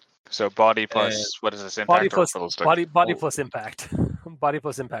 So body plus what is this impact? Body plus body plus impact. Body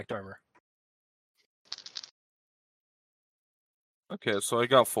plus impact armor. Okay, so I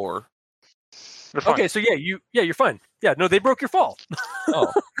got 4. Okay, so you're fine. Yeah, no, they broke your fall.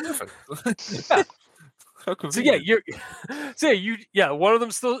 Oh, perfect. Yeah. One of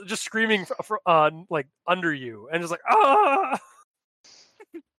them still just screaming like under you, and just like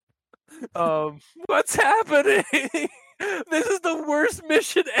what's happening? This is the worst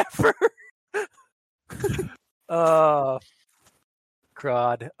mission ever.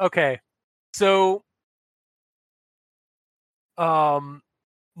 God. Okay, so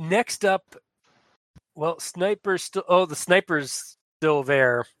next up, well, sniper's still. Oh, the sniper's still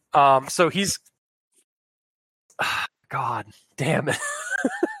there. So he's. God damn it.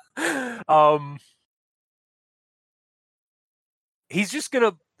 He's just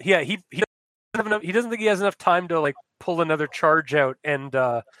gonna. Yeah, he doesn't have enough. He doesn't think he has enough time to like pull another charge out and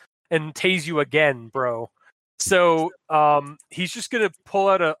tase you again, bro. So he's just gonna pull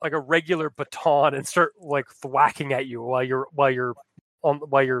out a regular baton and start like thwacking at you while you're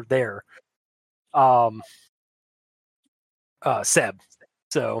there. Seb.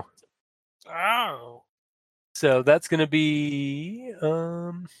 So. Ow. So that's gonna be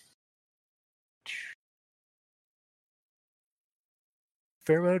fair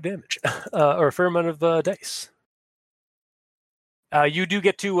amount of damage, or a fair amount of dice. You do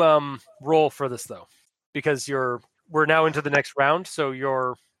get to roll for this though, because we're now into the next round. So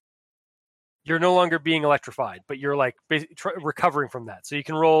you're no longer being electrified, but you're like recovering from that. So you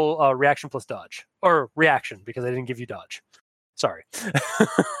can roll reaction plus dodge, or reaction, because I didn't give you dodge. Sorry.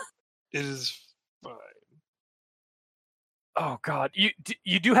 It is fine. Oh God,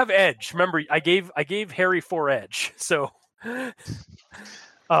 you do have edge. Remember, I gave Harry 4 edge, so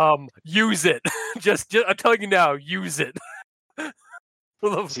use it. just I'm telling you now, use it.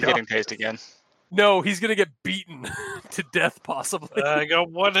 Is he getting tased again? No, he's gonna get beaten to death, possibly. I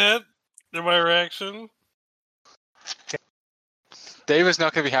got 1 hit in my reaction. Dave is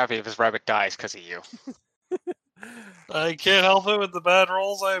not going to be happy if his rabbit dies because of you. I can't help it with the bad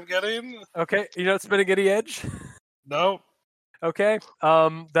rolls I am getting. Okay, you know, spinning any edge. Nope. Okay,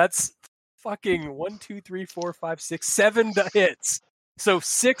 that's fucking 1, 2, 3, 4, 5, 6, 7 hits. So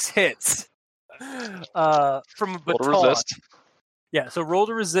 6 hits. From a baton. Roll to resist. Yeah, so roll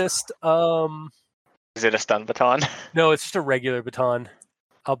to resist. Is it a stun baton? No, it's just a regular baton.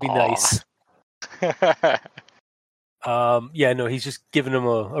 I'll be nice. Yeah, no, he's just giving him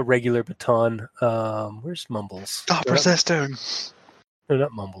a regular baton. Where's Mumbles? Stop resisting. No,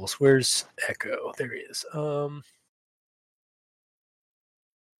 not Mumbles. Where's Echo? There he is.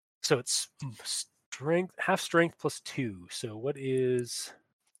 So it's strength, half strength plus 2. So what is?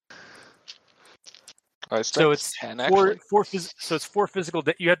 So it's 10, four. So it's 4 physical.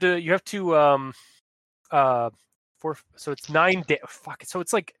 You have to. So it's 9. Fuck it. So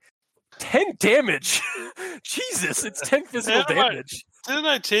it's like 10 damage. Jesus, it's 10 physical damage. Didn't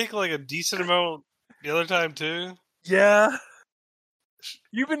I take like a decent amount the other time too? Yeah.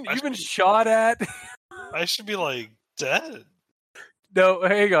 You've been shot at. I should be like dead. No,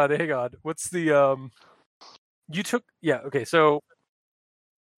 hang on. What's the You took okay, so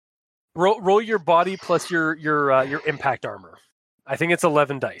roll your body plus your impact armor. I think it's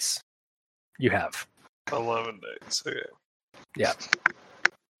 11 dice. You have 11 dice. Okay. Yeah.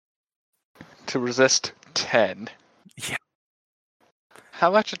 To resist 10. Yeah.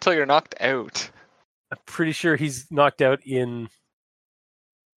 How much until you're knocked out? I'm pretty sure he's knocked out in.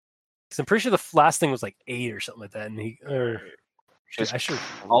 Because I'm pretty sure the last thing was like 8 or something like that, and I should.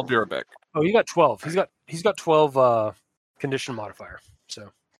 I'll be right back. Oh, he got 12. He's got 12 condition modifier. So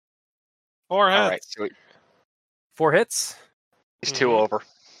 4 hits. All right, so 4 hits. he's 2 over.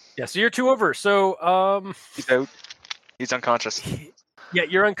 Yeah, so you're 2 over. So He's out. He's unconscious. Yeah,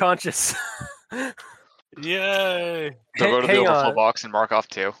 you're unconscious. Yay! So go to the hang overflow on. box and mark off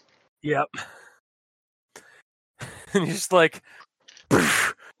 2. Yep. And you're just like,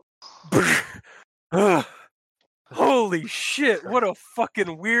 holy shit! What a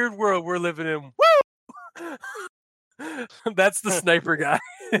fucking weird world we're living in. Woo! That's the sniper guy.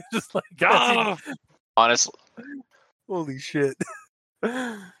 Just like, Ah! Honestly, holy shit.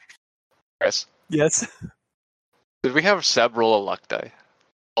 Chris, Yes. did we have Seb roll a luck die?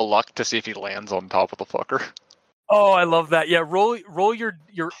 A luck to see if he lands on top of the fucker. Oh, I love that. Yeah, roll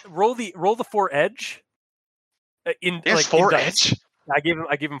the 4 edge. In He has like 4 in dice. edge? I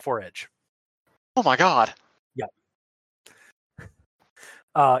gave him 4 edge. Oh my god.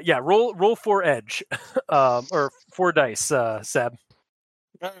 Yeah, roll 4 edge. Or 4 dice, Seb.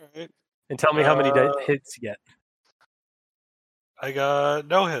 Alright. And tell me how many hits you get. I got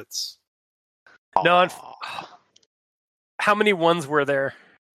no hits. No, Aw. how many ones were there?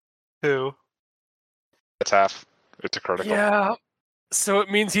 2. It's half. It's a critical. Yeah. So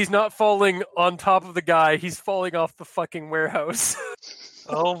it means he's not falling on top of the guy, he's falling off the fucking warehouse.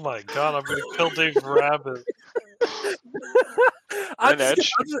 Oh my god, I'm gonna kill Dave Rabbit. I'm An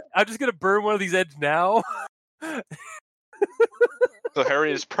just gonna burn one of these edge now. So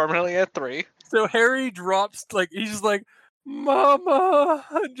Harry is permanently at 3. So Harry drops, like, he's just like, "Mama,"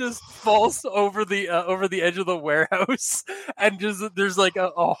 and just falls over the edge of the warehouse, and just there's like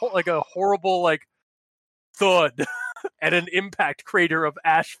a horrible like thud and an impact crater of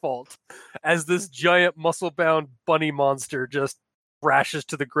asphalt as this giant muscle-bound bunny monster just crashes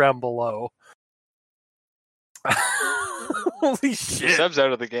to the ground below. Holy shit! Seb's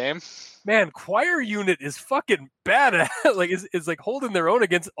out of the game. Man, choir unit is fucking bad. Like, is like holding their own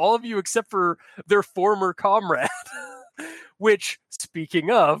against all of you except for their former comrade. Which,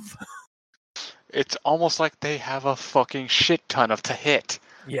 speaking of, It's almost like they have a fucking shit ton of to hit.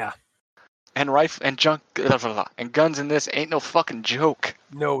 yeah, And rifle and junk and guns in this ain't no fucking joke.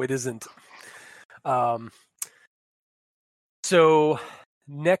 no, it isn't. So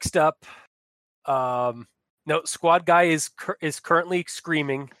next up, no, squad guy is currently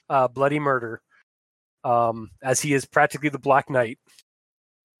screaming bloody murder, as he is practically the Black Knight.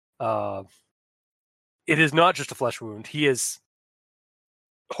 It is not just a flesh wound. He is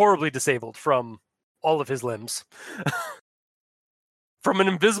horribly disabled from all of his limbs. from an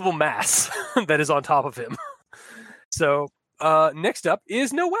invisible mass that is on top of him. So next up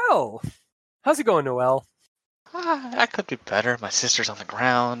is Noelle. How's it going, Noelle? I could be better. My sister's on the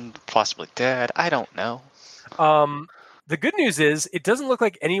ground, possibly dead. I don't know. The good news is it doesn't look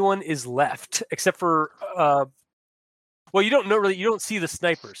like anyone is left except for well, you don't know really. You don't see the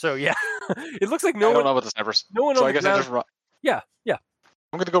sniper, so yeah, it looks like I don't know about the snipers. No one So on I the guess I ground. just run. Yeah.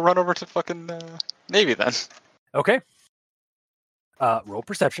 I'm gonna go run over to fucking Navy then. Okay. Roll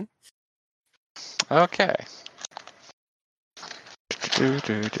perception. Okay.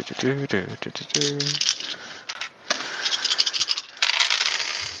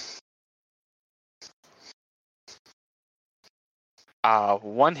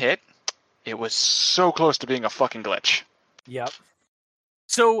 One hit. It was so close to being a fucking glitch. Yep.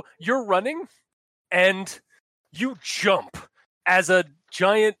 So you're running, and you jump as a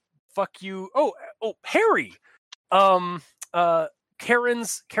giant fuck you. Oh, Harry.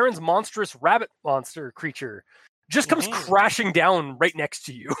 Karen's monstrous rabbit monster creature just comes crashing down right next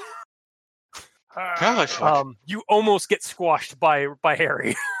to you. Holy fuck. You almost get squashed by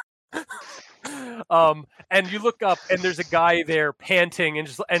Harry. And you look up, and there's a guy there panting and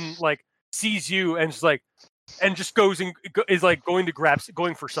sees you and just goes and is like going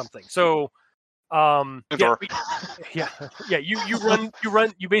for something. So you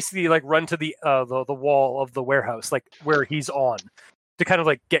basically like run to the wall of the warehouse, like where he's on, to kind of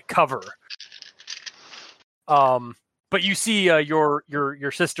like get cover. But you see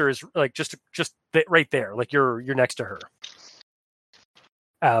your sister is like just right there, like you're next to her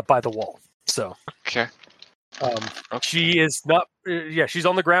by the wall. So Okay. she is not. She's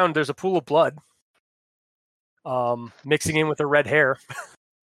on the ground. There's a pool of blood, mixing in with her red hair.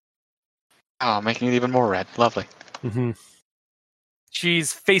 Oh, making it even more red. Lovely. Mm-hmm.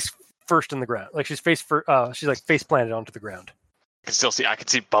 She's face first in the ground, like she's face planted onto the ground. I can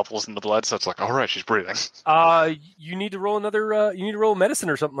see bubbles in the blood, so it's like, all right, she's breathing. You need to roll another. You need to roll medicine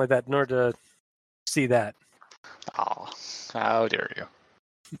or something like that in order to see that. Oh, how dare you!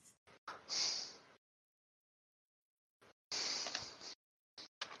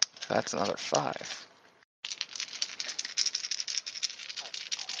 That's another 5.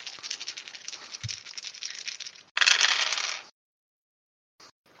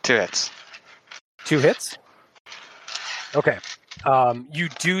 Two hits. 2 hits. Okay. You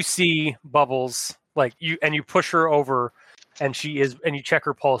do see bubbles, like you push her over, and you check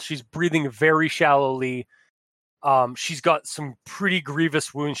her pulse. She's breathing very shallowly. She's got some pretty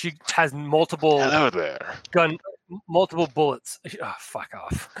grievous wounds. She has multiple multiple bullets. Oh, fuck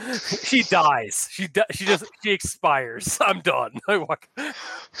off. She dies. She expires. I'm done.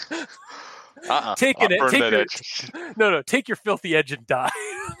 Take your filthy edge and die.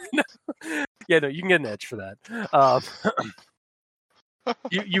 Yeah, no, you can get an edge for that.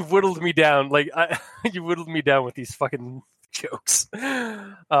 You whittled me down, you whittled me down with these fucking jokes.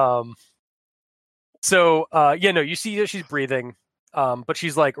 You see that she's breathing, but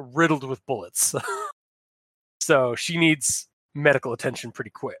she's like riddled with bullets. So she needs medical attention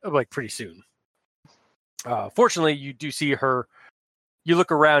pretty quick, like pretty soon. Fortunately, you do see her. You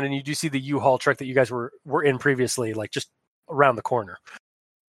look around and you do see the U-Haul truck that you guys were in previously, like just around the corner.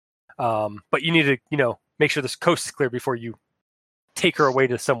 But you need to, make sure this coast is clear before you take her away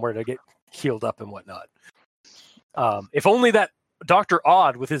to somewhere to get healed up and whatnot. If only that Dr.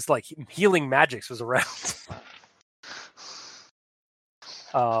 Odd with his like healing magics was around.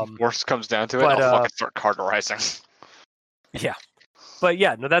 Worst comes down to it, I'll fucking start cauterizing. Yeah, but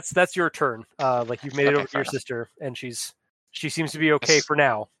yeah, no, that's your turn. You've made it over to your sister, and she seems to be okay for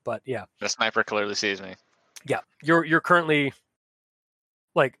now. But yeah, the sniper clearly sees me. Yeah, you're currently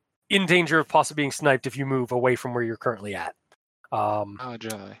like in danger of possibly being sniped if you move away from where you're currently at. Oh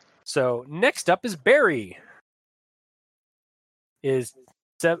joy. So next up is Barry. Did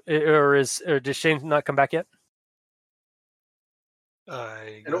Shane not come back yet?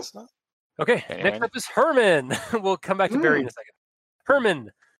 I guess not. Okay, next up is Herman. We'll come back to Barry in a second.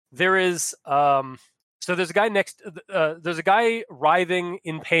 Herman, there is so there's a guy there's a guy writhing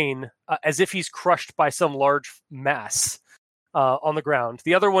in pain as if he's crushed by some large mass on the ground.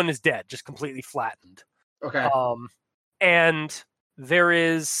 The other one is dead, just completely flattened. Okay. And there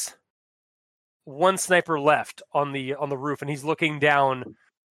is one sniper left on the roof, and he's looking down.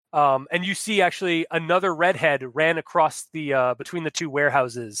 And you see actually another redhead ran across the between the two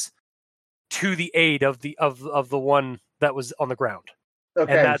warehouses to the aid of the one that was on the ground.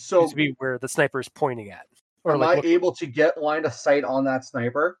 Okay, and that so seems to be where the sniper is pointing at. Or am I able to get line of sight on that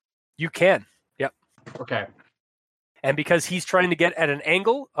sniper? You can. Yep. Okay. And because he's trying to get at an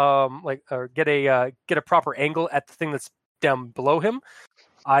angle, or get a proper angle at the thing that's down below him,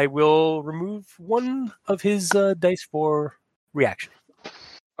 I will remove one of his dice for reaction.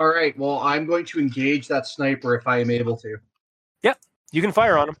 All right. Well, I'm going to engage that sniper if I am able to. Yep, you can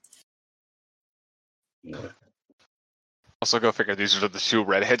fire on him. Also, go figure these are the two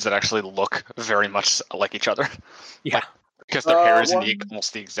redheads that actually look very much like each other. Yeah. Like, because their hair is in one-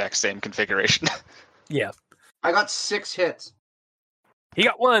 almost the exact same configuration. Yeah. I got 6 hits. He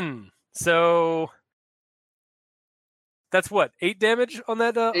got 1. So that's what, 8 damage on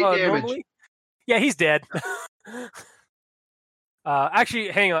that 8 damage. normally? Yeah, he's dead. Actually,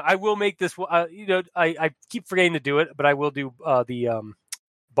 hang on. I will make this. I keep forgetting to do it, but I will do the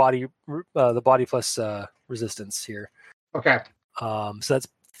body plus resistance here. Okay. So that's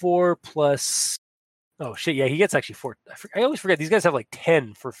 4 plus. Oh shit! Yeah, he gets actually 4. I always forget these guys have like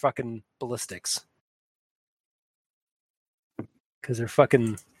 10 for fucking ballistics because they're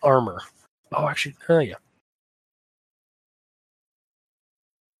fucking armor. Oh, actually, yeah.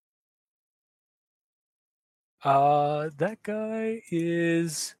 That guy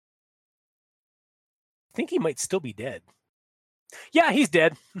is. I think he might still be dead. Yeah, he's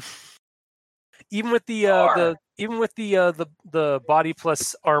dead. Even with the body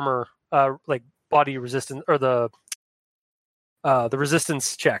plus armor, like body resistance or the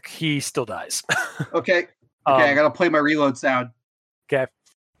resistance check, he still dies. Okay. I gotta play my reload sound. Okay.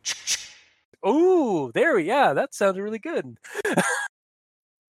 Ooh, yeah, that sounded really good.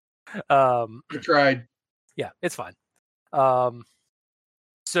 I tried. Yeah, it's fine.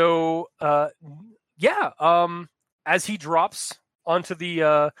 As he drops onto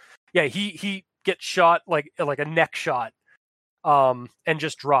the he gets shot like a neck shot, and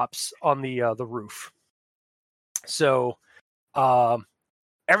just drops on the roof. So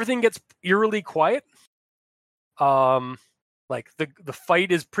everything gets eerily quiet. Like the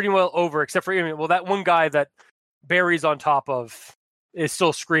fight is pretty well over, except for that one guy that Barry's on top of is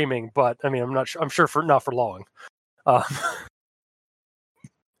still screaming, but I mean, I'm sure not for long.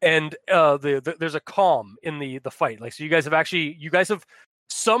 And there's a calm in the fight. Like, so you guys have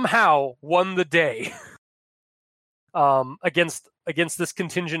somehow won the day against this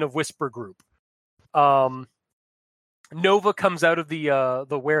contingent of Whisper Group. Nova comes out of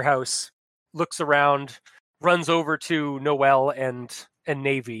the warehouse, looks around, runs over to Noelle and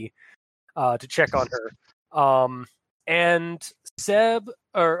Navy to check on her. And Seb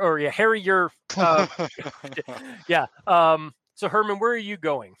or Harry, you're yeah. So Herman, where are you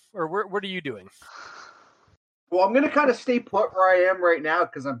going, or what are you doing? Well, I'm gonna kind of stay put where I am right now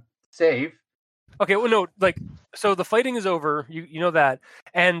because I'm safe. Okay, well, no, so the fighting is over. You know that,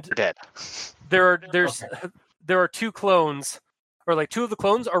 and You're dead. There are 2 clones, or like 2 of the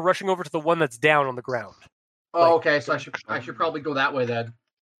clones are rushing over to the one that's down on the ground. Oh, okay. So I should probably go that way then.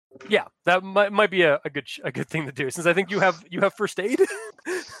 Yeah, that might be a good thing to do, since I think you have first aid.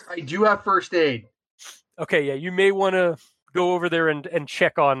 I do have first aid. Okay, yeah, you may want to go over there and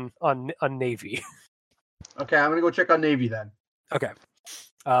check on Navy. Okay, I'm gonna go check on Navy then. Okay.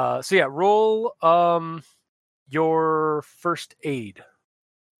 So yeah, roll your first aid.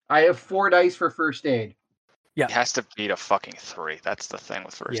 I have 4 dice for first aid. Yeah. He has to beat a fucking 3. That's the thing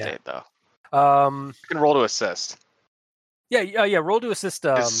with first aid, though. You can roll to assist. Yeah. Roll to assist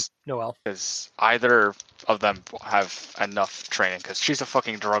Noelle. Because either of them have enough training. Because she's a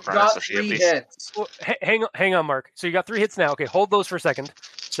fucking drug runner, Got so she 3 at least. hits. Well, hang on, Mark. So you got 3 hits now. Okay, hold those for a second.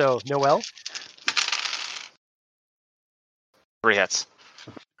 So Noelle. 3 hits.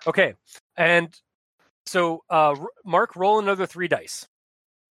 Okay, and so Mark, roll another 3 dice.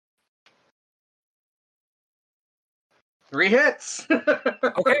 3 hits.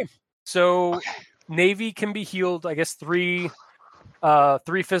 Okay, so Navy can be healed. I guess 3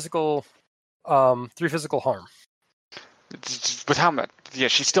 physical harm. With how much? Yeah,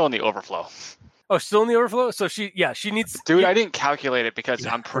 she's still in the overflow. Oh, still in the overflow. So she needs. Dude, I didn't calculate it because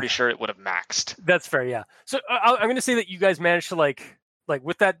I'm pretty sure it would have maxed. That's fair. Yeah. So I'm going to say that you guys managed to like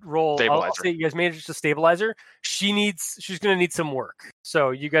with that roll. I'll say you guys managed to stabilize her. She's going to need some work. So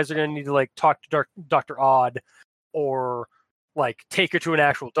you guys are going to need to like talk to Dr. Odd, or like take her to an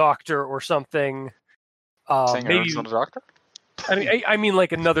actual doctor or something. Maybe a doctor. I mean,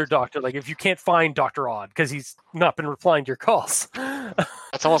 like another doctor. Like if you can't find Dr. Odd because he's not been replying to your calls.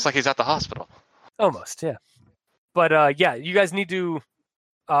 It's almost like he's at the hospital. Almost, yeah. But yeah, you guys need to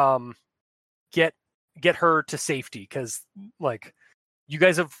get her to safety, because like you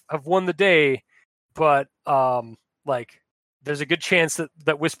guys have won the day, but like there's a good chance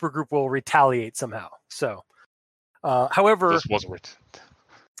that Whisper Group will retaliate somehow. So, however, This wasn't it.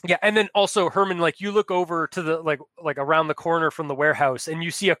 Yeah, and then also Herman, like you look over to the like around the corner from the warehouse, and you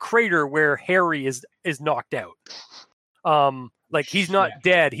see a crater where Harry is knocked out. Like he's not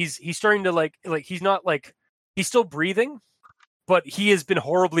dead. He's starting to like he's not like he's still breathing, but he has been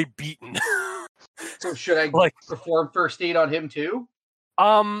horribly beaten. So should I perform first aid on him too?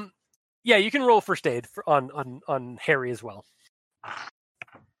 Yeah, you can roll first aid on Harry as well.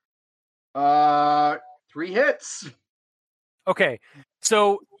 3 hits. Okay,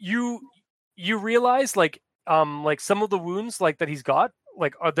 so you realize like some of the wounds like that he's got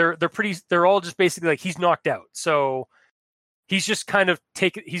like they're all just basically like he's knocked out. So he's just kind of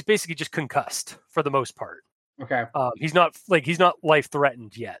he's basically just concussed for the most part. Okay. He's not life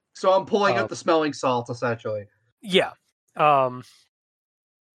threatened yet. So I'm pulling out the smelling salts essentially. Yeah. Yeah.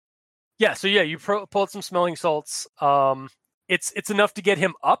 So yeah, you pull out some smelling salts. It's enough to get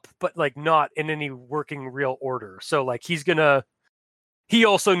him up, but like not in any working real order. So like he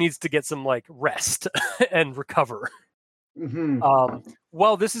also needs to get some like rest and recover. Mm-hmm.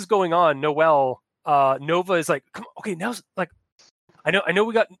 While this is going on, Nova is like, come on, okay, now like I know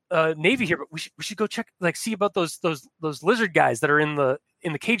we got Navy here, but we should go check see about those lizard guys that are in the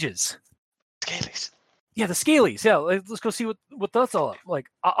cages. Scalies. Yeah, the scalies. Yeah, let's go see what that's all up. Like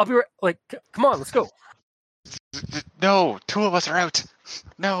I'll be right. Like, come on, let's go. No, 2 of us are out.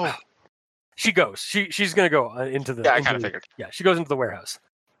 No. She goes. She's gonna go into the. Yeah, I kind of figured. Yeah, she goes into the warehouse.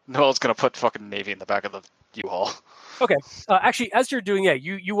 Noel's gonna put fucking Navy in the back of the U-Haul. Okay. Actually, as you're doing,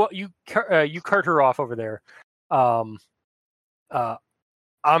 you cart her off over there. I'm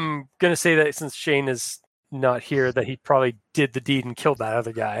gonna say that since Shane is not here, that he probably did the deed and killed that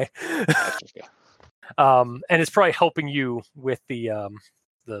other guy. And it's probably helping you with the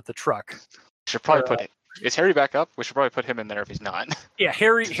truck. Should probably put it. Is Harry back up? We should probably put him in there if he's not. Yeah,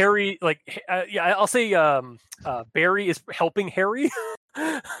 Harry, like, yeah, I'll say, Barry is helping Harry,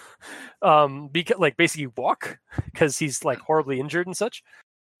 because like basically walk because he's like horribly injured and such.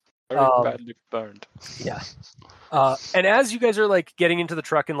 Very badly burned. Yeah. And as you guys are like getting into the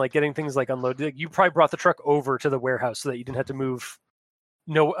truck and like getting things like unloaded, you probably brought the truck over to the warehouse so that you didn't have to move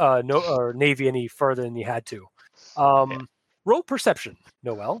Navy any further than you had to. Roll perception,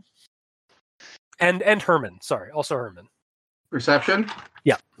 Noel. And Herman. Sorry, also Herman. Perception?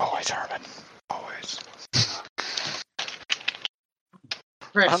 Yeah. Always Herman. Always.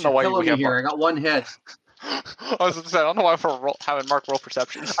 Chris, I don't know why killing you me here. I got 1 hit. I was going to say, I don't know why we're having Mark roll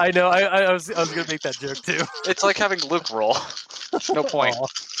perception. I know. I was going to make that joke too. It's like having Luke roll. No point.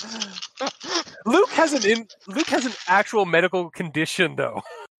 Luke has an actual medical condition though.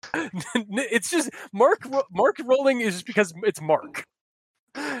 It's just Mark rolling is just because it's Mark.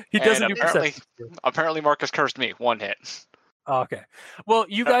 He doesn't do perception. Apparently Marcus cursed me. 1 hit. Okay. Well,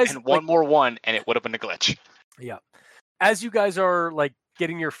 you guys and one more 1, and it would have been a glitch. Yeah. As you guys are like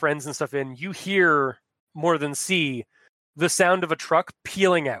getting your friends and stuff in, you hear more than see the sound of a truck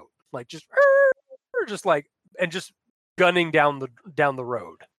peeling out, like just like and just gunning down the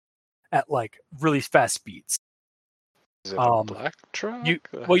road at like really fast speeds. Is it a black truck? You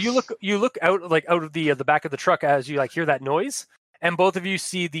look out like out of the back of the truck as you like hear that noise. And both of you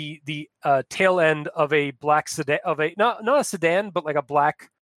see the tail end of a black sedan, not a sedan, but like a black.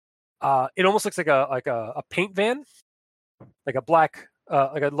 It almost looks like a paint van, like a black,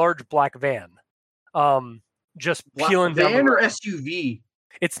 like a large black van. Just peeling down. Van or SUV?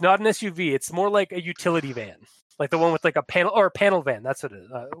 It's not an SUV. It's more like a utility van, like the one with like a panel van. That's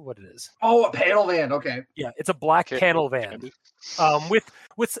what it is. Oh, a panel van. Okay. Yeah, it's a black panel van. With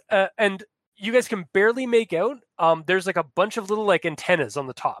and. You guys can barely make out. There's like a bunch of little like antennas on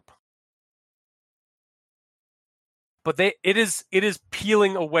the top, but it is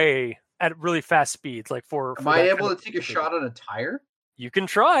peeling away at really fast speeds. Like Am I able to take a shot at a tire? You can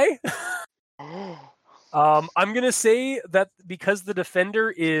try. I'm gonna say that because the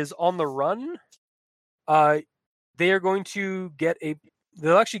defender is on the run, they are going to get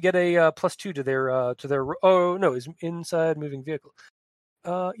they'll actually get a +2 to their oh no, is inside moving vehicle.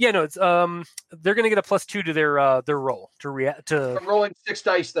 It's they're gonna get a +2 to their roll to react to. I'm rolling 6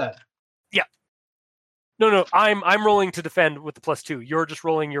 dice then. Yeah. No, I'm rolling to defend with the +2. You're just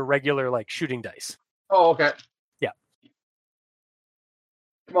rolling your regular like shooting dice. Oh, okay. Yeah.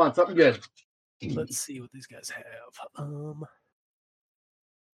 Come on, something good. Let's see what these guys have.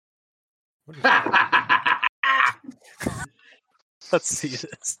 Let's see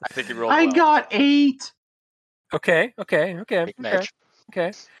this. I think you rolled. I got 8. Okay. Okay.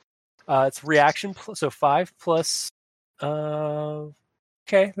 It's reaction, so 5 plus.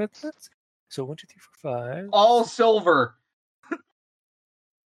 Okay, that's so 1, 2, 3, 4, 5. All silver.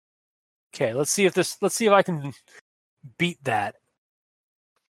 Okay, let's see if I can beat that.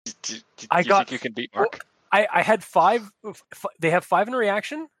 Do you think you can beat Mark? I had 5. They have 5 in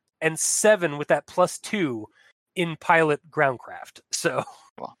reaction and 7 with that +2 in pilot groundcraft. So,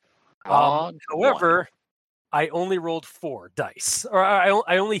 On however, I only rolled 4 dice, or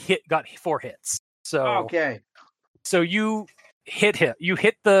I only got 4 hits. So Okay. So you hit him. You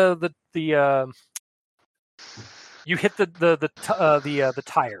hit the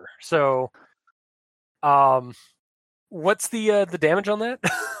tire. So, what's the damage on that?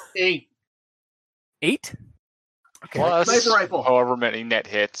 8. 8. Okay. plus Sniper rifle. however many net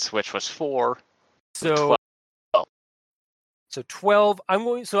hits, which was 4. So 12. So 12. I'm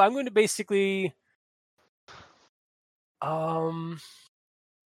going to basically. I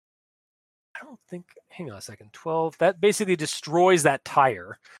don't think. Hang on a second. 12. That basically destroys that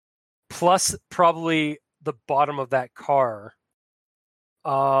tire, plus probably the bottom of that car.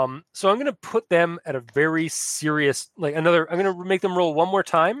 So I'm going to put them at a very serious, I'm going to make them roll one more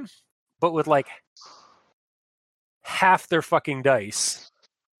time, but with like half their fucking dice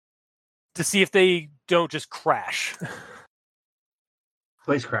to see if they don't just crash.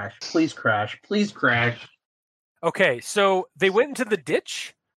 Please crash. Please crash. Please crash. Okay, so they went into the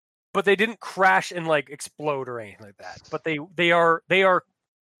ditch, but they didn't crash and like explode or anything like that. But they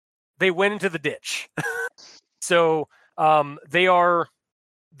went into the ditch. So they are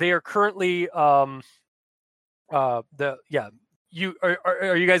currently are you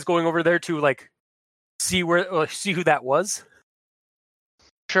guys going over there to like see who that was?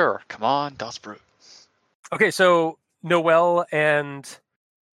 Sure, come on, Das Brute. Okay, so Noel and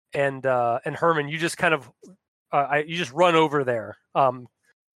Herman, you just kind of you just run over there.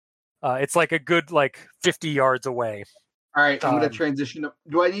 It's like a good 50 yards away. All right, I'm going to transition.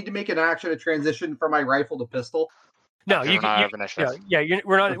 Do I need to make an action to transition from my rifle to pistol? No, Okay, you can.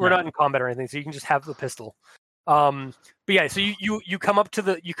 We're not in combat or anything, so you can just have the pistol. But yeah, so you come up to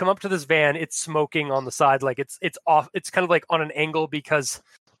this van. It's smoking on the side, like it's off. It's kind of like on an angle because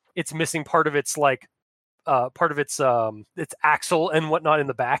it's missing part of its its axle and whatnot in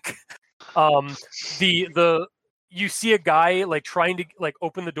the back. You see a guy like trying to like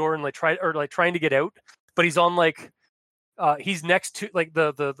open the door and trying to get out, but he's on he's next to like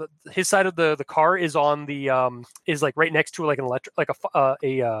the his side of the car is on the is like right next to like an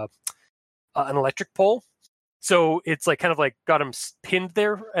electric pole. So it's like kind of like got him pinned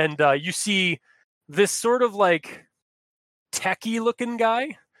there, and you see this sort of like techie looking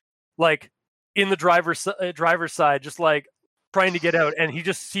guy like in the driver's side, just like trying to get out, and he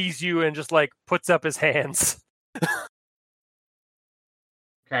just sees you and just like puts up his hands.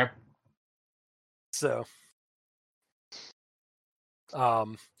 Okay. So,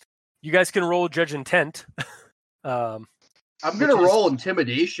 you guys can roll Judge Intent. I'm gonna roll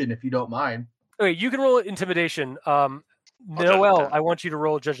intimidation if you don't mind. Okay, you can roll Intimidation. Noel, I want you to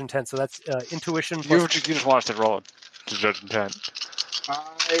roll Judge Intent. So that's Intuition. You just want us to roll to Judge Intent.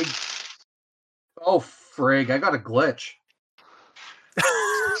 Oh frig! I got a glitch.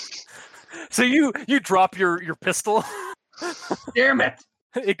 So you drop your pistol. Damn it!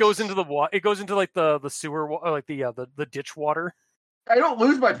 It goes into the water. It goes into like the sewer, like the ditch water. I don't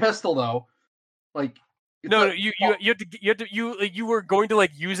lose my pistol though. Like no, you were going to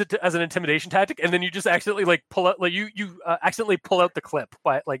like use it as an intimidation tactic, and then you just accidentally like pull out you accidentally pull out the clip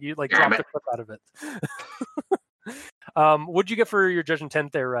by like you like drop the clip out of it. What'd you get for your Judge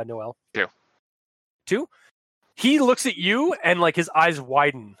Intent there, Noel? 2. He looks at you and like his eyes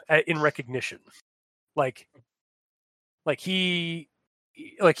widen in recognition, like he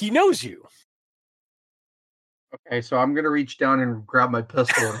knows you. Okay, so I'm gonna reach down and grab my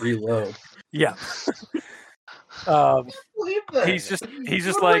pistol and reload. Yeah. He's just one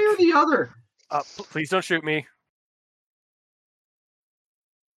like way or the other. Please don't shoot me.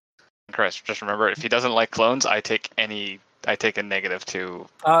 Chris, just remember, if he doesn't like clones, I take a negative to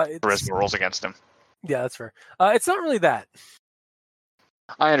charisma rolls against him. Yeah, that's fair. It's not really that.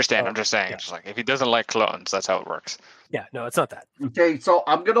 I understand. I'm just saying, just like if he doesn't like clones, that's how it works. Yeah, no, it's not that. Okay, so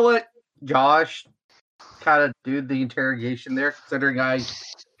I'm gonna let Josh kind of do the interrogation there, considering I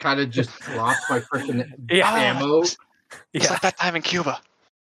kind of just dropped my freaking ammo. It's like that time in Cuba.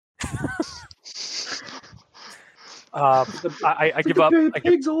 I give up.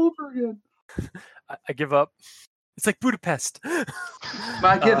 Pigs all over again. I give up. It's like Budapest. I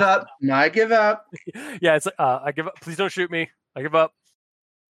give up. I give up. Yeah, it's I give up. Please don't shoot me. I give up.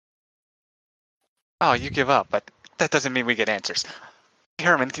 Oh, you give up, but that doesn't mean we get answers.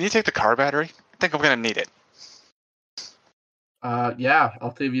 Herman, can you take the car battery? I think I'm gonna need it. Yeah,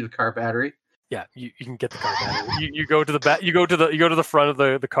 I'll save you the car battery. Yeah, you can get the car battery. You go to the back. You go to the front of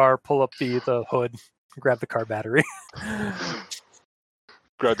the car. Pull up the hood. Grab the car battery.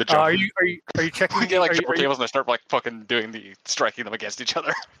 Grab the jump. Are you checking? We get like triple tables and I start like fucking doing striking them against each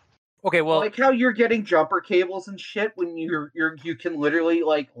other. Okay, well, like how you're getting jumper cables and shit when you can literally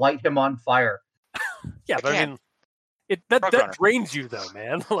like light him on fire. yeah, but I mean, that drains you though,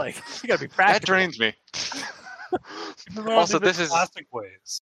 man. Like you gotta be practical. That drains me. Also, this is classic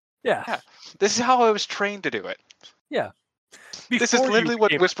ways. Yeah. This is how I was trained to do it. Yeah. This is literally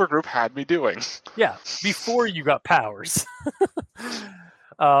what Whisper Group had me doing. Yeah, before you got powers.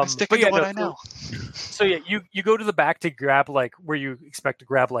 Sticking to what I know. So yeah, you go to the back to grab like where you expect to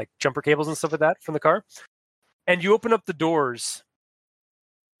grab like jumper cables and stuff like that from the car, and you open up the doors,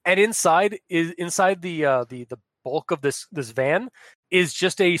 and inside the bulk of this van is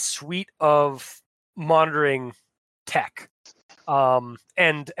just a suite of monitoring tech. And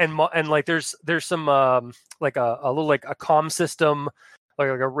like there's some like a little like a comm system, like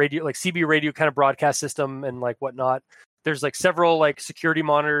a radio, like CB radio kind of broadcast system and like whatnot. There's like several like security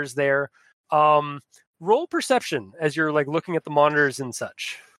monitors there. Roll perception as you're like looking at the monitors and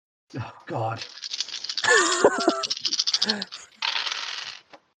such. Oh God.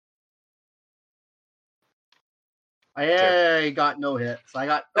 I got no hits. I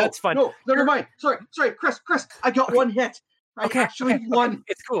got that's fine. No, never mind. Sorry, Chris. I got one hit. I actually won.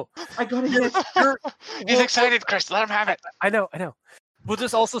 It's cool. I got a hit. He's excited, Chris. Let him have it. I know. We'll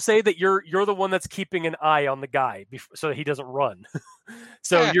just also say that you're the one that's keeping an eye on the guy so that he doesn't run.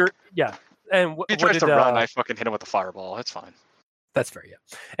 So Yeah. you're And He tries to run. I fucking hit him with a fireball. That's fine. That's fair. Yeah.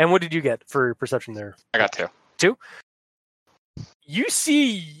 And what did you get for perception there? I got 2. 2. You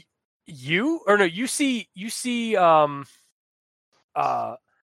see.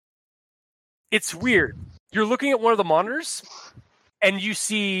 It's weird. You're looking at one of the monitors, and you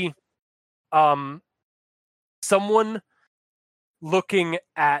see, someone looking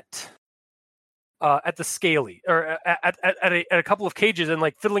at the Scaly, or at a couple of cages, and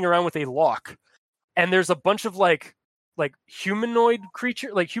like fiddling around with a lock. And there's a bunch of like humanoid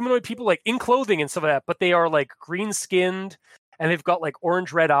people like in clothing and stuff like that, but they are like green skinned, and they've got like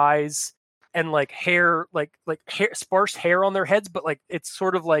orange red eyes and like hair, like hair, sparse hair on their heads, but like it's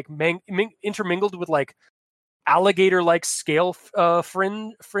sort of like intermingled with like alligator-like scale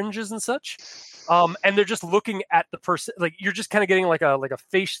fringes and such. And they're just looking at the person. Like you're just kind of getting like a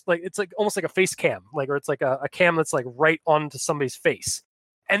face, like it's like almost like a face cam, like, or it's like a cam that's like right onto somebody's face.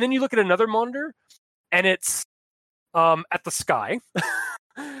 And then you look at another monitor, and it's at the sky.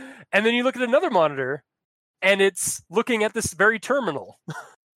 And then you look at another monitor, and it's looking at this very terminal,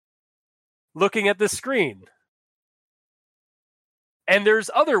 looking at this screen. And there's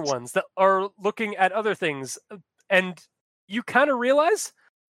other ones that are looking at other things, and you kind of realize,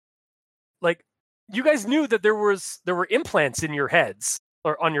 like, you guys knew that there were implants in your heads,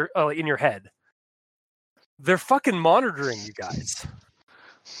 or on your in your head. They're fucking monitoring you guys.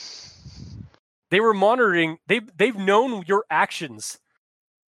 They were monitoring. They've known your actions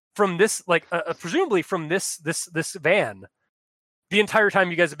from this, like presumably from this van, the entire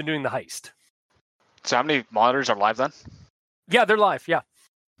time you guys have been doing the heist. So how many monitors are live then? Yeah, they're live. Yeah.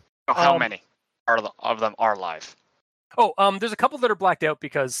 How many of them are live? Oh, there's a couple that are blacked out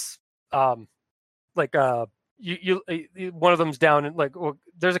because, like, you one of them's down, and like, well,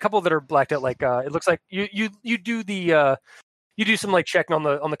 there's a couple that are blacked out. Like, it looks like you do the you do some like checking on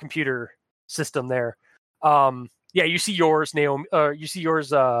the computer system there. Yeah, you see yours, Naomi. You see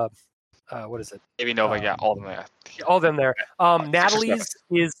yours. What is it? Maybe Nova. Yeah, all of them. Yeah. All of them there. Natalie's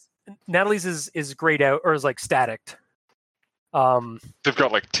is grayed out, or is like static. They've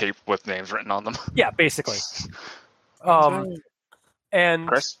got like tape with names written on them. Yeah, basically. And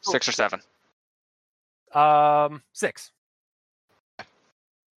Chris, 6 or 7? 6.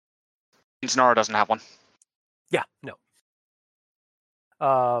 Sonara doesn't have one. Yeah, no.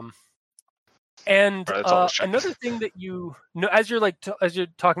 And another thing that you know, as you're like as you're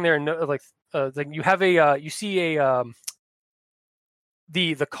talking there, and like you have a you see a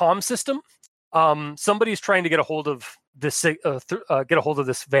the comm system. Somebody's trying to get a hold of this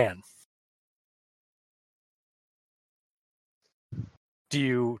van. Do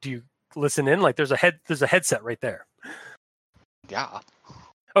you listen in? Like there's a headset right there. Yeah.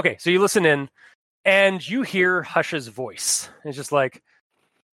 Okay, so you listen in, and you hear Hush's voice. It's just like,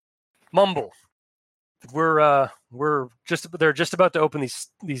 mumble. They're just about to open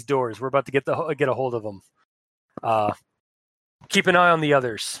these doors. We're about to get a hold of them. Keep an eye on the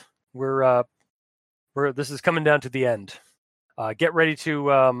others. This is coming down to the end. Get ready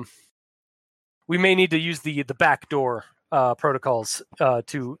to. We may need to use the back door protocols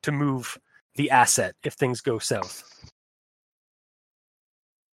to move the asset if things go south.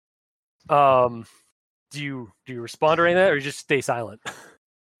 Do you respond to any of that, or you just stay silent?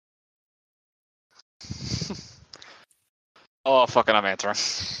 Oh, fucking I'm answering.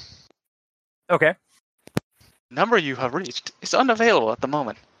 Okay. Number you have reached is unavailable at the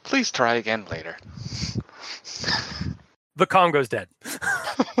moment. Please try again later. The Congo's dead.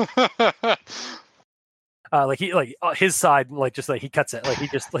 His side, he cuts it. Like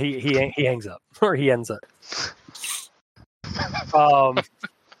he hangs up or he ends up.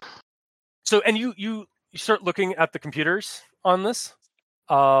 So and you start looking at the computers on this.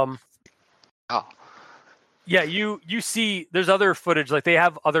 Oh. Yeah, you see there's other footage, like they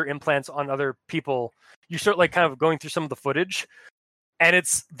have other implants on other people. You start like kind of going through some of the footage, and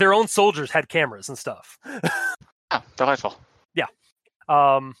it's their own soldiers had cameras and stuff. Oh, delightful. Yeah.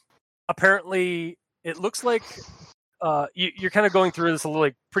 Apparently it looks like you're kind of going through this a little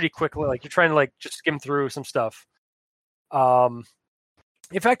like pretty quickly, like you're trying to like just skim through some stuff. In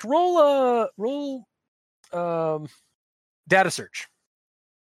fact, roll data search.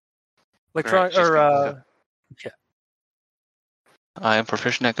 Like try Right, or yeah. I am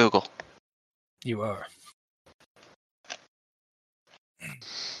proficient at Google. You are.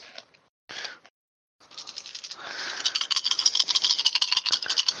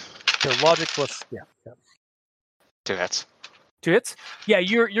 So logic plus yeah. 2 hits. 2 hits. Yeah,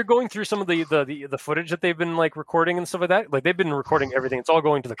 you're going through some of the footage that they've been like recording and stuff like that. Like they've been recording everything. It's all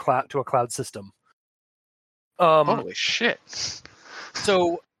going to the cloud, to a cloud system. Holy shit!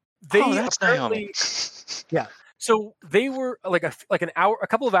 So they that's Naomi. Yeah. So they were like a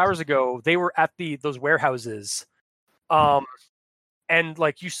couple of hours ago. They were at those warehouses, and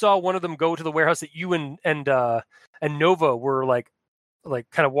like you saw one of them go to the warehouse that you and Nova were like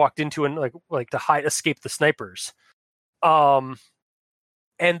kind of walked into and like to escape the snipers. And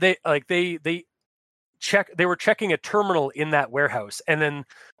they were checking a terminal in that warehouse, and then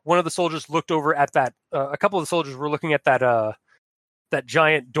one of the soldiers looked over at that. A couple of the soldiers were looking at that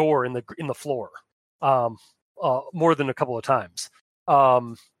giant door in the floor. More than a couple of times.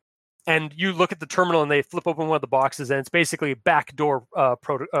 And you look at the terminal and they flip open one of the boxes, and it's basically backdoor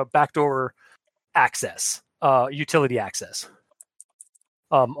access, utility access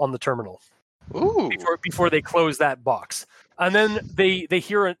on the terminal. Ooh. Before they close that box. And then they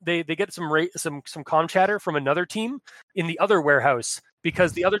get some comm chatter from another team in the other warehouse,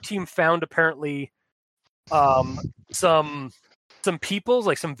 because the other team found apparently some people,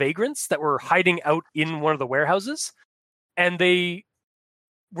 like some vagrants that were hiding out in one of the warehouses, and they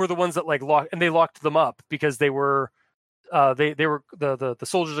were the ones that locked them up because they were the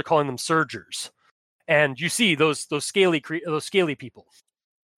soldiers are calling them surgers, and you see those scaly people.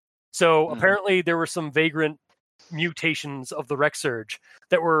 So apparently there were some vagrant mutations of the Rex Surge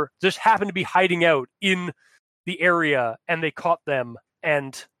that were just happened to be hiding out in the area, and they caught them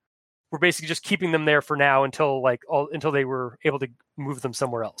and we're basically just keeping them there for now until they were able to move them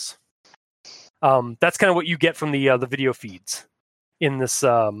somewhere else. That's kind of what you get from the video feeds in this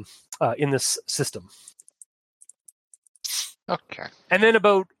system. Okay. And then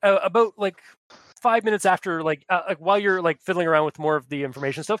about like 5 minutes after, while you're like fiddling around with more of the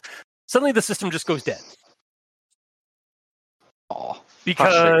information stuff, suddenly the system just goes dead. Oh,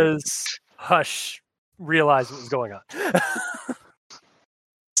 because Hush realized what was going on.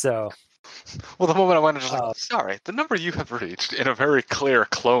 So, well, the moment I went, I was like, sorry, the number you have reached, in a very clear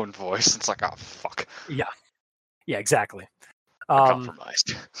clone voice. It's like, oh, fuck. Yeah, exactly.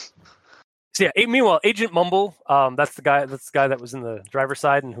 Compromised. So yeah. Meanwhile, Agent Mumble, that's the guy that was in the driver's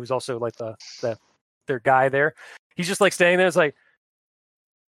side and who's also like their guy there. He's just like standing there. It's like,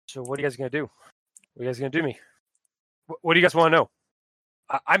 so what are you guys gonna do? What are you guys gonna do to me? What do you guys want to know?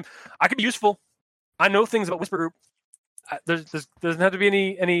 I can be useful. I know things about Whisper Group. There doesn't have to be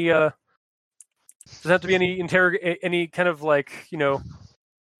any any kind of like,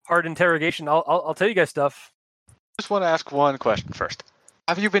 hard interrogation. I'll tell you guys stuff. Just want to ask one question first.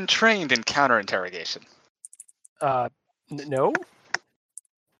 Have you been trained in counter interrogation? No.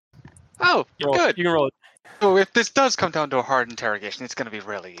 Oh, you're good. You can roll it. So if this does come down to a hard interrogation, it's going to be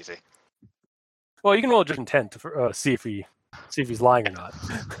really easy. Well, you can roll just intent to see if he's lying or not.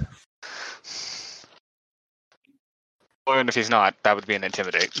 Or if he's not, that would be an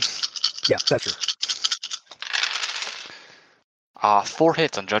intimidate. Yeah, that's true. 4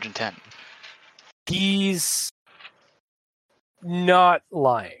 hits on Judge Intent. He's not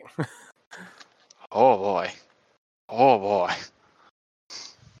lying. Oh boy. Oh boy.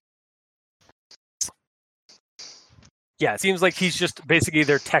 Yeah, it seems like he's just basically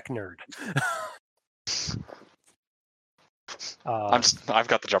their tech nerd. I've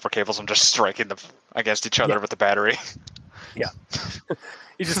got the jumper cables. I'm just striking them against each other with the battery. Yeah.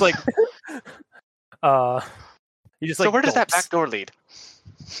 He's just like. So where does that back door lead?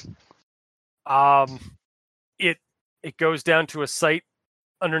 It goes down to a site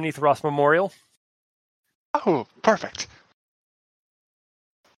underneath Ross Memorial. Oh, perfect.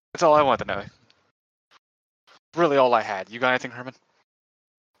 That's all I want to know. Really all I had. You got anything, Herman?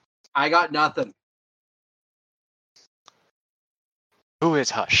 I got nothing. Who is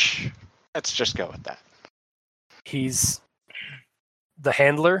Hush? Let's just go with that. He's the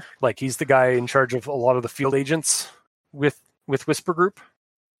handler. Like, he's the guy in charge of a lot of the field agents with Whisper Group.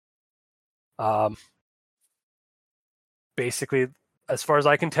 Basically, as far as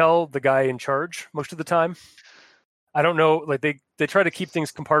I can tell, the guy in charge most of the time. I don't know. Like, they try to keep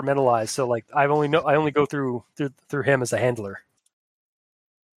things compartmentalized. So like, I only go through him as a handler.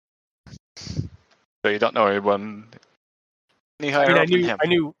 So you don't know anyone any I higher mean, up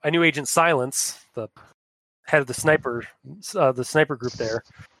than him? I knew Agent Silence, the head of the sniper group there.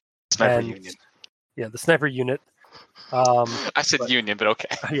 Sniper and- Union. Yeah, the sniper unit. I said but- Union, but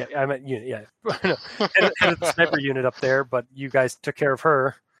okay. Yeah, I meant unit. Yeah, No, head of the sniper unit up there. But you guys took care of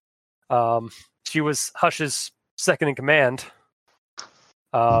her. She was Hush's second in command.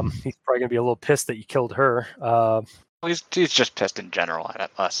 He's probably gonna be a little pissed that you killed her. He's just pissed in general at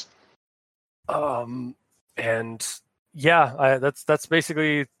us. And yeah, that's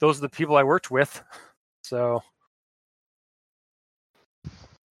basically, those are the people I worked with. So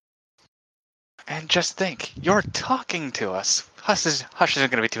And just think, you're talking to us. Hush isn't going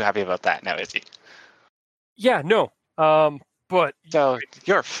to be too happy about that now, is he? yeah, no. But So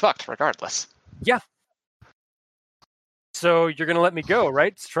you're fucked regardless. so you're gonna let me go,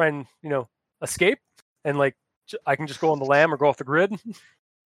 right? To try and escape, and like I can just go on the lam or go off the grid.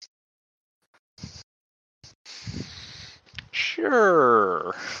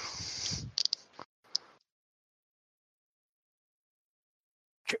 Sure.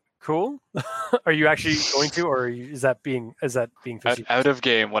 Cool. Are you actually going to, or is that being fishy? Out of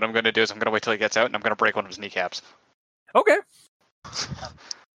game, what I'm going to do is I'm going to wait till he gets out and I'm going to break one of his kneecaps. Okay.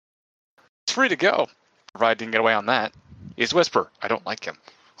 It's free to go. Provided he can get away on that. He's Whisper. I don't like him.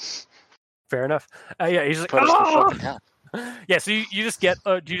 Fair enough. Yeah, he's like, Put us to "Ah!" fucking hell. Yeah. So you just get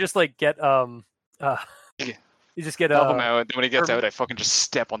do you just like get Yeah. you just get Help him out, and then when he gets Herman- out, I fucking just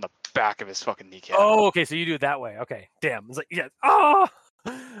step on the back of his fucking kneecap. Oh, okay. So you do it that way. Okay. Damn. It's like, yeah. Oh,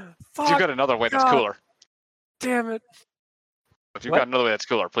 fuck. If you've got another way that's God. cooler. Damn it. If you've What? got another way that's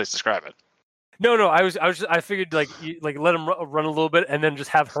cooler, please describe it. No. I figured like let him run a little bit and then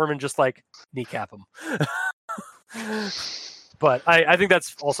just have Herman just like kneecap him. But I think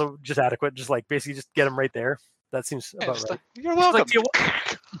that's also just adequate. Just like basically just get him right there. That seems Yeah, about just right. like, you're Just welcome.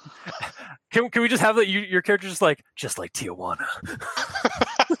 like can we just have that your character just like Tijuana?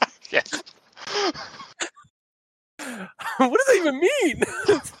 Yes. What does that even mean?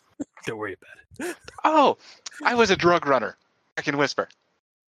 Don't worry about it. Oh, I was a drug runner. I can whisper.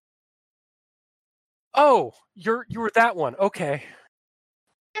 Oh, you were that one. Okay.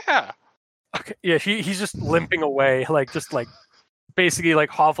 Yeah. Okay. Yeah, he's just limping away, like just like basically like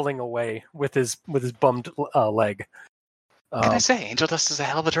hobbling away with his bummed leg. What can I say? Angel dust is a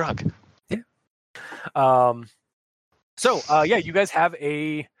hell of a drug. So yeah, you guys have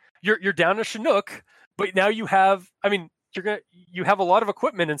you're down to Chinook, but now you have, I mean, you have a lot of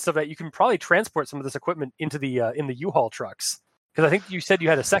equipment and stuff that you can probably transport some of this equipment into the in the U-Haul trucks, because I think you said you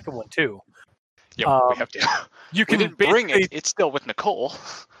had a second one too. Yeah, we have to. You We can didn't bring basically- it. It's still with Nicole.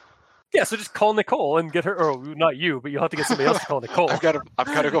 Yeah, so just call Nicole and get her, or not you, but you'll have to get somebody else to call Nicole. I've got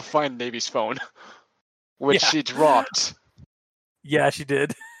to go find Navy's phone, which Yeah. she dropped. Yeah, she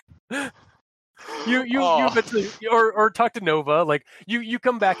did. You Oh. eventually, or talk to Nova. Like you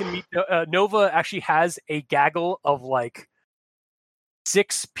come back and meet Nova. Actually has a gaggle of like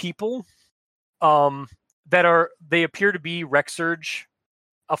 6 people, they appear to be Rexurge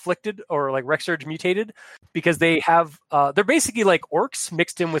afflicted or like Rexurge mutated, because they have they're basically like orcs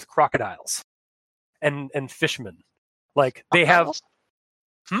mixed in with crocodiles and fishmen. Like they have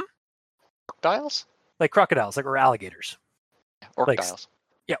Dials? like crocodiles, like, or alligators. Orc Like, dials.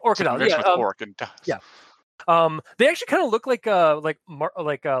 Yeah, It's a orcodiles. mix Yeah, with orc and dials. yeah. They actually kind of look like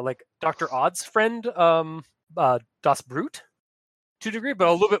Dr. Odd's friend, Das Brute, to a degree, but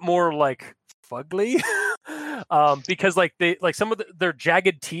a little bit more like fugly, because like they like some of their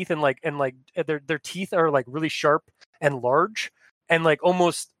jagged teeth and their teeth are like really sharp and large, and like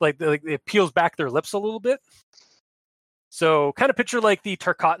almost like it peels back their lips a little bit. So kind of picture like the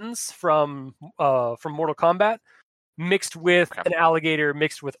Tarkatans from Mortal Kombat, mixed with Okay. an alligator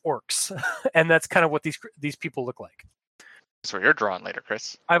mixed with orcs, and that's kind of what these people look like. That's what you're drawing later,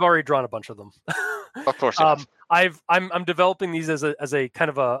 Chris. I've already drawn a bunch of them. Of course you have. I'm developing these as a kind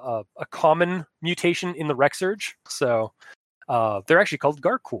of a common mutation in the Rexurge. So they're actually called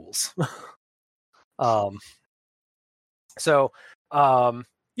Garcools. So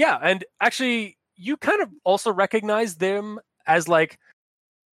Yeah, and actually, you kind of also recognize them as like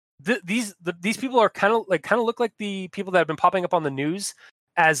these people are kind of look like the people that have been popping up on the news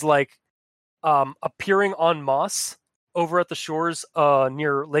as like appearing on Moss over at the shores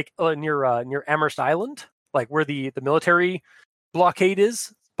near near Amherst Island, like where the military blockade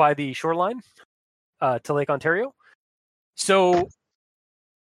is by the shoreline to Lake Ontario. So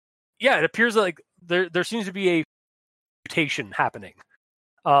yeah, it appears like there seems to be a mutation happening.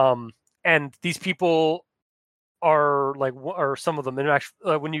 And these people are like, or some of them, and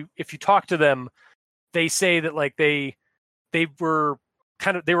actually, if you talk to them, they say that like they were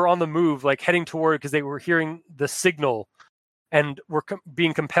on the move, like heading toward, because they were hearing the signal, and were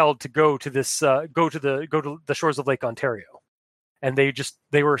being compelled to go to this go to the shores of Lake Ontario, and they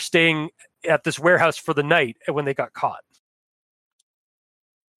were staying at this warehouse for the night when they got caught.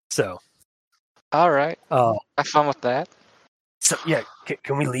 So, all right, have fun with that. So yeah,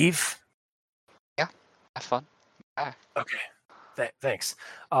 can we leave? Yeah, have fun. Bye. Okay, thanks.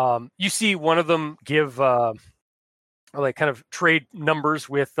 You see one of them give like kind of trade numbers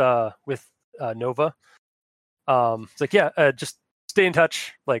with Nova. It's like, yeah, just stay in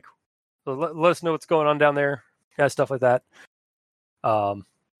touch. Like, let us know what's going on down there, kind of stuff like that. And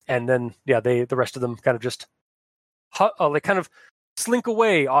then yeah, the rest of them kind of just like kind of slink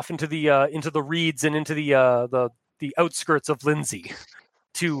away off into the reeds and into the outskirts of Lindsay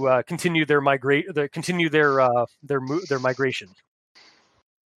to continue their migration.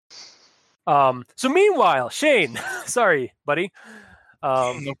 So meanwhile, Shane, sorry, buddy.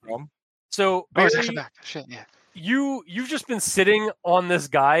 No problem. So Barry, back. Shit, yeah. You've just been sitting on this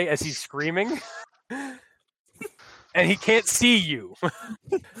guy as he's screaming, and he can't see you.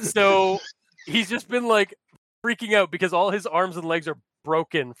 So he's just been like freaking out because all his arms and legs are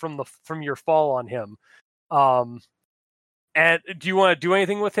broken from your fall on him. And do you want to do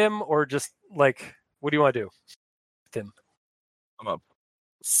anything with him, or just like, what do you want to do with him? I'm gonna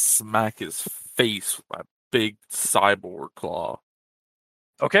smack his face with my big cyborg claw.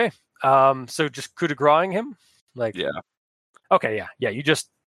 Okay. So just coup de grace him, like, Yeah. Okay, yeah. You just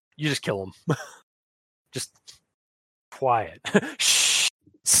kill him. Just quiet. Shh.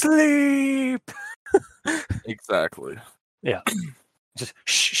 Sleep. Exactly. Yeah. Just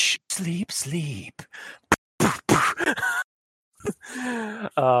shh. Sleep.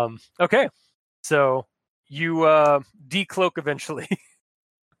 Okay. So you decloak eventually,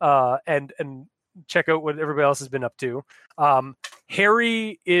 and check out what everybody else has been up to.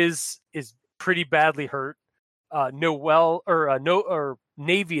 Harry is pretty badly hurt. Noel or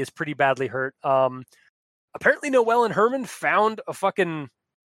Navy is pretty badly hurt. Apparently Noel and Herman found a fucking,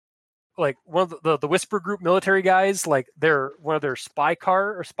 like, one of the Whisper Group military guys, like one of their spy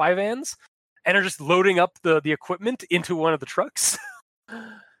car or spy vans, and are just loading up the equipment into one of the trucks.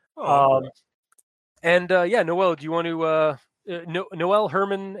 And yeah, Noel, do you want to Noel,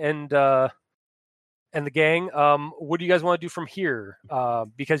 Herman, and the gang, what do you guys want to do from here?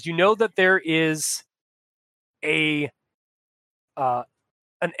 Because you know that there is an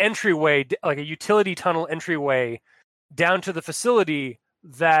entryway, like a utility tunnel entryway down to the facility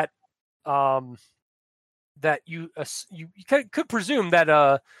that that you could presume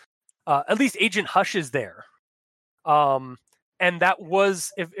that at least Agent Hush is there. And that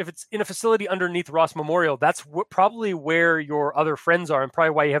was, if it's in a facility underneath Ross Memorial, that's probably where your other friends are, and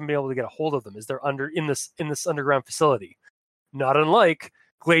probably why you haven't been able to get a hold of them, is they're in this underground facility, not unlike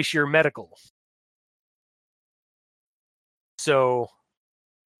Glacier Medical. So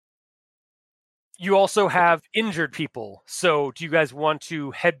you also have injured people. So do you guys want to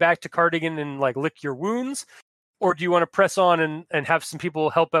head back to Cardigan and like lick your wounds, or do you want to press on and have some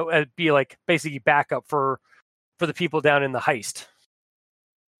people help out and be like basically backup for the people down in the heist?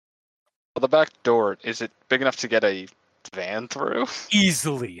 Well, the back door, is it big enough to get a van through?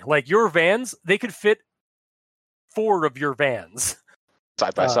 Easily. Like, your vans, they could fit 4 of your vans.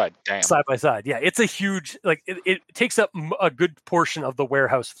 Side by side. Damn. Side by side. Yeah, it's a huge, like, it takes up a good portion of the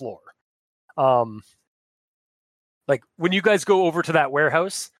warehouse floor. Like, when you guys go over to that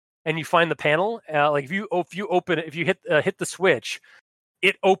warehouse and you find the panel, like, if you open it, if you hit the switch,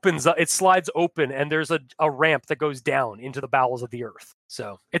 it opens up, it slides open, and there's a ramp that goes down into the bowels of the earth.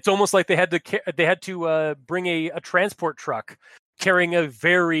 So it's almost like they had to bring a transport truck carrying a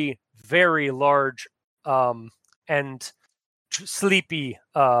very, very large and sleepy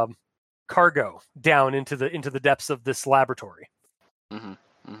cargo down into the depths of this laboratory. Mm-hmm.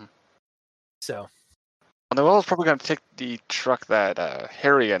 Mm-hmm. So, well, Noel's probably going to take the truck that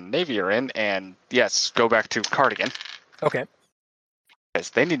Harry and Navy are in, and yes, go back to Cardigan. Okay. Because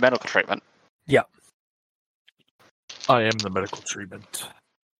they need medical treatment. Yeah. I am the medical treatment.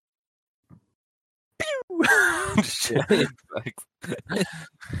 Just- Exactly.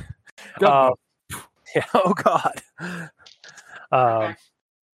 yeah. Oh God. Okay.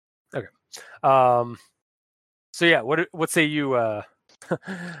 So yeah, what say you,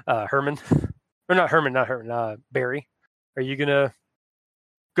 Herman, or not Herman, Barry? Are you gonna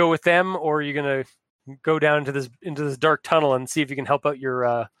go with them, or are you gonna go down into this dark tunnel and see if you can help out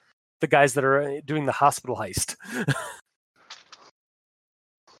your the guys that are doing the hospital heist?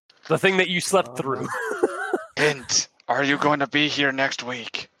 The thing that you slept through. Hint: are you going to be here next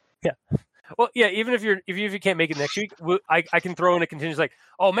week? Well, yeah. Even if you can't make it next week, I can throw in a contingency like,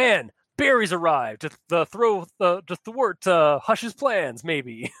 oh man, Barry's arrived to thwart Hush's plans,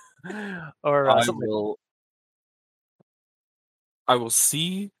 maybe, or something. I will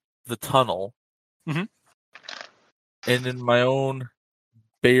see the tunnel, Mhm. and in my own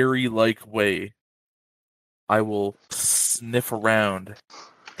Barry-like way, I will sniff around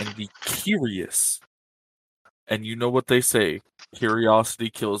and be curious. And you know what they say, curiosity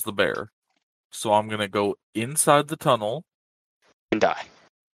kills the bear. So I'm going to go inside the tunnel. And die.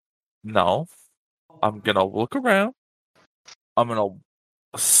 No. I'm going to look around. I'm going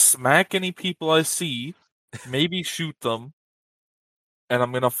to smack any people I see, maybe shoot them, and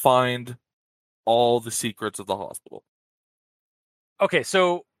I'm going to find all the secrets of the hospital. Okay,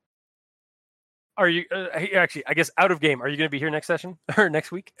 so are you actually? I guess out of game. Are you going to be here next session or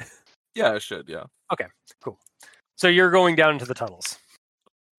next week? Yeah, I should, yeah. Okay, cool. So you're going down into the tunnels.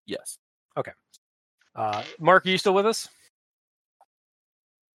 Yes. Okay. Mark, are you still with us?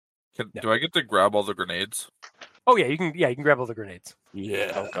 Do I get to grab all the grenades? Oh yeah, you can. Yeah, you can grab all the grenades.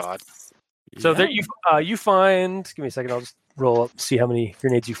 Yeah. Oh God. So there you find. Give me a second. I'll just roll up, see how many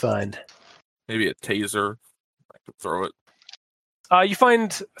grenades you find. Maybe a taser. I could throw it. You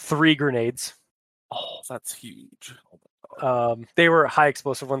find 3 grenades. Oh, that's huge. They were high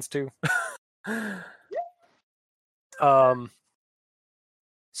explosive ones too. Yeah,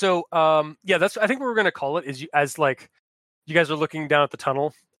 that's. I think what we're gonna call it is you guys are looking down at the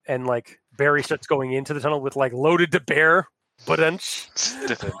tunnel, and like Barry starts going into the tunnel with like loaded to bear, edge,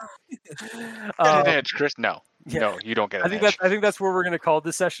 Chris. No, no, you don't get it. I think that's where we're gonna call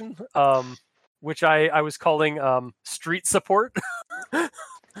this session. Which I was calling street support.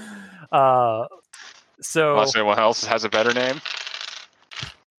 So unless anyone else has a better name.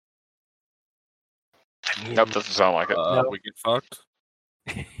 Nope, doesn't sound like it. No. Wicked fucked.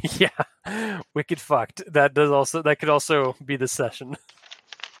 Yeah, wicked fucked. That could also be the session.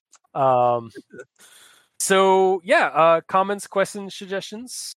 So yeah, comments, questions,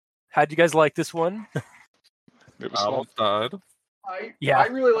 suggestions. How'd you guys like this one? It was I almost died. I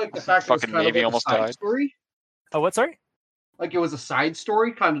really like the fact that it was Fucking kind Navy of like almost a side died. story. Oh, what? Sorry. Like it was a side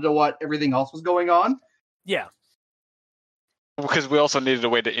story, kind of to what everything else was going on. Yeah. Because we also needed a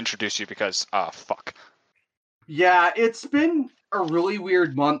way to introduce you because fuck. Yeah, it's been a really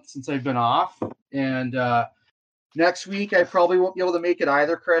weird month since I've been off, and next week I probably won't be able to make it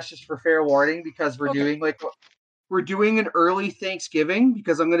either, Chris, just for fair warning, because we're doing an early Thanksgiving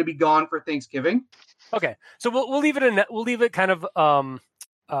because I'm going to be gone for Thanksgiving. Okay, so we'll leave it kind of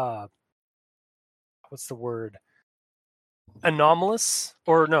what's the word? Anomalous,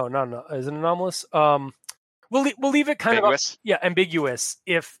 or no, is it anomalous? We'll leave it kind ambiguous? of ambiguous.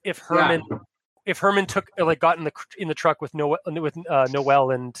 If Herman took got in the truck with Noel and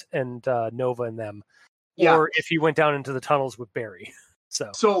Nova and them, or if he went down into the tunnels with Barry.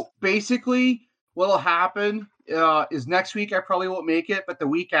 So basically, what'll happen is next week I probably won't make it, but the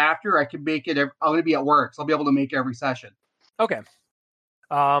week after I can make it. I'm going to be at work, so I'll be able to make every session. Okay.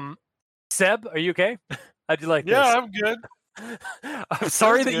 Seb, are you okay? How'd you like this? Yeah, I'm good. I'm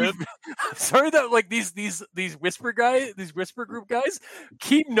sorry that like these whisper group guys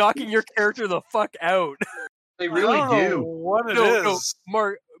keep knocking your character the fuck out. They really do. What it is.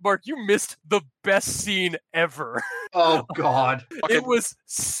 No, Mark, you missed the best scene ever. Oh God, it was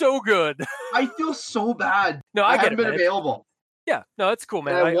so good. I feel so bad. No, I haven't been available. Yeah, no, it's cool,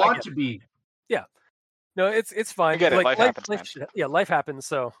 man. And I want to be. Yeah, no, it's fine. I get it. Like, life happens. Life happens.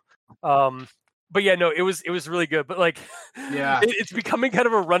 So, but yeah, no, it was really good. But like, yeah, it's becoming kind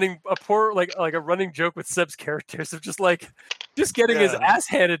of a running joke with Seb's characters of just getting his ass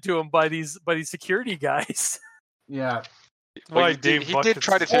handed to him by these security guys. Yeah. Well, he did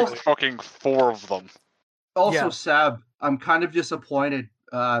try to take fucking 4 of them. Also, Seb, I'm kind of disappointed.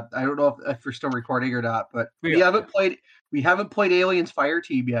 I don't know if we're still recording or not, but we haven't played Aliens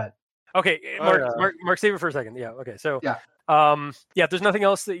Fireteam yet. Okay, Mark, save it for a second. Yeah. Okay. So if there's nothing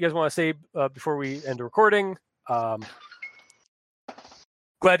else that you guys want to say before we end the recording, glad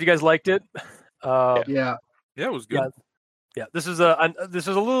you guys liked it. Yeah. Yeah, it was good. Yeah, this was a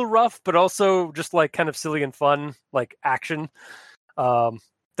little rough, but also just like kind of silly and fun, like action.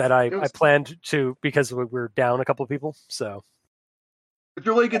 That I planned to because we're down a couple of people. So it's a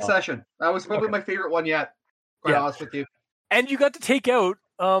really good session. That was probably my favorite one yet. Quite honest with you. And you got to take out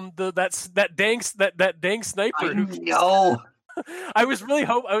that dang sniper. I know. I was really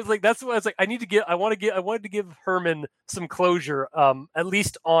I was like, that's what I was like. I wanted to give Herman some closure, at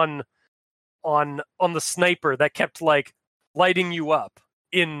least on the sniper that kept like lighting you up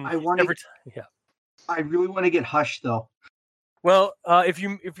every time. Yeah. I really want to get Hush though. Well, if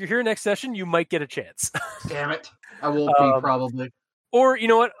you're here next session, you might get a chance. Damn it, I won't be probably. Or you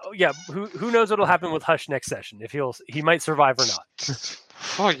know what? Yeah, who knows what'll happen with Hush next session? If he might survive or not.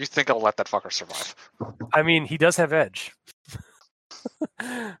 Oh, you think I'll let that fucker survive? I mean, he does have edge.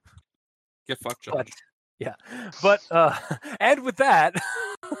 Get fucked, Josh. But and with that,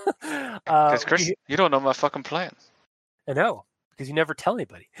 Because Chris, you don't know my fucking plan. I know because you never tell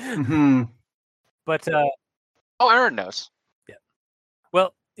anybody. Mm-hmm. But Aaron knows. Yeah.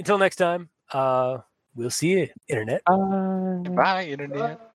 Well, until next time, we'll see you, Internet. Bye, Internet.